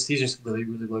game, he's just really,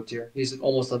 really low tier. He's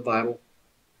almost unviable.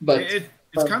 But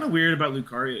It's kind of weird about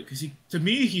Lucario because to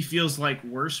me he feels like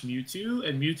worse Mewtwo,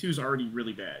 and Mewtwo's already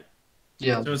really bad.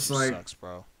 Yeah. So it's like sucks,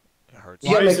 bro. It hurts.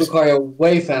 You gotta make Lucario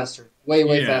way faster,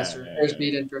 way faster. Air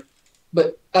speed and drift.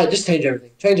 But just change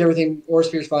everything. Change everything. Aura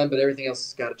Sphere's fine, but everything else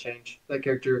has got to change. That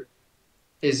character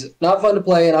is not fun to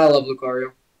play, and I love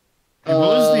Lucario. And what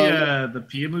was the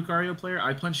PM Lucario player?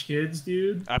 I Punch Kids,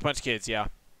 dude. I Punch Kids, yeah.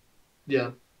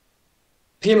 Yeah.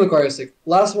 PM Lucario sick.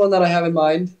 Last one that I have in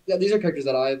mind. Yeah, these are characters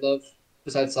that I love.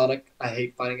 Besides Sonic, I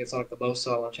hate fighting against Sonic the most,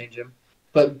 so I want to change him.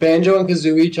 But Banjo and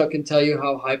Kazooie, Chuck can tell you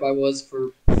how hype I was for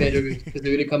Banjo and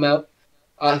Kazooie to come out.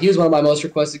 He was one of my most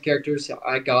requested characters. So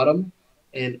I got him,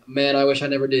 and man, I wish I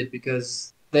never did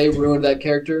because they ruined that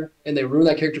character, and they ruined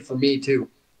that character for me too.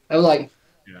 I was like,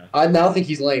 I now think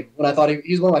he's lame. When I thought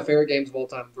he's one of my favorite games of all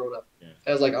time growing up. Yeah.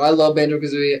 I was like, I love Banjo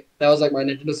Kazooie. That was like my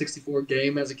Nintendo 64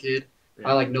 game as a kid. Yeah.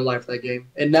 I like no life for that game,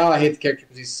 and now I hate the character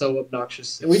because he's so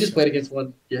obnoxious. And we just played against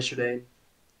one yesterday.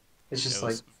 It's just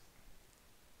like.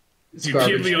 Dude,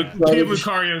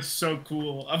 Lucario is so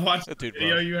cool. I've watched the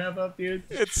video you have up, dude.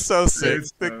 It's so sick.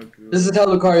 It's so cool. This is how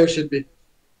Lucario should be.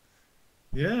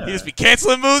 Yeah. He just be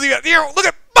canceling moves. You got here. Look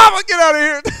at Mama. Get out of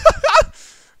here.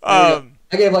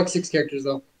 I gave like 6 characters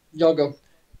though. Y'all go.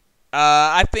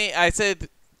 I think I said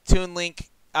Toon Link.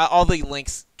 All the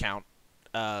links count.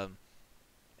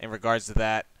 In regards to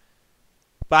that,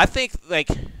 but I think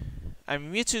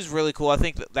Mewtwo's really cool. I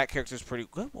think that character's pretty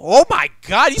good. Oh my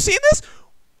God, you seen this?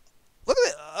 Look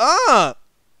at it.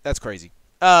 That's crazy.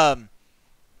 But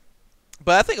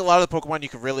I think a lot of the Pokemon you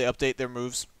can really update their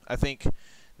moves. I think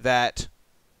that,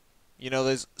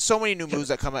 there's so many new moves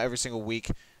that come out every single week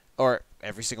or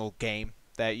every single game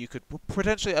that you could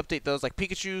potentially update those. Like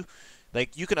Pikachu,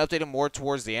 you can update him more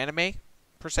towards the anime,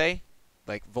 per se.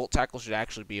 Like Volt Tackle should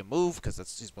actually be a move because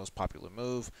that's his most popular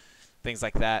move. Things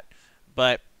like that.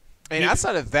 But,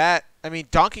 outside of that,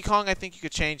 Donkey Kong I think you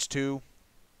could change too.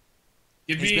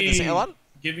 Give me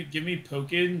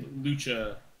Pokken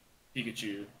Lucha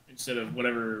Pikachu instead of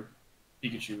whatever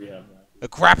Pikachu we have now. A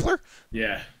grappler?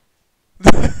 Yeah.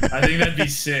 I think that'd be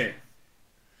sick.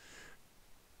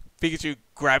 Pikachu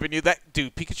grabbing you.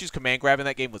 Pikachu's command grab in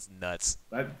that game was nuts.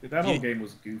 That whole game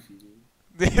was goofy, dude.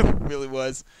 It really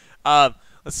was.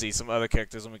 Let's see some other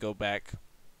characters. Let me go back.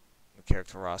 The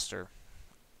character roster.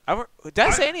 Did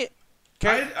I say any?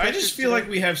 I just feel like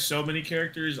we have so many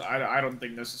characters. I don't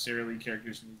think necessarily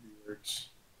characters need reworks.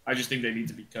 I just think they need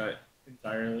to be cut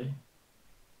entirely.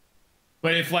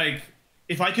 But if I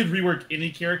could rework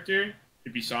any character,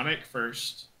 it'd be Sonic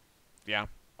first. Yeah.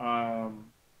 I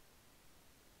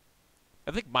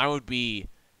think mine would be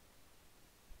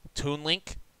Toon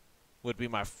Link. Would be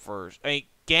my first.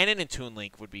 Ganon and Toon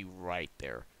Link would be right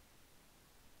there.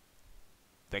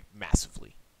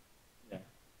 Massively. Yeah.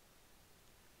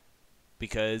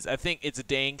 Because I think it's a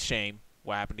dang shame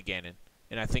what happened to Ganon.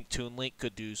 And I think Toon Link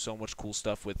could do so much cool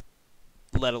stuff with,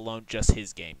 let alone just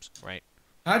his games, right?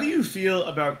 How do you feel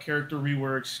about character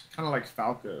reworks, kind of like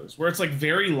Falco's, where it's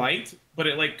very light, but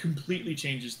it completely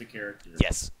changes the character?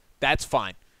 Yes, that's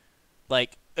fine.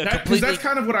 Because that's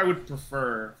kind of what I would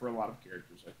prefer for a lot of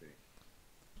characters, I think.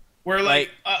 Where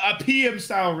a PM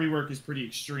style rework is pretty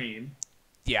extreme.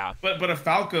 Yeah. But a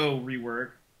Falco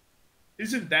rework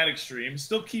isn't that extreme. It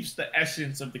still keeps the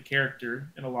essence of the character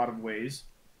in a lot of ways.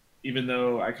 Even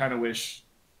though I kind of wish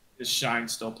his shine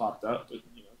still popped up, but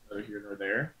neither here nor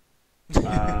there.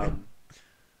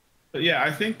 But yeah,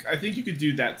 I think you could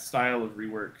do that style of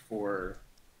rework for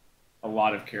a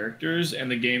lot of characters, and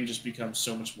the game just becomes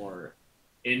so much more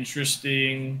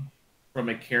interesting from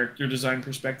a character design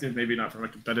perspective. Maybe not from a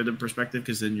competitive perspective,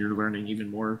 because then you're learning even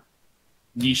more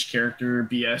niche character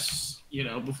BS,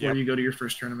 before you go to your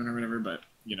first tournament or whatever. But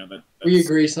that's... We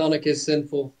agree. Sonic is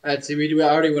sinful. I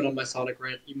already went on my Sonic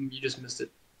rant. You just missed it.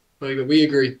 But we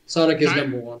agree. Sonic is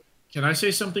number one. Can I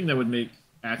say something that would make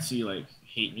Atsy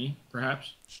hate me,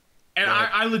 perhaps? And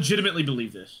I legitimately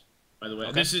believe this. By the way,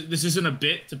 okay. This isn't a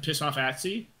bit to piss off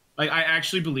Atsy. I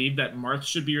actually believe that Marth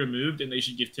should be removed and they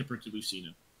should give Tipper to Lucina.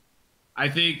 I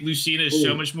think Lucina is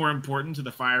so much more important to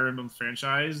the Fire Emblem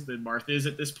franchise than Marth is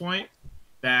at this point.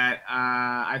 That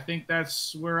I think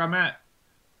that's where I'm at.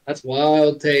 That's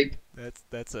wild take.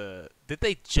 That's a. Did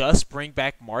they just bring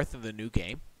back Marth in the new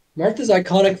game? Marth is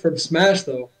iconic from Smash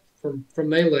though, from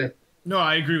Melee. No,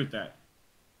 I agree with that.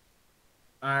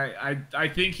 I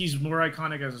think he's more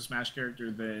iconic as a Smash character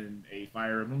than a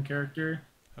Fire Emblem character.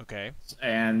 Okay.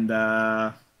 And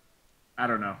I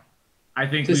don't know. I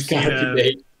think Lucina.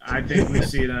 I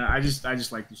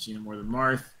just like Lucina more than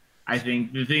Marth. I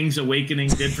think the things Awakening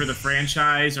did for the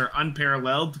franchise are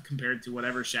unparalleled compared to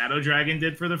whatever Shadow Dragon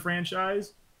did for the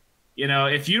franchise. You know,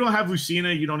 if you don't have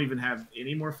Lucina, you don't even have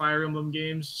any more Fire Emblem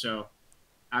games. So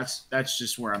that's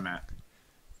just where I'm at.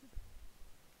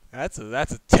 That's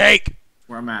a take.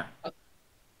 Where I'm at.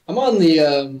 I'm on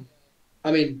the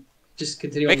I mean, just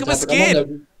continue Make on the him a topic. I'm on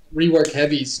skin. the rework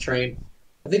heavies train.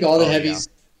 I think all the Oh, yeah. heavies.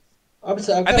 I'm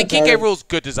I think King K. Rool's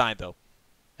good design though.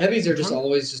 Heavies are just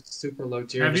always just super low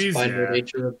tier, Heavies, just by yeah. their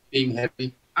nature of being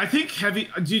heavy. I think heavy.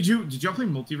 Did y'all play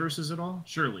Multiverses at all?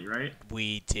 Surely, right?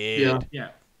 We did. Yeah. Yeah.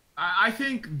 I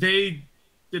think they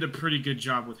did a pretty good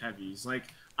job with heavies. Like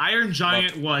Iron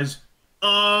Giant was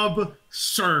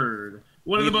absurd.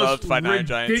 One of the most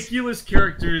ridiculous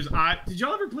characters. Did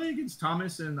y'all ever play against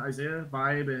Thomas and Isaiah,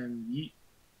 Vibe, and Yeet?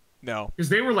 No. Because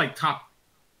they were like top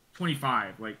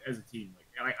 25, like as a team,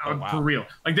 like wow. for real.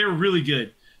 Like they were really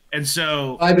good. And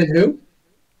so Vibe and who?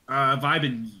 Vibe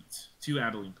and Yeet, 2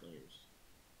 Abilene players.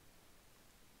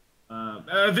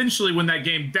 Eventually, when that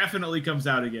game definitely comes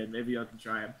out again, maybe I can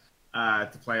try him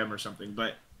to play him or something.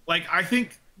 But like, I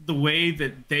think the way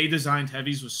that they designed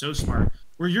heavies was so smart.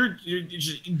 Where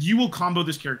you will combo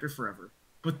this character forever,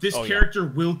 but this character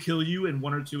will kill you in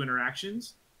 1 or 2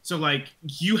 interactions. So like,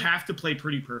 you have to play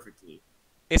pretty perfectly.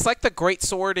 It's like the Great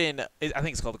Sword in, I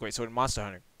think it's called the Great Sword in Monster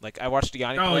Hunter. Like I watched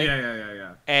Deani play. Oh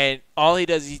yeah. And all he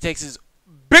does is he takes his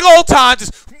big old time,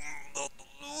 just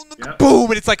boom,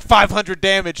 and it's like 500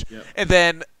 damage. Yep. And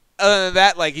then other than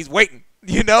that, like he's waiting,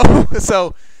 you know.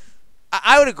 So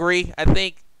I would agree. I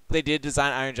think they did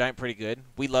design Iron Giant pretty good.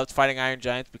 We loved fighting Iron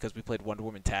Giants because we played Wonder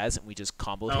Woman Taz and we just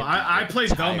comboed him. I played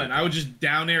Velma and I would just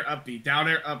down air up B, down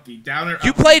air up B, down air up B.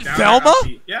 You played Velma?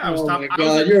 Yeah, I was top. Oh my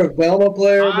god, you're a Velma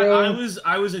player, bro.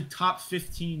 I was a top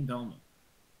 15 Velma.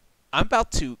 I'm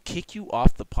about to kick you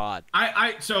off the pod.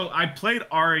 So I played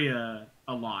Arya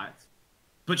a lot,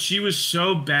 but she was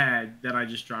so bad that I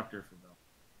just dropped her for Velma.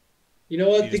 You know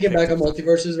what? Thinking back on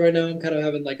Multiverses right now, I'm kind of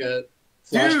having like a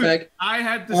flashback. Dude, I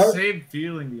had the same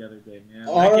feeling the other day, man.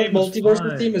 Our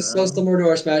Multiverses team is so similar to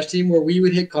our Smash team, where we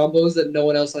would hit combos that no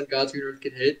one else on God's Green Earth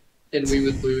could hit, and we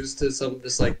would lose to some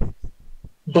just like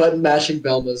button mashing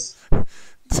Velmas.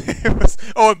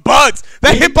 And bugs!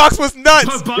 That hitbox was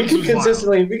nuts! We could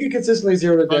consistently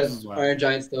zero to death Iron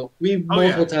Giants though. We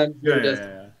multiple times zero to death.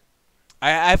 Yeah. I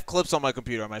have clips on my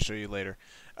computer. I might show you later.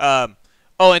 And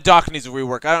Doc needs a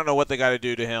rework. I don't know what they got to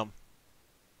do to him.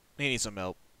 He needs some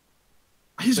help.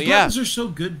 His buttons are so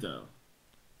good though.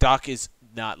 Doc is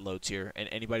not low tier, and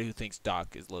anybody who thinks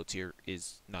Doc is low tier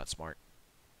is not smart.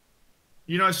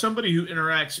 You know, as somebody who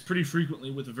interacts pretty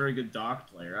frequently with a very good Doc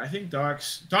player, I think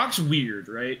Doc's weird,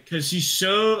 right? Because he's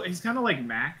kind of like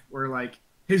Mac, where like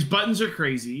his buttons are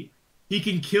crazy. He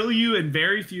can kill you in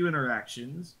very few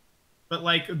interactions, but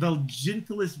like the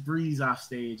gentlest breeze off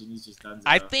stage, and he's just done.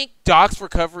 I think Doc's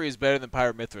recovery is better than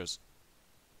Pyra Mithra's.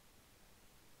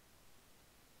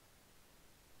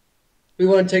 We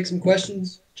want to take some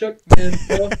questions, Chuck?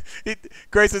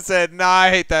 Grayson said, "Nah, I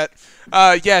hate that."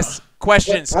 Yes,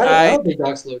 questions. I don't think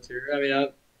Doc's low tier. I mean,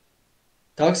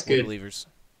 Doc's good. Believers.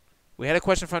 We had a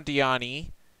question from Deani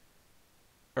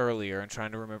earlier. I'm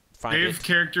trying to find it. Favorite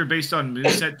character based on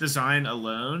moveset design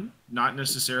alone, not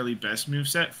necessarily best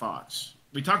moveset. Fox.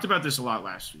 We talked about this a lot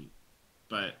last week,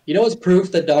 but you know what's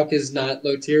proof that Doc is not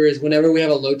low tier is whenever we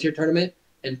have a low tier tournament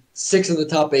and 6 of the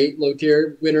top 8 low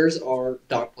tier winners are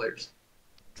Doc players.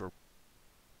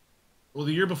 Well,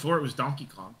 the year before it was Donkey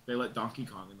Kong. They let Donkey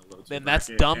Kong in the low tier. Then that's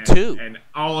dumb too. And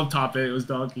all of top 8 was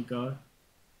Donkey Kong.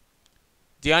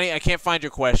 Deani, I can't find your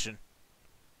question.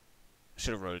 I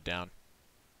should have wrote it down.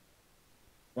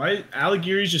 Why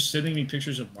Alighieri's just sending me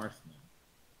pictures of Marth now?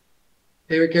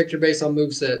 Favorite character based on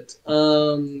moveset?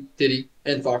 Diddy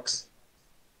and Fox.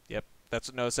 Yep, that's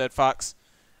what Noah said. Fox.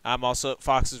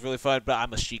 Fox is really fun, but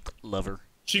I'm a Sheik lover.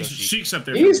 Sheik's up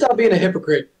there. You need to stop being a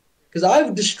hypocrite. Because I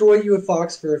would destroy you at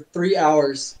Fox for 3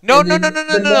 hours. No.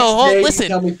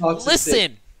 Listen.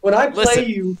 When I play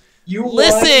you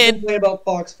complain about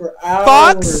Fox for hours.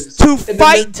 Fox to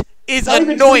fight is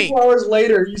annoying. 2 hours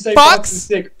later, you say Fox is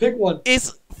sick. Pick one.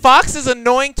 Fox is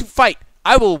annoying to fight.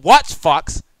 I will watch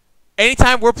Fox.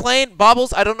 Anytime we're playing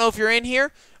Bobbles, I don't know if you're in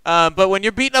here, but when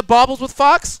you're beating up Bobbles with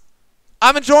Fox,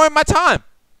 I'm enjoying my time.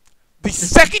 The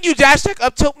second you dash tech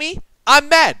up tilt me, I'm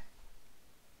mad.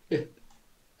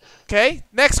 Okay,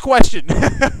 next question.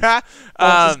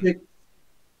 Let's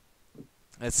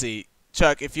see.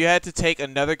 Chuck, if you had to take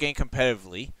another game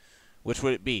competitively, which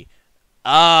would it be?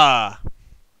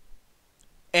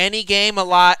 Any game a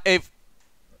lot. If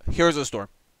Heroes of the Storm.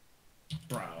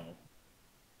 Bro.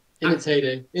 In its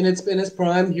heyday. In its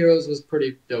prime, Heroes was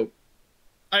pretty dope.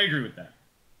 I agree with that.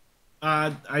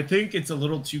 I think it's a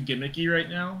little too gimmicky right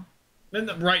now.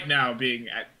 Right now being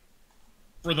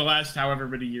for the last however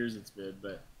many years it's been,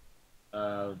 but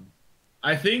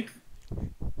I think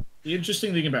the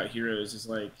interesting thing about Heroes is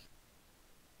like,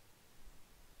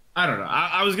 I don't know.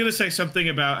 I was gonna say something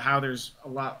about how there's a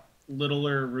lot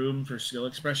littler room for skill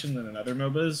expression than in other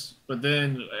MOBAs, but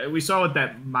then we saw what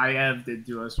that Maev did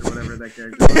to us or whatever that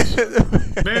character was.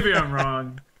 So maybe I'm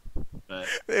wrong. But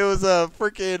It was a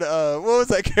freaking what was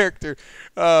that character?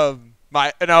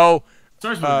 Medivh.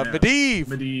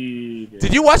 Medivh.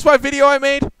 Did you watch my video I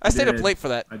made? I stayed up did. late for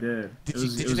that. I did. Did you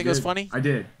think it was funny? I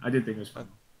did. I did think it was funny.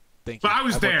 Thank you. But I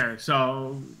was there,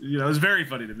 so it was very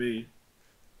funny to me.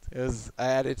 I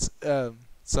added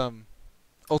some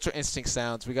Ultra Instinct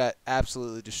sounds. We got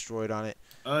absolutely destroyed on it.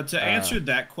 To answer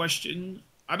that question,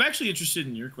 I'm actually interested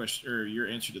in your question or your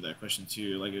answer to that question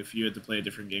too. Like if you had to play a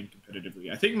different game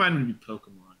competitively, I think mine would be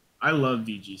Pokemon. I love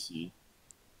VGC.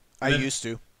 I used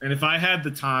to. And if I had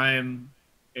the time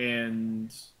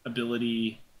and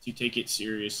ability to take it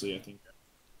seriously, I think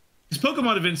because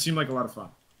Pokemon events seem like a lot of fun.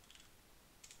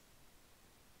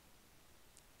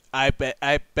 I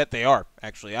bet they are,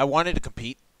 actually. I wanted to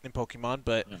compete in Pokemon,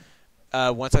 but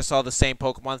once I saw the same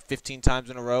Pokemon 15 times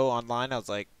in a row online, I was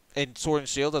like, in Sword and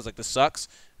Shield, I was like, this sucks.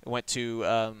 I went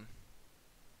to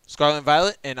Scarlet and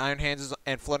Violet, and Iron Hands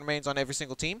and Fluttermane's on every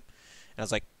single team. And I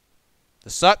was like,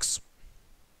 this sucks.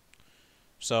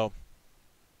 So,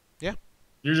 yeah.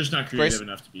 You're just not creative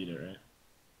enough to beat it, right?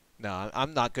 No,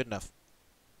 I'm not good enough.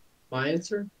 My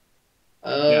answer?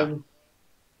 Yeah.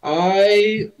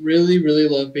 I really, really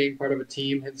love being part of a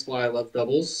team, hence why I love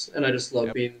doubles, and I just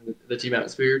love being the team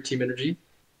atmosphere, team energy.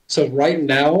 So right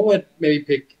now, I'd maybe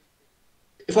pick,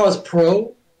 if I was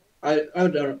pro, I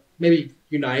would maybe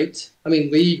Unite. I mean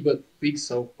League, but League's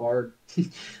so hard.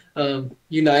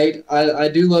 Unite, I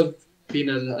do love being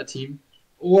a team.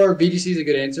 Or VGC is a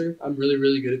good answer. I'm really,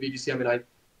 really good at VGC. I mean,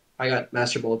 I got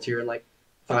Master Bullets here in like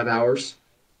 5 hours.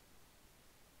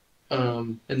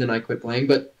 And then I quit playing,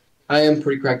 but I am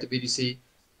pretty cracked at VGC.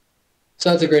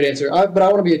 So that's a great answer. But I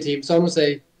want to be a team, so I'm going to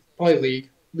say probably League.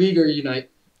 League or Unite.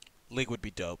 League would be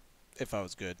dope if I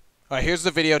was good. All right, here's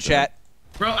the video chat.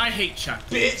 Bro, I hate Chuck.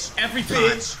 Bitch. Every time.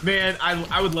 Bitch. Man,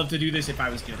 I would love to do this if I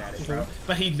was good at it, bro.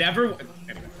 But he never...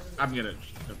 Anyway, I'm going to...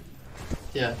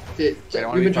 Yeah. We've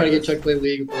been trying to get Chuck to play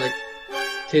League for like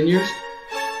 10 years.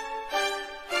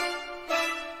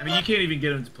 I mean, you can't even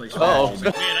get him to play Smash. Oh. He's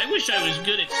like, man, I wish I was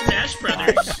good at Smash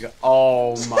Brothers.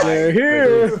 Oh my. They're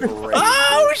here. Crazy.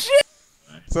 Oh shit!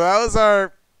 So that was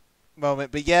our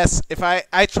moment. But yes, if I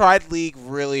tried League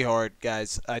really hard,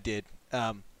 guys. I did.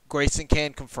 Grayson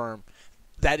can confirm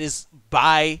that is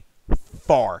by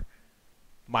far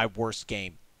my worst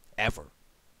game ever.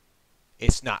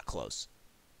 It's not close.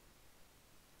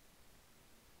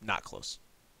 Not close.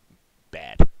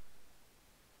 Bad.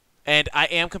 And I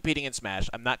am competing in Smash.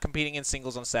 I'm not competing in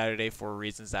singles on Saturday for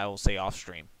reasons that I will say off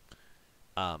stream.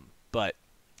 But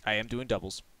I am doing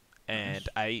doubles. And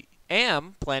I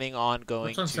am planning on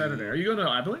going What's on Saturday? Are you going to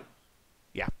Abilene?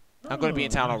 Yeah. I'm going to be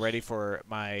in town already for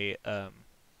my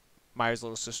Myers'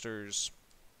 little sister's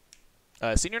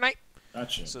senior night.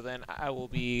 Gotcha. So then I will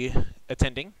be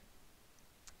attending.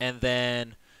 And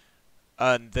then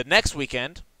the next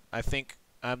weekend, I think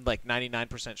I'm like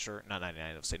 99% sure, not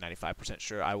 99, I'll say 95%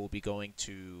 sure I will be going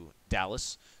to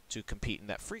Dallas to compete in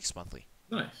that Freaks Monthly.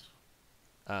 Nice.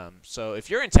 So if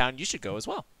you're in town, you should go as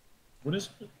well. What is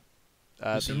it?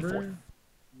 The December? 4th.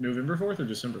 November 4th or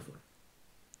December 4th?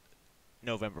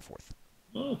 November 4th.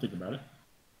 Well, I'll think about it.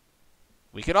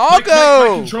 We can all go!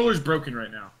 My controller's broken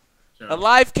right now. So. A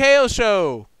live Kayo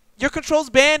Show! Your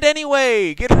control's banned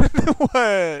anyway! Get a new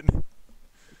one!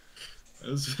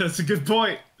 That's a good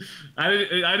point. I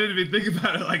didn't even think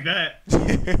about it like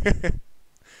that.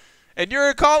 And you're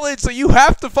in college, so you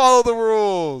have to follow the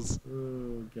rules.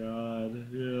 Oh God,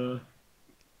 yeah.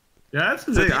 Yeah, that's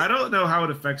the thing. I don't know how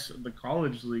it affects the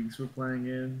college leagues we're playing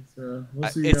in. So we'll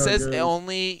see. It how says it goes.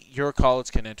 only your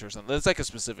college can enter something. There's like a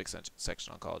specific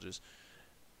section on colleges.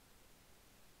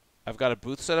 I've got a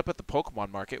booth set up at the Pokemon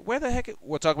Market. Where the heck?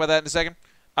 We'll talk about that in a second.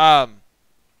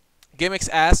 Gimmicks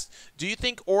asked, do you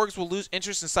think orgs will lose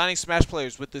interest in signing Smash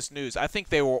players with this news? I think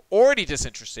they were already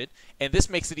disinterested, and this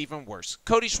makes it even worse.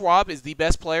 Cody Schwab is the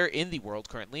best player in the world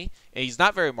currently, and he's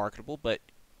not very marketable, but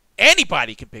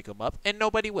anybody can pick him up, and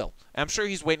nobody will. I'm sure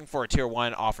he's waiting for a Tier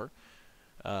 1 offer,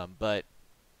 but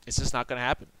it's just not going to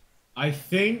happen. I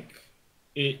think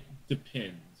it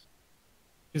depends.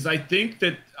 Because I think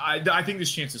that I think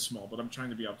this chance is small, but I'm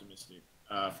trying to be optimistic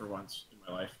for once in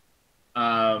my life.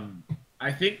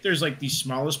 I think there's like the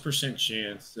smallest percent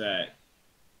chance that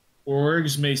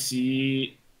orgs may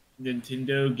see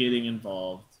Nintendo getting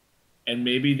involved, and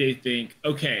maybe they think,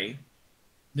 okay,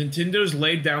 Nintendo's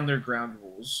laid down their ground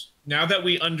rules. Now that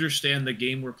we understand the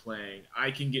game we're playing,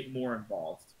 I can get more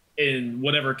involved in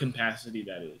whatever capacity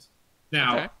that is.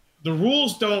 Now, the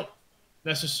rules don't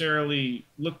necessarily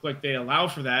look like they allow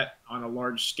for that on a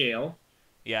large scale.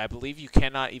 Yeah, I believe you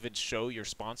cannot even show your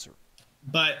sponsor.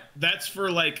 But that's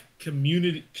for like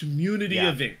community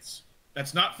events.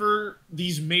 That's not for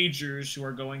these majors who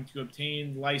are going to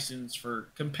obtain license for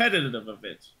competitive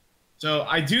events. So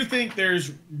I do think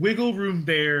there's wiggle room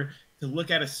there to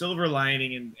look at a silver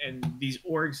lining and these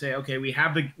orgs say, okay, we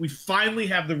finally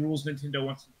have the rules Nintendo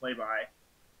wants to play by.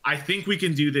 I think we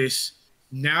can do this.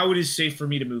 Now it is safe for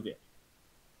me to move in.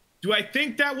 Do I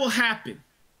think that will happen?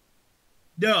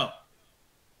 No.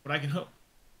 But I can hope.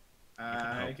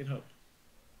 I can hope.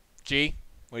 G,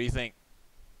 what do you think?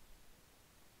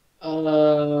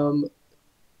 I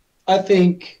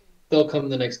think they'll come in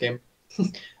the next game.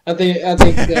 I think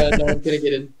no one's gonna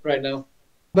get in right now.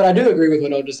 But I do agree with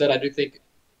what O just said. I do think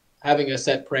having a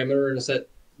set parameter and a set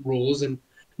rules and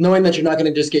knowing that you're not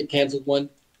gonna just get canceled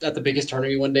at the biggest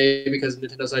tournament one day because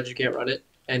Nintendo said you can't run it,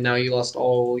 and now you lost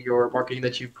all your marketing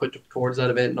that you put towards that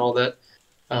event and all that.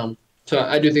 So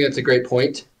I do think that's a great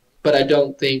point. But I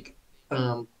don't think. I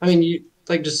don't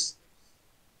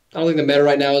think the meta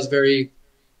right now is very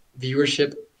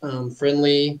viewership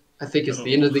friendly. I think it's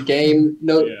the end of the game.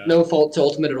 No fault to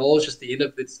Ultimate at all. It's just the end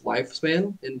of its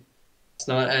lifespan, and it's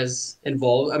not as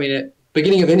involved. I mean, at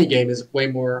beginning of any game is way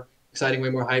more exciting,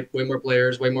 way more hype, way more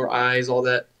players, way more eyes, all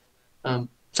that.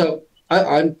 So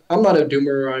I'm not a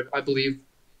doomer. I believe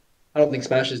I don't think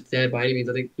Smash is dead by any means.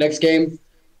 I think next game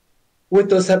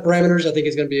with those set parameters, I think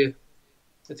it's gonna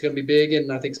be big,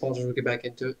 and I think sponsors will get back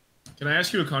into it. Can I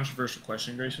ask you a controversial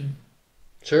question, Grayson?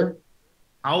 Sure.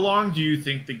 How long do you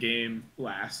think the game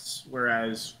lasts?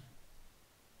 Whereas,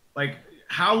 like,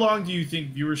 how long do you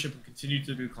think viewership will continue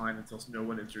to decline until no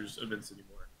one enters events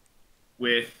anymore?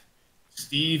 With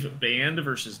Steve banned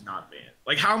versus not banned.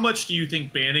 Like, how much do you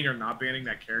think banning or not banning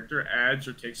that character adds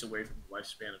or takes away from the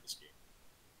lifespan of this game?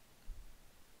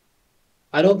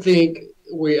 I don't think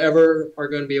we ever are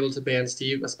going to be able to ban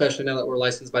Steve, especially now that we're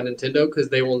licensed by Nintendo, because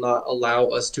they will not allow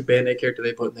us to ban a character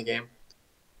they put in the game.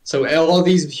 So all of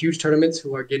these huge tournaments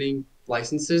who are getting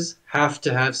licenses have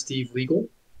to have Steve legal.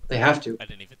 They have to. I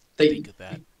didn't even think of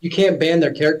that. You can't ban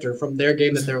their character from their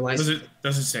game that they're licensed.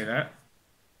 Does it say that?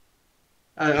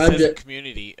 It says in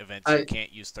community events you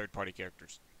can't use third-party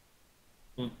characters.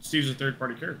 Well, Steve's a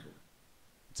third-party character.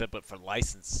 It said, but for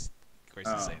license,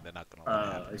 Grayson's saying they're not going to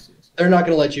let that. They're not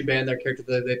going to let you ban their character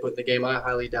that they put in the game. I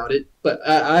highly doubt it. But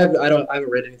I haven't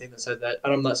read anything that said that.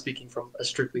 And I'm not speaking from a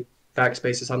strictly facts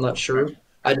basis. I'm not sure.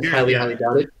 I just highly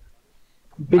doubt it.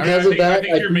 Because of that, I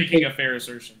think you're making a fair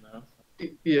assertion, though.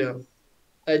 Yeah,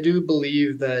 I do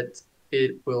believe that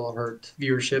it will hurt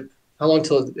viewership. How long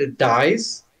till it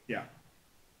dies? Yeah.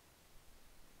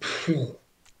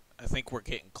 I think we're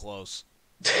getting close.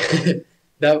 That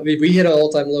we hit an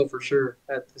all-time low for sure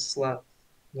at this slot.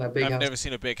 That big I've house. never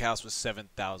seen a big house with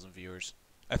 7,000 viewers.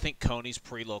 I think Coney's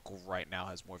pre-local right now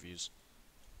has more views.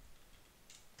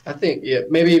 I think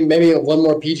maybe one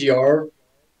more PGR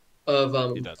of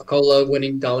Akola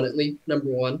winning dominantly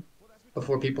 #1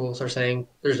 before people start saying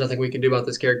there's nothing we can do about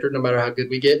this character no matter how good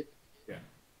we get.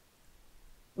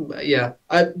 Yeah,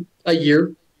 a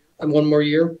year, one more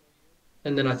year,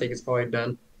 and then I think it's probably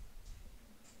done.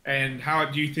 And how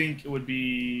do you think it would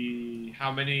be?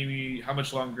 How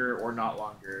much longer or not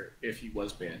longer if he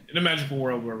was banned in a magical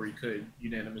world where we could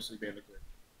unanimously ban the character?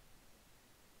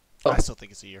 I still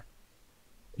think it's a year.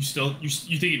 You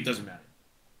think it doesn't matter?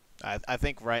 I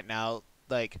think right now,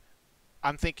 like,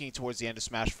 I'm thinking towards the end of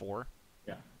Smash 4.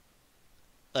 Yeah.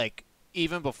 Like,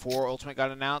 even before Ultimate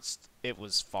got announced, it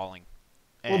was falling.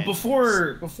 Well,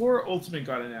 before Ultimate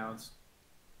got announced,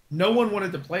 no one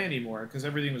wanted to play anymore because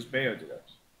everything was Bayo to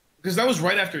us. Because that was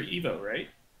right after Evo, right?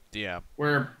 Yeah.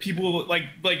 Where people like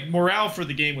morale for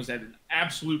the game was at an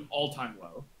absolute all-time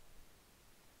low.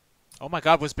 Oh my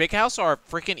God, was Big House our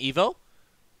freaking Evo?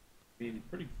 I mean,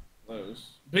 pretty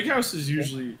close. Big House is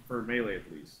usually for Melee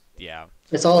at least. Yeah.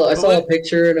 I saw a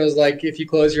picture and it was like if you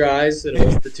close your eyes, it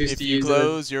was the two Steves. If you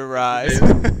close your eyes.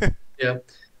 Yeah.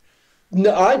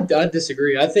 No, I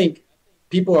disagree. I think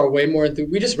people are way more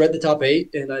enthused. We just read the top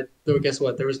 8, and guess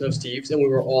what? There was no Steves, and we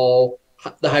were all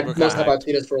most hype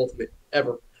I've for Ultimate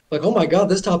ever. Like, oh my God,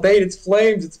 this top 8, it's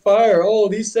flames, it's fire. Oh,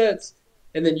 these sets,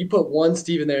 and then you put one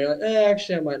Steve in there. You're like,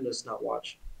 actually, I might just not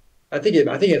watch. I think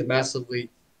it massively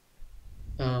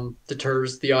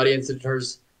deters the audience. It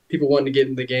deters people wanting to get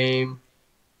in the game.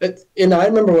 And I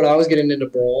remember when I was getting into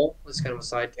Brawl. This is kind of a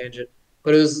side tangent,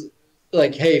 but it was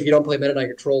like, hey, if you don't play Meta Knight,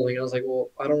 you're trolling. And I was like, well,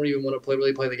 I don't even want to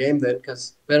really play the game then,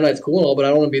 because Meta Knight's cool and all, but I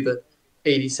don't want to be the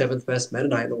 87th best Meta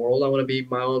Knight in the world. I want to be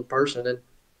my own person, and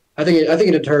I think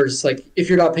it deters. Like, if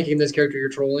you're not picking this character, you're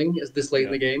trolling. Is this late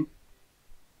in the game?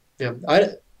 Yeah,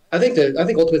 I think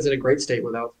Ultimate's in a great state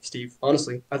without Steve.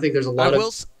 Honestly, I think there's a lot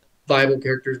of viable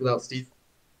characters without Steve.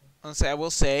 I will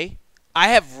say, I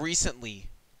have recently,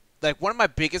 like, one of my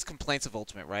biggest complaints of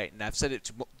Ultimate, right, and I've said it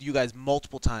to you guys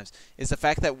multiple times, is the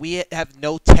fact that we have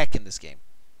no tech in this game,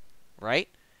 right?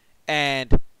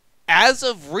 And as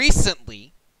of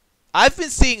recently, I've been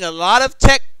seeing a lot of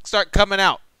tech start coming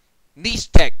out,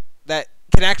 niche tech that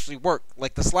can actually work,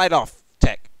 like the slide-off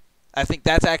tech. I think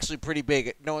that's actually pretty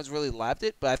big. No one's really labbed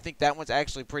it, but I think that one's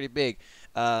actually pretty big.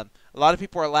 A lot of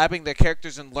people are labbing their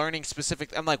characters and learning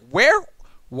specific. I'm like,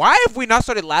 why have we not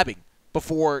started labbing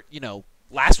before,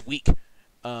 last week?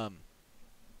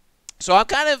 So I'm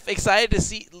kind of excited to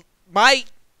see. My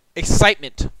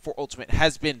excitement for Ultimate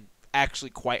has been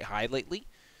actually quite high lately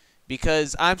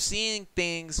because I'm seeing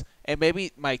things, and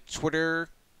maybe my Twitter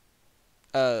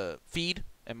feed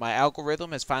and my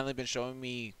algorithm has finally been showing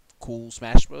me cool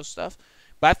Smash Bros stuff.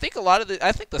 But I think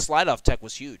I think the slide off tech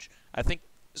was huge. I think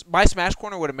my Smash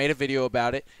Corner would have made a video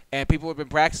about it, and people would have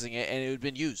been practicing it, and it would have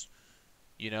been used.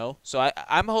 So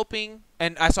I'm hoping,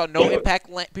 and I saw no impact.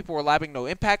 People were labbing no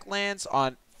impact lands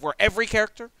for every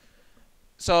character.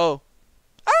 So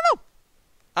I don't know.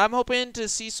 I'm hoping to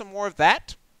see some more of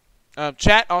that.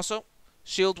 Chat also,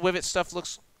 Shield Wivet stuff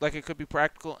looks like it could be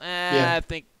practical. Yeah. I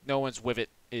think no one's Wivet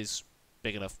is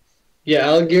big enough. Yeah,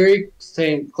 Alighieri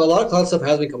saying a lot of Cloud stuff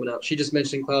has been coming out. She just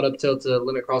mentioned Cloud up tilt to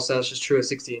limit cross dash is true at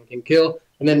 60 and can kill.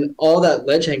 And then all that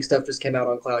ledge hang stuff just came out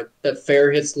on Cloud. That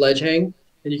fair hits ledge hang,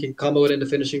 and you can combo it into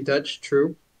finishing touch.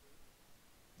 True.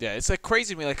 Yeah, it's like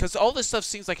crazy to me, because all this stuff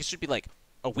seems like it should be like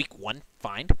a week 1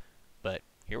 find, but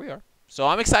here we are. So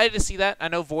I'm excited to see that. I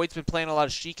know Void's been playing a lot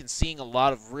of Sheik and seeing a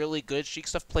lot of really good Sheik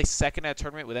stuff. Placed second at a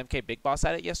tournament with MK Big Boss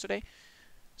at it yesterday.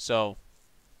 So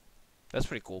that's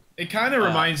pretty cool. It kind of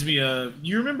reminds me of,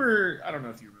 you remember, I don't know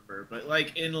if you remember, but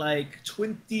like in like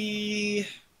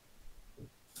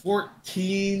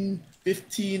 2014,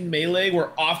 15 Melee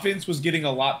where offense was getting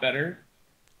a lot better.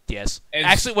 Yes. And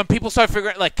actually, when people start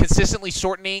figuring like consistently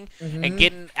shortening and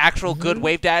getting actual good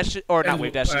wave dashes, or not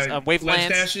wave dashes, wave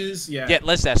lands. Dashes, yeah. Yeah,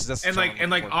 ledge dashes. That's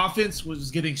and offense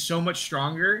was getting so much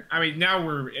stronger. I mean, now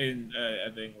we're in a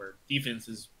thing where defense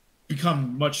has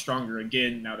become much stronger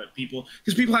again now that people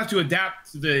have to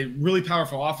adapt to the really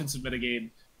powerful offensive metagame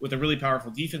with a really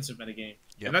powerful defensive metagame.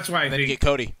 Yep. And that's why I think you get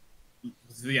Cody.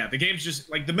 Yeah, the game's just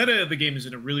like the meta of the game is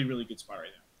in a really, really good spot right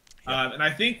now. Yep. And I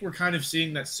think we're kind of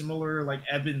seeing that similar like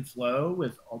ebb and flow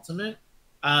with Ultimate,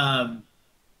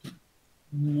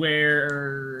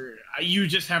 where you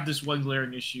just have this one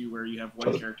glaring issue where you have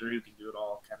one character who can do it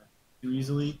all kind of too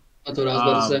easily. That's what I was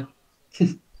about to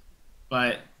say.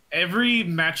 But every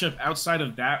matchup outside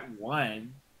of that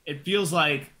one, it feels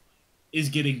like is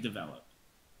getting developed,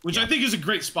 which I think is a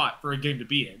great spot for a game to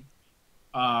be in.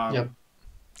 Yep.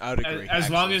 I would agree. As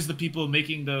long as the people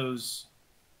making those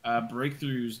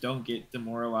breakthroughs don't get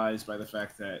demoralized by the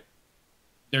fact that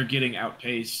they're getting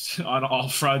outpaced on all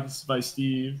fronts by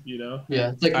Steve, Yeah,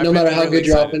 it's like no matter how good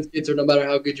your offense gets or no matter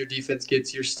how good your defense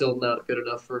gets, you're still not good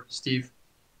enough for Steve.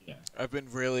 Yeah, I've been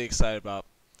really excited about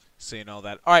seeing all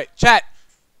that. All right, chat.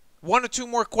 1 or 2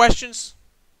 more questions.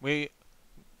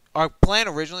 Our plan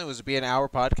originally was to be an hour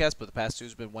podcast, but the past 2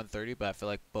 has been 1:30. But I feel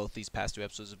like both these past 2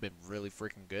 episodes have been really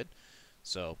freaking good.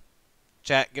 So,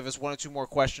 chat, give us 1 or 2 more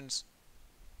questions.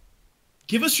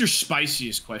 Give us your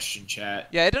spiciest question, chat.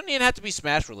 Yeah, it doesn't even have to be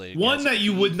Smash related. One that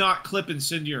you would not clip and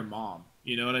send to your mom.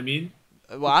 You know what I mean?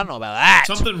 Well, I don't know about that.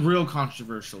 Something real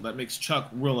controversial that makes Chuck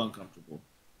real uncomfortable.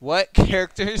 What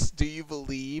characters do you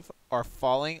believe are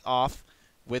falling off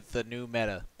with the new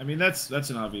meta? I mean, that's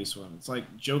an obvious one. It's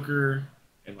like Joker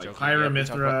and like Pyra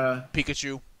Mythra,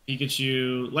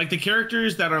 Pikachu, like the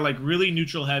characters that are like really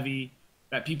neutral heavy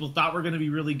that people thought were going to be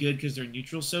really good because they're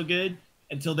neutral so good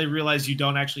until they realize you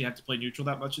don't actually have to play neutral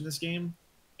that much in this game,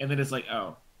 and then it's like,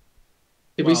 oh.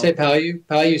 Did we say Palu?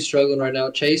 Palu's struggling right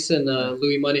now. Chase and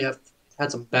Louis Money have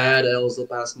had some bad L's the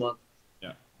past month.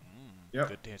 Yeah. Yep.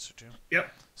 Good answer too.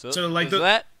 Yep. So like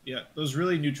that? Yeah, those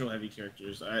really neutral heavy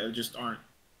characters just aren't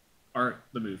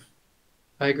the move.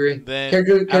 I agree. Then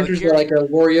characters are like a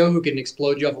Wario who can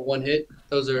explode you off of one hit.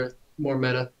 Those are more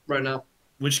meta right now.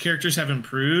 Which characters have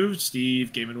improved?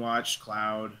 Steve, Game & Watch,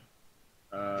 Cloud,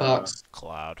 Fox.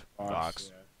 Cloud,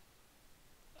 Fox.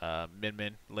 Yeah. Min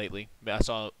Min lately. I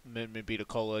saw Min Min beat a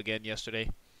Cola again yesterday.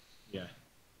 Yeah.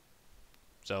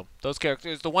 So those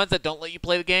characters, the ones that don't let you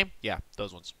play the game, yeah,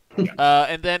 those ones.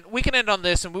 And then we can end on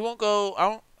this, and we won't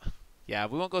go. Yeah,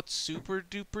 we won't go super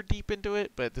duper deep into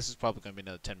it, but this is probably going to be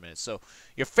another 10 minutes. So,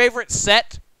 your favorite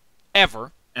set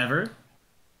ever? Ever?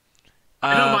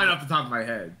 I know mine off the top of my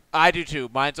head. I do too.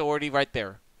 Mine's already right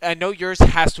there. I know yours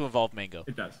has to involve mango.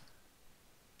 It does.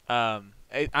 I'm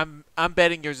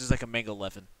betting yours is like a mango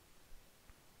leffen.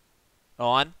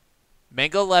 On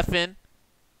mango leffen,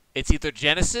 it's either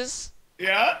Genesis.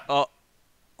 Yeah.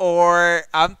 Or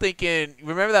I'm thinking.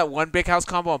 Remember that one big house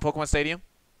combo on Pokemon Stadium?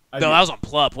 No, that was on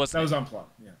Plup, wasn't it? That was on Plum.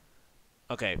 Yeah.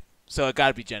 Okay, so it got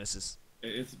to be Genesis.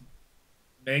 It's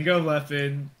Mango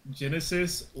Leffen,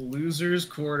 Genesis, Losers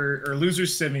Quarter or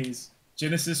Losers Semis,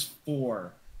 Genesis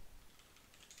 4.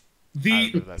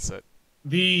 That's it.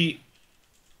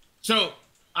 So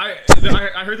I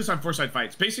heard this on Foresight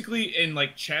Fights. Basically, in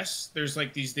like chess, there's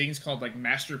like these things called like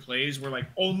master plays where like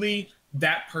only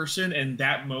that person in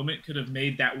that moment could have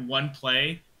made that one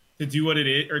play to do what it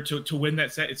is or to win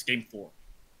that set. It's game 4.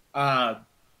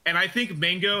 And I think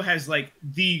Mango has like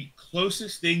the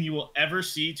closest thing you will ever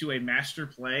see to a master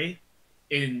play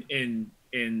in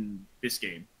this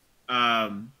game.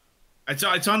 It's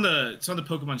on the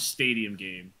Pokemon Stadium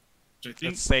game. Which I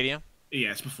think That's Stadium? Yeah,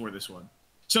 it's before this one.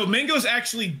 So Mango's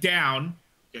actually down.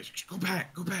 Yeah, go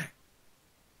back.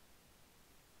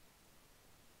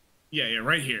 Yeah,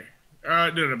 right here.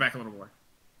 No, back a little more.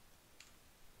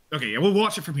 Okay, yeah, we'll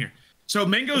watch it from here. So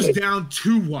Mango's down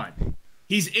 2-1.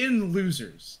 He's in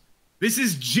losers. This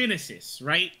is Genesis,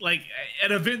 right? Like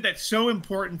an event that's so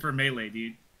important for Melee,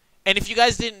 dude. And if you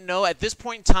guys didn't know, at this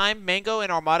point in time, Mango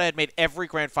and Armada had made every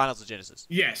Grand Finals of Genesis.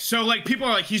 Yes, so like people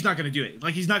are like, he's not gonna do it.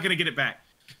 Like he's not gonna get it back.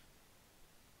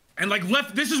 And like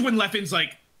this is when Leffen's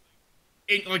like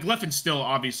Leffen's still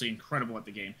obviously incredible at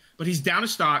the game, but he's down a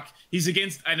stock. He's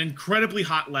against an incredibly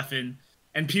hot Leffen,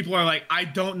 and people are like, I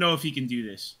don't know if he can do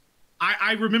this.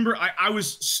 I remember I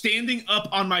was standing up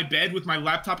on my bed with my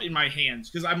laptop in my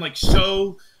hands because I'm like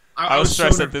so. I was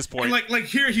stressed at this point. And like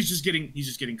here, he's just getting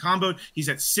comboed. He's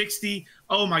at 60.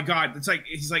 Oh my god, it's like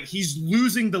he's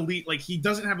losing the lead. Like he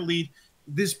doesn't have a lead.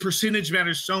 This percentage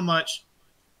matters so much.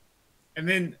 And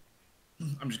then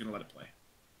I'm just gonna let it play.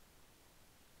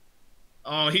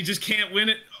 Oh, he just can't win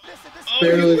it. Oh,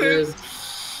 barely he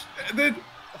wins. And then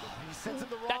He sends it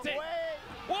the wrong That's it. way.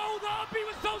 Whoa, the up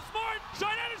was so smart.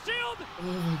 Shine out his shield. oh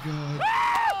my god.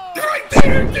 Right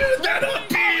there, dude! That up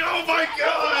B! Oh my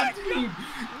god! Dude.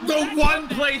 The one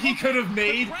play he could have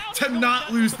made to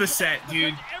not lose the set,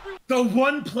 dude. The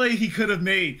one play he could have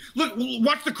made. Look,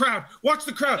 watch the crowd. Watch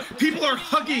the crowd. People are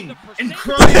hugging and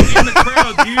crying in the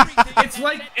crowd, dude.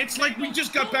 It's like we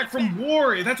just got back from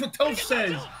war. That's what Toph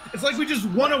says. It's like we just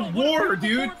won a war,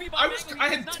 dude. I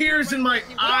had tears in my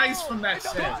eyes from that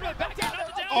set.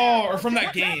 Oh, or from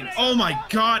that game. Oh my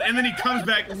god. And then he comes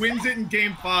back, wins it in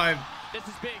game 5. This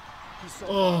is big.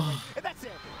 Oh. And that's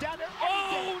it. Down there.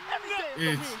 Oh,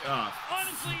 Everything. It's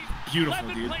Honestly, beautiful,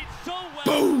 Levin dude. played so well.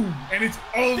 Boom! And it's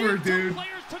over, These two dude.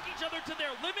 players took each other to their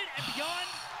limit and beyond.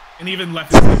 And even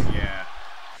left his yeah.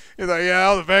 He's like, yeah,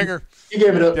 that was a banger. He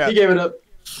gave it up. Yeah. He gave it up.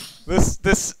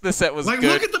 This set was Like,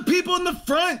 good. look at the people in the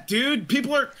front, dude.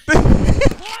 People are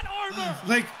Plot armor.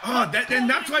 like, oh, and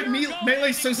that's why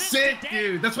Melee's so sick,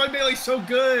 dude. That's why Melee's so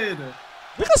good.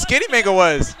 Look how skinny Mango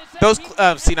was. Those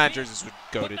C9 jerseys were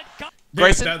goated.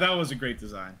 Grayson, That was a great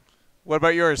design. what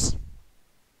about yours?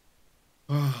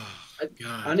 Oh, I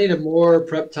God. needed more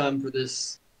prep time for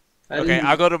this. Okay,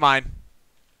 I'll go to mine.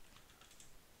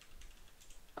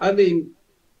 I mean,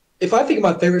 if I think of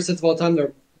my favorite sets of all time,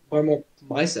 they're far more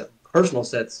my personal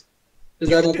sets. Is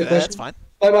that not Yeah, the that's question? fine.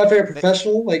 Like my favorite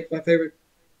professional, like my favorite.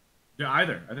 Yeah,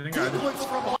 either. I think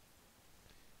either.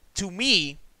 To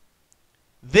me,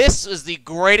 this is the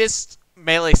greatest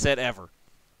Melee set ever.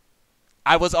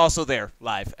 I was also there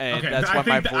live, and Okay, that's why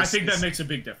my voice I think is that makes a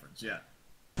big difference. Yeah.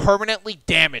 permanently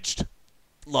damaged.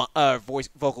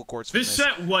 Vocal cords. From This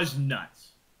set was nuts.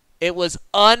 It was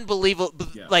unbelievable.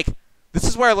 Yeah. Like, this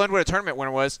is where I learned what a tournament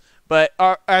winner was. But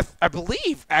I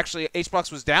believe, actually,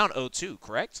 HBox was down 0-2,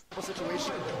 correct?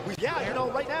 Situation. Yeah, you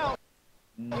know, right now,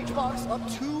 HBox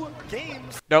up 2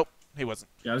 games. Nope, he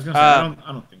wasn't. Yeah, I was gonna say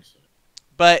I don't think so.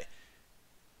 But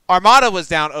Armada was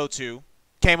down 0-2,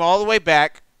 came all the way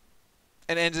back,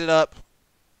 and ended up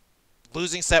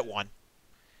losing set 1.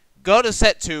 Go to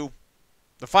set 2.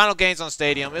 The final games on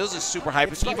Stadium. It was a super hype.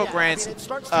 It was Evo Grands.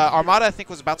 Armada, I think,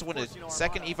 was about to win a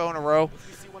second Evo in a row.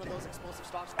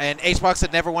 And HBox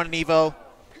had never won an Evo.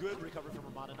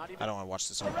 I don't want to watch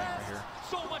this over right here.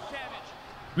 So much damage.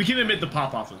 We can admit the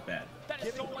pop off was bad. That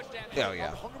is so much damage. Oh,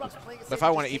 yeah. But if I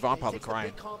won an Evo, I'm probably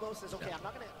crying.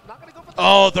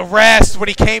 Oh, the rest when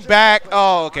he came back.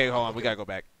 Oh, okay, hold on. We got to go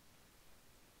back.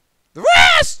 The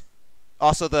rest!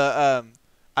 Also, the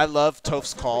I love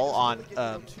Toph's call on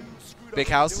Big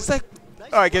House. He's like,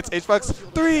 all right, gets HBox.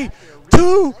 3,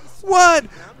 2, 1.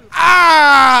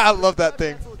 Ah! I love that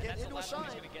thing.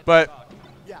 But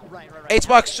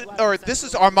HBox should, or this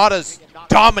is Armada's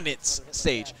dominance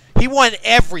stage. He won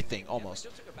everything almost.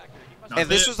 And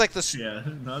this was like the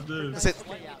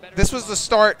this was the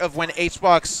start of when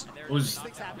HBox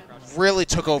really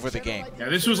took over the game. Yeah,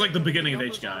 this was like the beginning of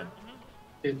H-God.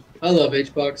 Dude, I love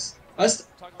HBox.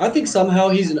 I think somehow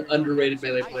he's an underrated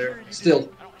Melee player. Still.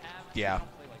 Yeah.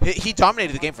 He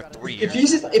dominated the game for 3 years.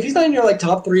 If he's not in your like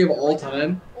top 3 of all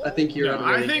time, I think you're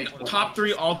I underrated. think top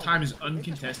 3 all time is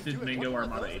uncontested Mango,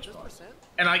 Armada, HBox.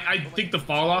 And I think the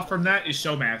fall off from that is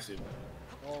so massive.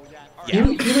 Yeah.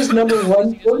 He was number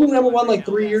 1. Wasn't he number 1 like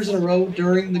 3 years in a row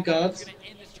during the gods?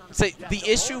 So the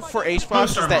issue for HBox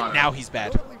is that now he's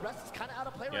bad.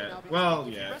 Yeah. Well,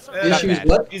 yeah. The issue is bad.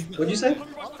 what? What'd you say?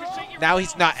 Now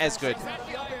he's not as good.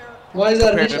 Why is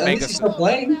that an Compared issue? to At least Mango's- he's still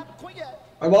playing.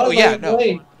 Armada's Oh, yeah, not even no.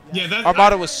 playing. Yeah, that's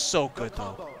Armada was so good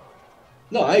though.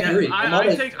 No, I agree.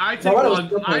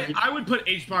 I would put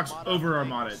HBox over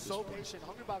Armada at this point.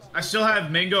 I still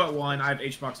have Mango at 1, I have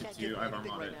HBox at 2, I have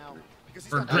Armada at 3.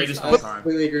 For greatest all I time.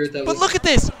 completely agree with that. But look at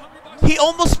this. He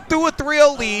almost threw a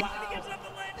 3-0 lead.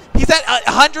 He's at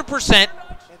 100%.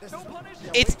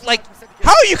 It's like,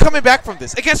 how are you coming back from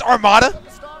this? Against Armada?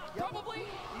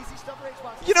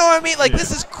 You know what I mean? Like,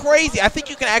 this is crazy. I think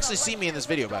you can actually see me in this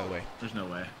video, by the way. There's no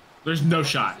way. There's no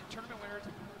shot.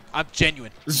 I'm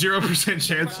genuine. 0%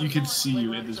 chance you can see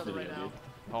you in this video, dude.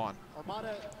 Hold on.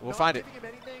 We'll find it.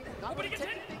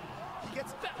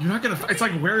 You're not gonna. It's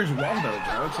like, where is Waldo,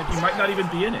 bro? It's like you might not even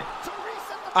be in it.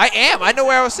 I am. I know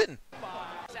where I was sitting.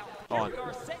 Hold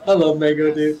on. I love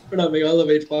Mango, dude. Or not Mango, I love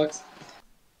HBox.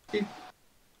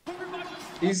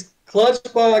 He's clutch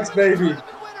box, baby.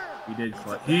 He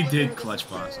did clutch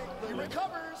box.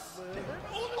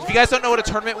 If you guys don't know what a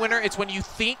tournament winner, it's when you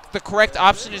think the correct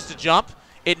option is to jump.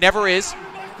 It never is.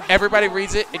 Everybody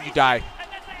reads it, and you die.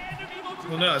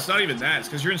 Well, no, it's not even that. It's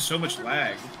because you're in so much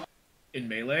lag in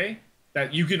Melee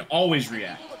that you can always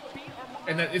react.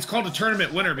 And that it's called a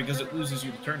tournament winner because it loses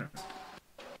you the tournament.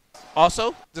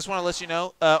 Also, just want to let you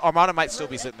know, Armada might still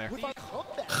be sitting there.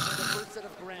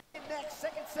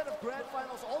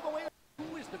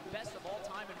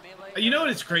 You know what?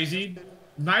 It's crazy.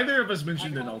 Neither of us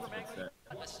mentioned an ultimate set,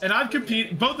 and I've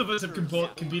competed. Both of us have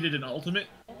competed in ultimate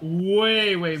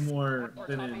way more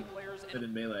than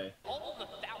in Melee.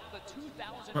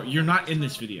 Bro, you're not in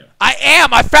this video. I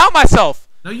am. I found myself.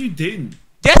 No, you didn't.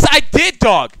 Yes, I did,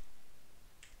 dog.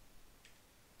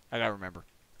 I gotta remember.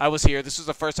 I was here. This was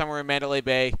the first time we were in Mandalay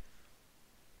Bay.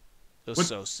 It was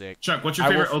so sick. Chuck, what's your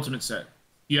favorite ultimate set?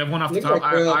 You have one off the top.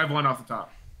 I have one off the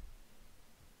top.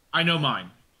 I know mine.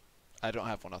 I don't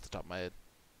have one off the top of my head.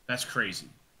 That's crazy.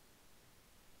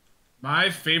 My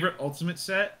favorite ultimate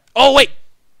set. Oh wait,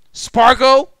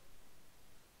 Spargo.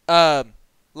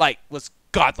 Was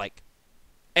godlike,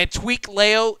 and Tweak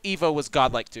Leo Evo was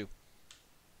godlike too.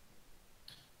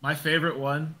 My favorite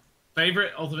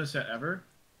ultimate set ever.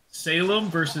 Salem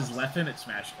versus Leffen at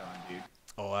SmashCon, dude.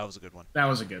 Oh, that was a good one. That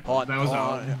was a good one. That was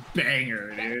a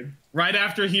banger, dude. Right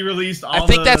after he released all I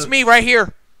think that's me right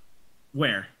here.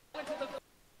 Where?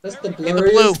 That's the In the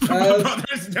blue. Bro,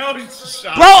 there's no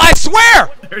shot. Bro, I swear!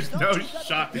 There's no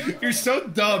shot. You're so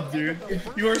dumb, dude.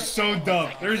 You are so dumb.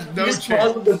 There's no Just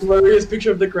chance. paused the blurriest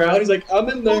picture of the crowd. He's like, I'm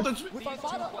in there.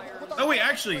 Oh, wait,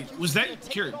 actually, was that...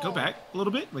 Here, go back a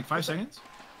little bit, like 5 seconds.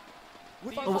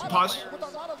 Oh, pause.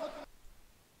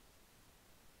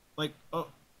 Like, oh.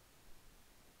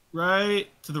 Right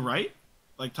to the right?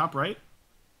 Like, top right?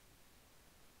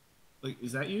 Like,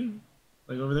 is that you?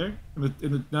 Like, over there?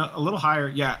 No, a little higher.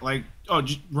 Yeah, like, oh,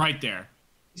 just right there.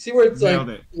 You see where it's Nailed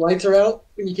like it. lights are out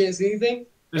when you can't see anything?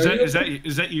 Is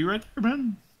that you right there,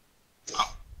 man?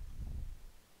 Oh.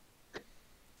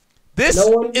 This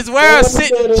No is where I was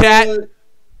sitting, chat.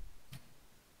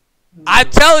 I'm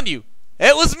telling you,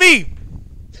 it was me.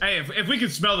 Hey, if we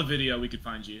could smell the video, we could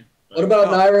find you. What about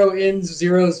Nairo ends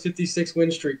Zero's 56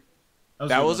 win streak?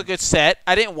 That was a good set.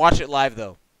 I didn't watch it live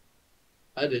though.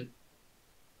 I did.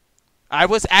 I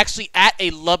was actually at a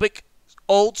Lubbock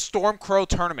Old Storm Crow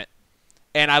tournament,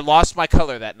 and I lost my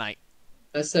color that night.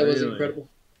 That set was Really? incredible.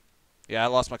 Yeah, I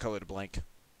lost my color to blank.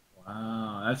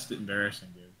 Wow, that's embarrassing,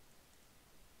 dude.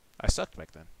 I sucked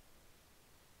back then.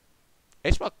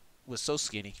 HBox was so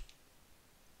skinny.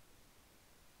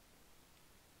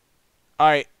 All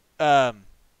right, y'all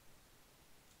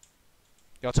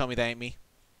tell me that ain't me.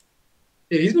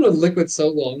 Dude, he's been with Liquid so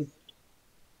long.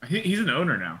 He's an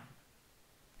owner now.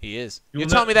 He is. You You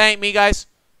will tell not- me that ain't me, guys?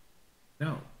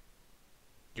 No.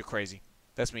 You're crazy.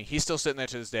 That's me. He's still sitting there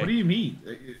to this day. What do you mean?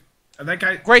 That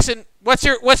guy. Grayson, what's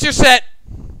your set?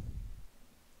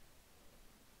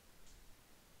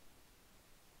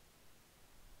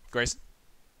 Grayson?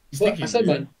 What? I said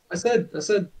mine. I said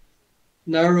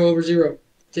Naruto over 0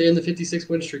 to end the 56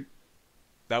 win streak.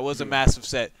 That was a massive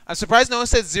set. I'm surprised no one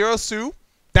said Zero Sue.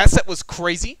 That set was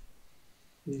crazy.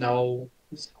 No,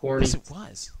 it's corny. Yes, it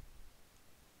was.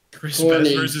 Chris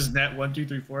Best versus Net 1, 2,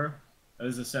 3, 4. That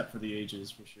is a set for the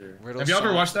ages for sure. Have you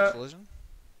ever watched that? Collision?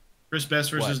 Chris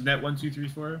Best versus Net 1, 2, 3,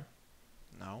 4.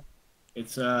 No.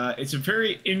 It's a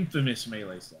very infamous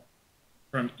melee set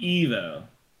from Evo.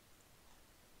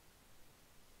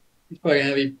 He's probably gonna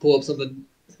have you pull up something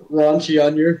raunchy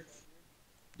on your.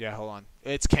 Yeah, hold on.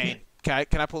 It's Kane. Can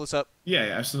I pull this up? Yeah,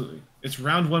 absolutely. It's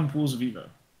round 1 pools of Evo,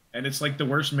 and it's like the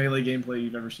worst melee gameplay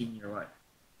you've ever seen in your life.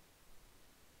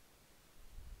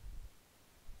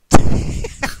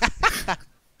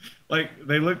 Like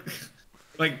they look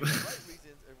like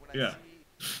yeah.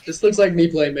 This looks like me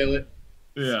playing melee.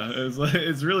 Yeah,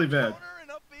 it's really bad.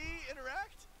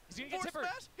 He's gonna get tippered.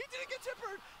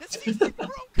 He didn't get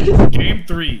tippered. Game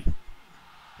 3.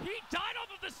 He died off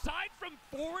of the side from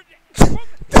forward.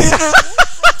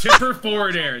 Tipper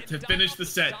forward air to finish the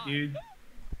set, dude.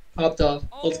 Popped off.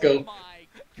 Let's go. Oh my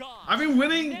God. I've been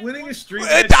winning a streak.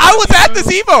 I was at this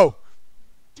Evo.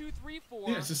 2, 3, 4.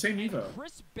 Yeah, it's the same Evo.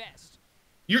 Chris Best.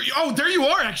 Oh, there you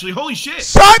are actually. Holy shit.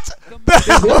 Shut I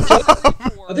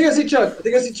think I see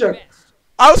Chuck.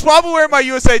 I was probably wearing my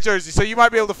USA jersey, so you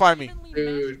might be able to find me.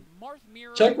 Dude.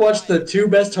 Chuck watched the 2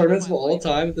 best tournaments of all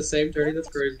time at the same tourney. That's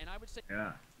crazy.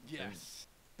 Yeah. Yes.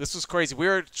 This was crazy. We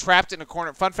were trapped in a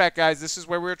corner. Fun fact, guys, this is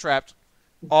where we were trapped.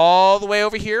 All the way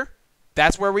over here,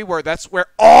 that's where we were. That's where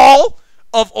all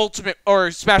of Ultimate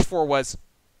or Smash 4 was.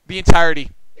 The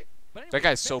entirety. That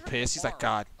guy's so pissed. He's like,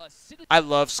 God. I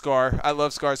love Scar. I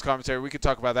love Scar's commentary. We could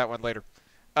talk about that one later.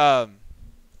 But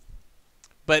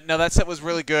no, that set was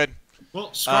really good.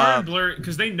 Well, Scar and Blur,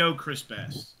 because they know Chris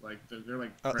Best. Like, they're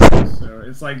like friends. So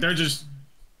it's like they're just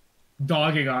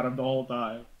dogging on him the whole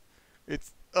time.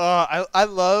 It's I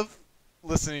love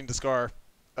listening to Scar.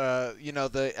 You know,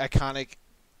 the iconic,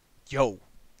 yo,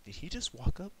 did he just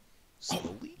walk up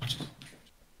slowly?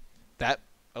 That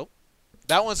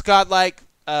one's godlike.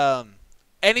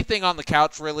 Anything on the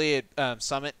couch really at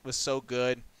Summit was so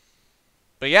good.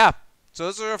 But yeah, so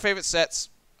those are our favorite sets.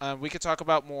 We could talk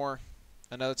about more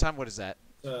another time. What is that?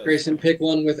 Grayson, pick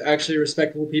one with actually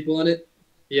respectable people in it.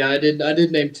 Yeah, I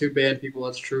did name 2 bad people.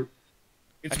 That's true.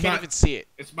 I can't even see it.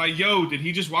 It's my yo. Did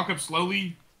he just walk up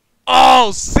slowly?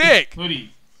 Oh, sick!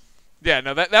 Hoodie. Yeah,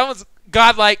 no, that one's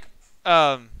godlike.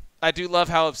 I do love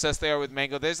how obsessed they are with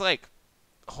Mango. There's like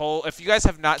whole. If you guys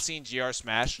have not seen GR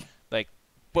Smash, like,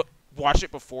 but watch it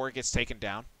before it gets taken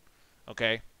down.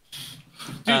 Okay.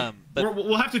 Dude, but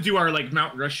we'll have to do our like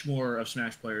Mount Rushmore of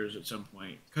Smash players at some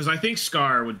point because I think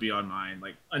Scar would be on mine,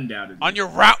 like undoubtedly. On your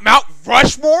Mount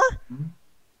Rushmore? Mm-hmm.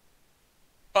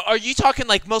 Are you talking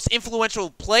like most influential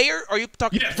player? Or are you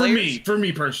talking? Yeah, players? for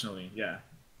me personally, yeah.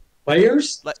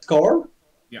 Players? Like, Scar?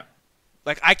 Yeah.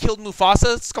 Like I killed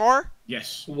Mufasa, Scar?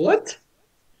 Yes. What?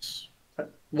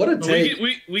 What a take.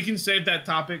 We can save that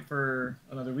topic for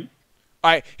another week.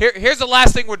 All right, here's the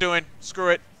last thing we're doing. Screw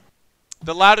it.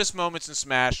 The loudest moments in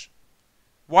Smash.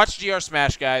 Watch GR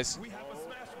Smash, guys.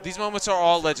 These moments are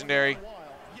all legendary.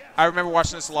 I remember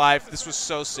watching this live. This was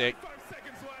so sick.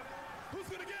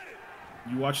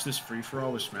 You watched this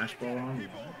free-for-all with Smash Ball on?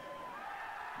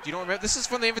 You don't remember? This is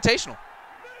from the Invitational.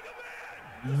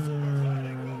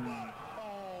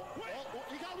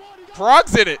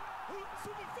 Prog's in it.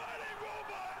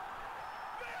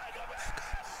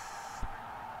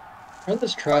 Turn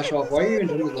this trash off. Why are you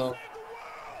even doing it though?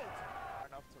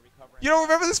 You don't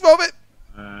remember this moment?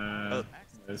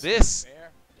 This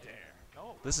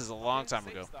is a long time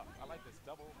ago. I like this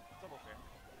double fair.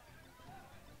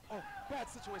 Oh, bad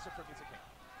situation for Music King.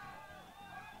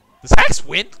 Does Hax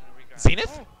win?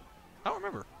 Zenith? I don't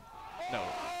remember. No.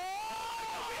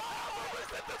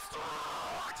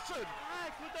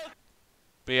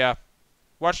 But yeah,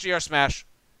 watch GR Smash.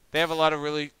 They have a lot of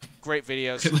really great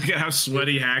videos. Look at how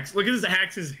sweaty Hax. Look at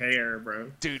Hax's hair, bro.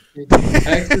 Dude.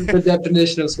 Hax is the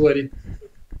definition of sweaty.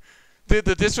 Dude,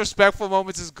 the disrespectful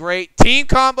moments is great. Team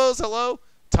combos, hello?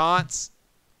 Taunts.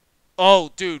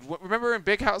 Oh, dude. Remember in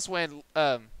Big House when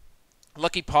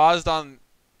Lucky paused on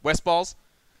West Balls?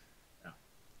 Yeah.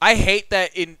 I hate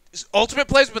that in Ultimate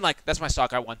players have been like, that's my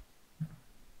stock, I won.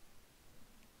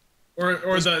 Or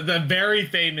the very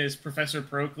famous Professor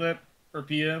Pro clip for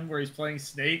PM where he's playing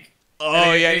Snake.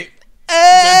 Oh, yeah.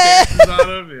 Dances on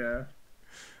him, yeah.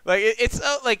 Like, it's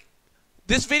like,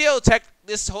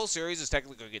 this whole series is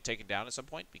technically going to get taken down at some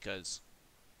point because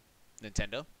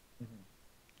Nintendo.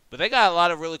 But they got a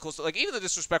lot of really cool stuff. Like, even the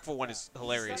disrespectful one is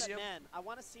hilarious. Man, I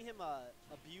want to see him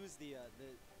abuse the.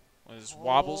 One is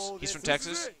Wobbles. He's from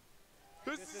Texas.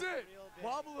 This is it.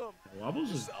 Wobble him.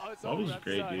 Wobbles is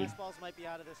great, dude. Balls might be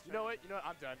out of this. You know what?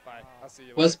 I'm done. Bye. I'll see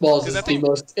you. West Balls is the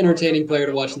most entertaining player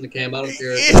to watch in the cam. I don't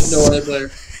care. There's no other player.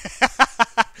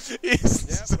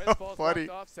 It's so funny.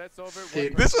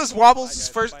 Dude. This was Wobbles'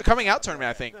 first coming out tournament,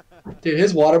 I think. Dude,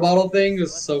 his water bottle thing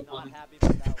was so funny.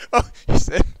 Oh, he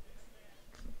said.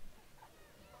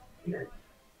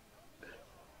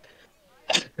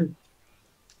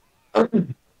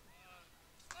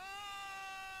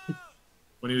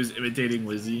 When he was imitating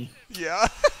Lizzie. Yeah.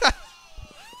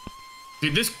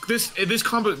 Dude, this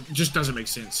combo just doesn't make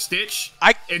sense. Stitch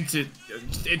into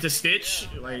Stitch,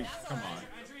 like, come on.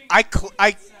 I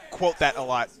quote that a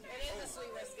lot.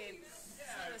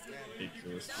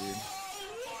 Ridiculous, dude.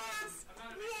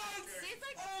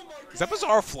 Is that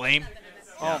Bizarro Flame?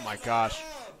 Oh my gosh.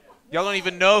 Y'all don't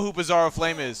even know who Bizarro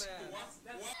Flame is.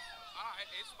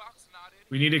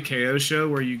 We need a KO show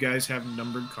where you guys have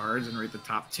numbered cards and rate the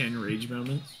top 10 rage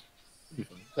moments.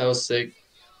 That was sick.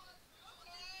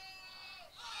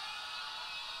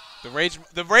 The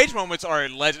rage moments are a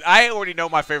legend. I already know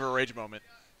my favorite rage moment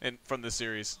from this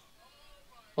series.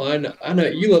 Well, I know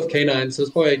you love K9, so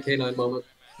it's probably a K9 moment.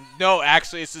 No,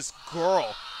 actually, it's this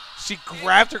girl. She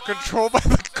grabbed her control by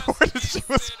the cord and she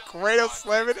was great at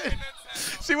slamming it.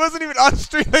 She wasn't even on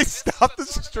stream. They stopped the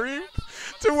stream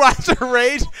to watch her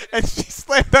rage, and she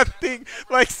slammed that thing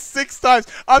like 6 times.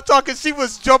 I'm talking, she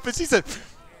was jumping. She said,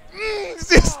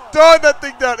 she just throwing that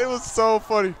thing down. It was so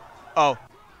funny. Oh,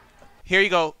 here you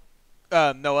go,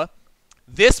 Noah.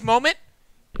 This moment,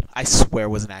 I swear,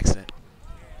 was an accident.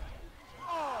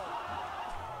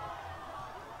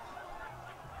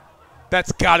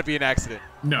 That's got to be an accident.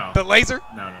 No. The laser?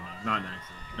 No, not an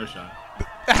accident. No shot.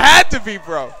 It had to be,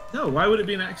 bro. No, why would it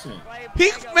be an accident?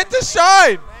 He meant to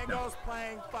shine. Mango's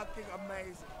playing fucking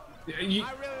amazing.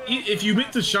 If you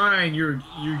meant to shine, you're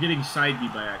getting side B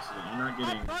by accident. You're not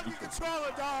getting. Pocket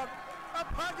controller, dog. A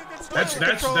pocket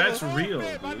controller. That's real,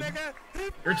 dude.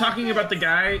 You're talking about the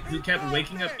guy who kept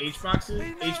waking up H-box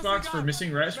for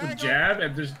missing rest with jab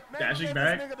and just dashing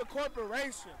back.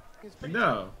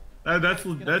 No.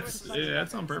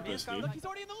 That's on purpose, dude. He's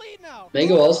already in the lead now.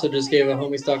 Mango also just gave a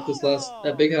homie stock this last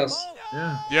at Big House.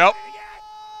 Yeah. Yep.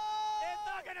 It's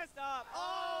not gonna stop.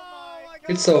 Oh my God.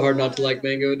 It's so hard not to like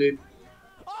Mango, dude.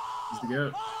 He's the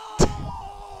goat.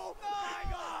 Oh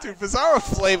my God. Dude, Bizarro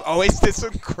Flame always did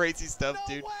some crazy stuff,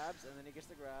 dude. And then he gets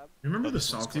the grab. Remember the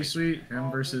Salty Suite?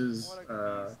 Him versus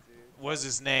What's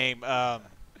his name? Tried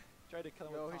to kill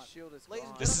him with his shield is Ladies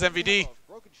and gone. This is gentlemen, MVD.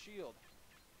 Broken shield.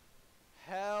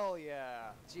 Hell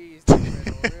yeah. Jeez,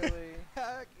 Riddle, really?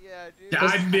 Heck yeah,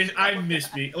 dude. I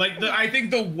miss me. Like I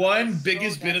think the one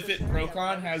biggest benefit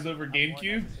Procon has over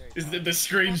GameCube is the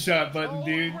screenshot button,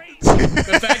 dude.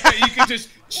 The fact that you can just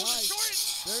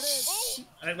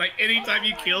and, like anytime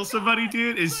you kill somebody,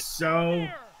 dude, is so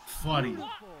funny.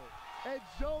 And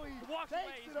Joey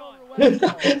takes it over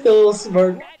The little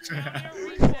smirk.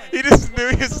 He just knew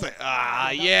he was like,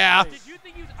 yeah. Did you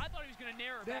think he was? I thought he was gonna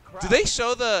narrow that. Do they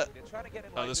show the?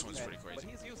 Oh, this one's pretty crazy.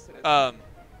 I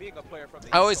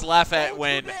always laugh at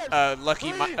when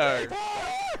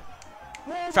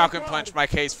Falcon Punch my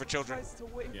case for children.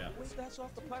 Yeah.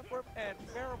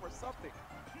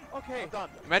 Okay,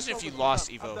 Imagine if you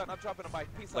lost Evo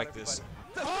like this.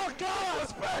 Oh God!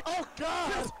 Respect! Oh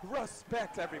God!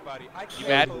 Respect, everybody. I You can't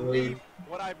mad? believe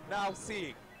what I'm now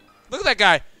seeing. Look at that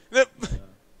guy.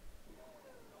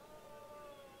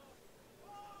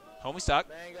 Homie stock.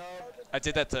 I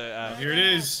did that to. Here it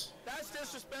is. That's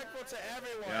disrespectful to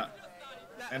everyone. Yeah.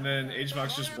 And then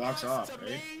H-box just walks off, To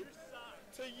right? me,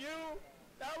 to you,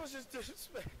 that was just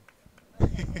disrespectful.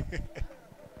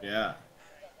 Yeah.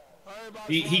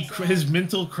 His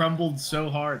mental crumbled so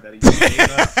hard that he gave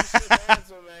up.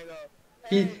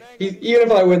 Even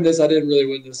if I win this, I didn't really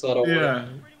win this, so I don't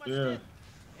worry. Yeah.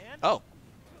 Oh,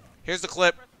 here's the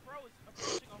clip.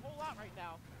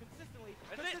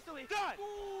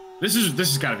 This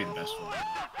has got to be the best one.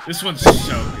 This one's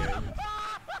so good.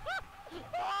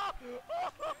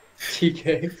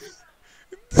 TK.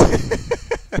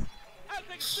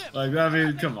 Like, I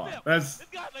mean, come on. That's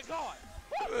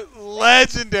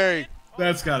Legendary.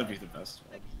 got to be the best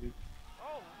one.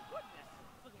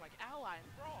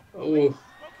 Oh,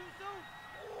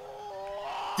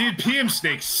 Dude, PM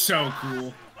Snake's so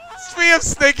cool. PM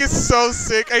Snake is so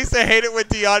sick. I used to hate it when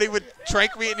Diani would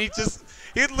trank me and he'd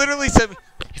literally said,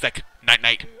 he's like, night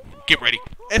night, get ready.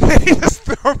 And then he just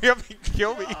throw me up and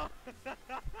kill me.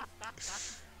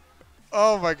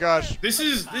 Oh my gosh. This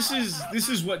is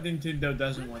what Nintendo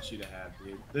doesn't want you to have,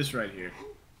 dude. This right here.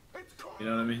 You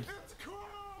know what I mean?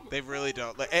 They really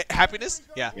don't. Like, happiness?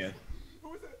 Yeah. Yeah.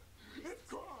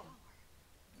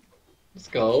 Let's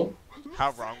go.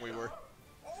 How wrong we were.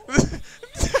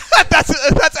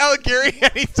 that's Alan Geary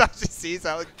anytime she sees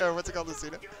Alan, what's it called,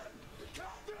 Lucina?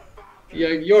 Yeah,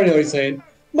 you already know what he's saying.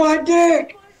 My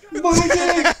dick! My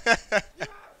dick!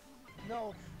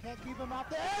 No, can't keep him out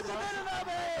there.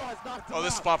 Oh,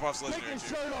 this is Popov's legendary Take his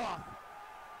too. shirt off.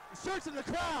 He searching the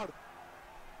crowd.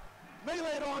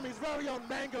 Melee Army's very own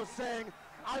Mango saying,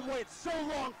 I waited so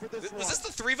long for this Was this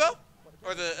the 3-vo?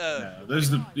 Or the, No,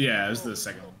 this is the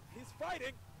second one. He's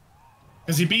fighting.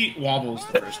 Because he beat Wobbles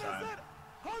the first time.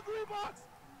 Hungry Box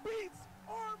beats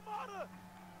Armada.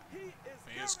 He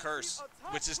is His curse,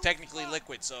 which is technically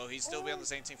liquid, so he'd still be on the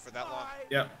same team for that long.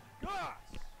 Yep. Gosh.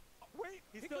 Wait,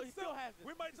 he still has it.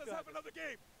 We might just have another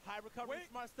game. High recovery,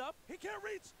 smart stuff. He can't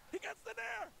reach. He gets the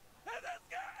nair. And it's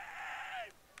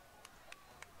game.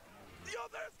 Yo,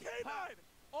 there's K9.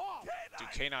 Oh, Dude,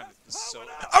 K9 is so...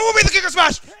 Powered up. I will be the kicker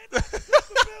smash! K9 is in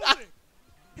the building.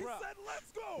 He Bruh. said,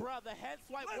 let's go. bro, the head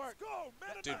swipe Let's worked. go,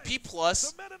 Mennonite. Dude, P+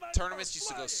 The Mennonites tournaments are used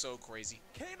to go flying. so crazy.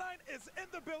 K9 is in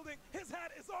the building. His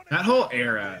hat is on. That whole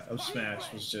era of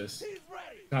Smash was just He's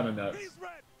ready. kind of nuts. He's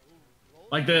ready.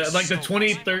 Like the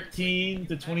 2013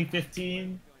 to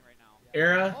 2015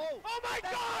 era. Oh my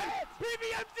God!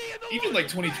 PBMC in the Even like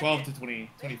 2012 to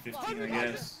 2015, I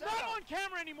guess. Not on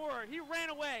camera anymore. He ran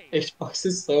away. Xbox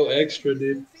is so extra,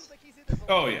 dude.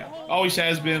 Oh yeah, always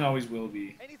has been, always will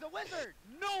be. And he's a wizard.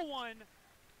 No one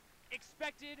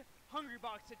expected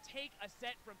Hungrybox to take a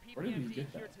set from Where did he PBMC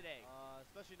get that? here today.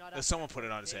 Especially not There's someone put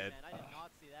it on his head. Man, I did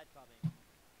not see that coming.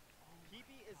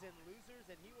 PB is in losers,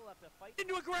 and he will have to fight.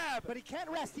 Into a grab. But he can't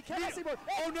rest. He can't rest anymore.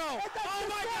 Oh no! Oh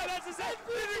my God! That's his head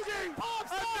finishing.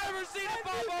 I've never seen a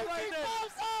pop up like this.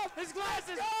 His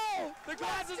glasses. The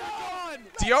glasses are gone.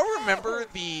 Do y'all remember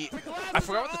I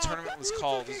forgot what the tournament was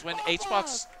called. It was when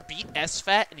HBox beat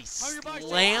SFAT and he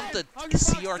slammed the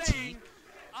CRT.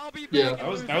 I'll be back. Yeah. That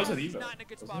was at He's Evo, not in a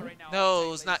good spot wasn't it? right now. No,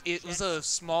 it was not. It was a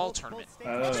small tournament.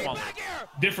 Small. Back here.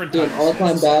 Different. Doing times.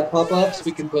 all-time bad pop-offs.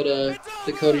 We can put the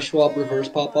Cody Schwab reverse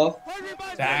pop-off.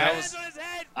 Hungrybox That has on his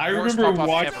head. I Worst remember pop-off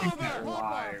watching ever. that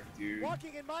live, dude.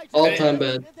 Walking in my All-time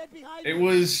bad. And then behind It him.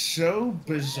 was so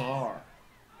bizarre.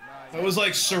 It was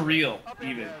like surreal,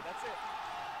 even. That's it.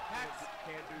 Hacks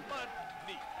can't do that.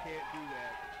 Money can't do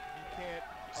that. You can't.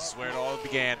 This is where it all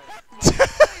began. He said.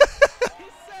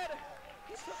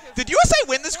 He took his Did USA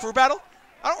win this crew battle?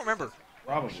 I don't remember.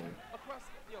 Probably. across.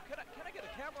 Yo, can I get a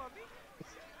camera on me?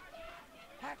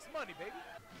 Hacks money, baby.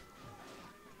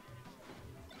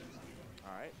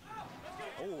 All right.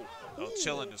 Oh,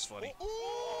 chillin' is funny.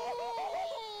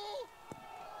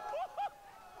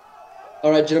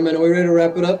 All right, gentlemen, are we ready to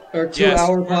wrap it up? Our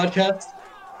two-hour podcast?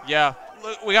 Yeah.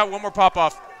 Look, we got one more pop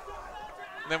off.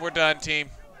 And then we're done, team.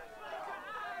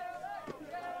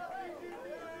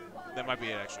 That might be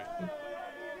it, actually.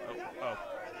 Oh.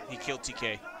 He killed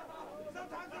TK.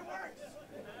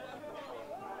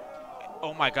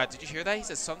 Oh my God, did you hear that? He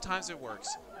said sometimes it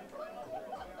works.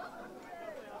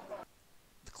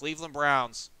 The Cleveland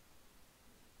Browns.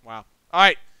 Wow. All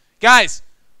right, guys,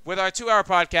 with our 2-hour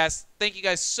podcast, thank you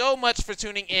guys so much for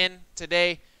tuning in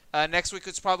today. Next week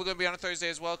it's probably going to be on a Thursday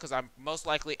as well because I'm most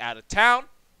likely out of town.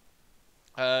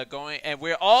 And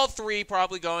we're all three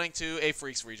probably going to a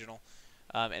Freaks Regional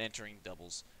and entering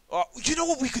doubles. You know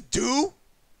what we could do?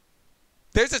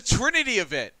 There's a Trinity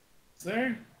event. Is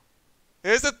there?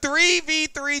 There's a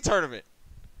 3v3 tournament.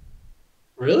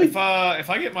 Really? If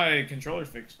I get my controller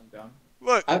fixed, I'm down.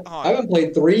 Look, I hold on. haven't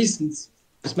played 3 since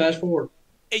Smash 4.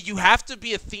 You have to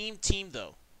be a themed team,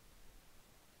 though.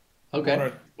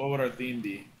 Okay. What would our theme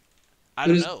be? I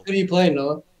don't know. Who do you play,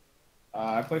 Noah?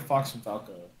 I play Fox and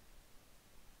Falco.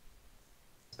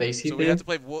 Spacey So we thing? have to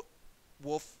play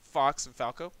Wolf, Fox, and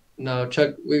Falco? No,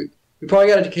 Chuck. We probably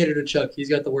got to cater to Chuck. He's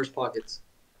got the worst pockets.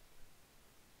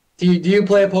 Do you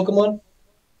play a Pokemon?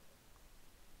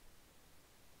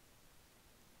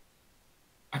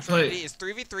 I Trinity play. is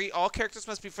 3v3. All characters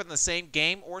must be from the same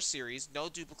game or series. No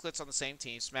duplicates on the same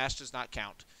team. Smash does not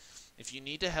count. If you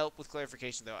need to help with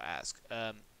clarification, they'll ask.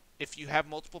 If you have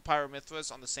multiple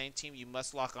Pyromithras on the same team, you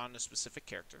must lock on a specific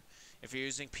character. If you're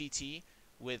using PT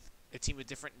with a team with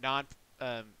different 3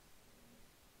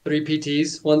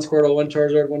 PTs, 1 Squirtle, 1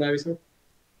 Charizard, 1 Ivysaur?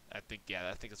 I think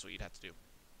that's what you'd have to do.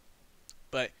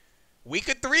 But we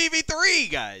could 3v3,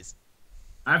 guys.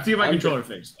 I have to get my controller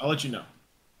fixed. I'll let you know.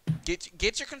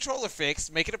 Get your controller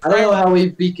fixed. Make it a I don't priority. know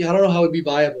how we'd be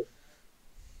viable.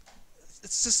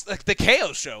 It's just like the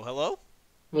Kayo Show. Hello.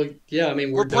 Well, yeah, I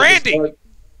mean We're dumb as branding. fuck.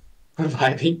 We're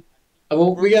vibing.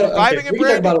 Well, we got vibing okay. and We can talk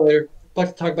branding. about it later. I'd like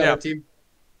to talk about Yeah. our team.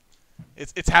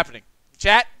 It's happening.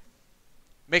 Chat,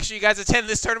 make sure you guys attend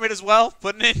this tournament as well.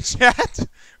 Put it in chat.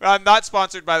 I'm not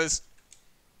sponsored by this.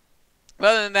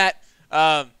 Other than that,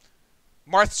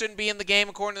 Marth shouldn't be in the game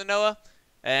according to Noah.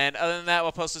 And other than that,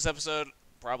 we'll post this episode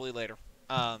probably later.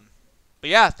 But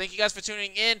yeah, thank you guys for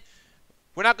tuning in.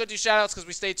 We're not going to do shout-outs because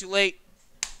we stayed too late.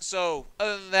 So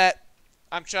other than that,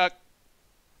 I'm Chuck.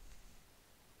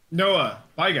 Noah,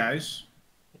 bye guys.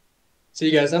 See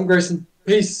you guys. I'm Grayson.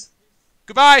 Peace.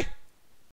 Goodbye.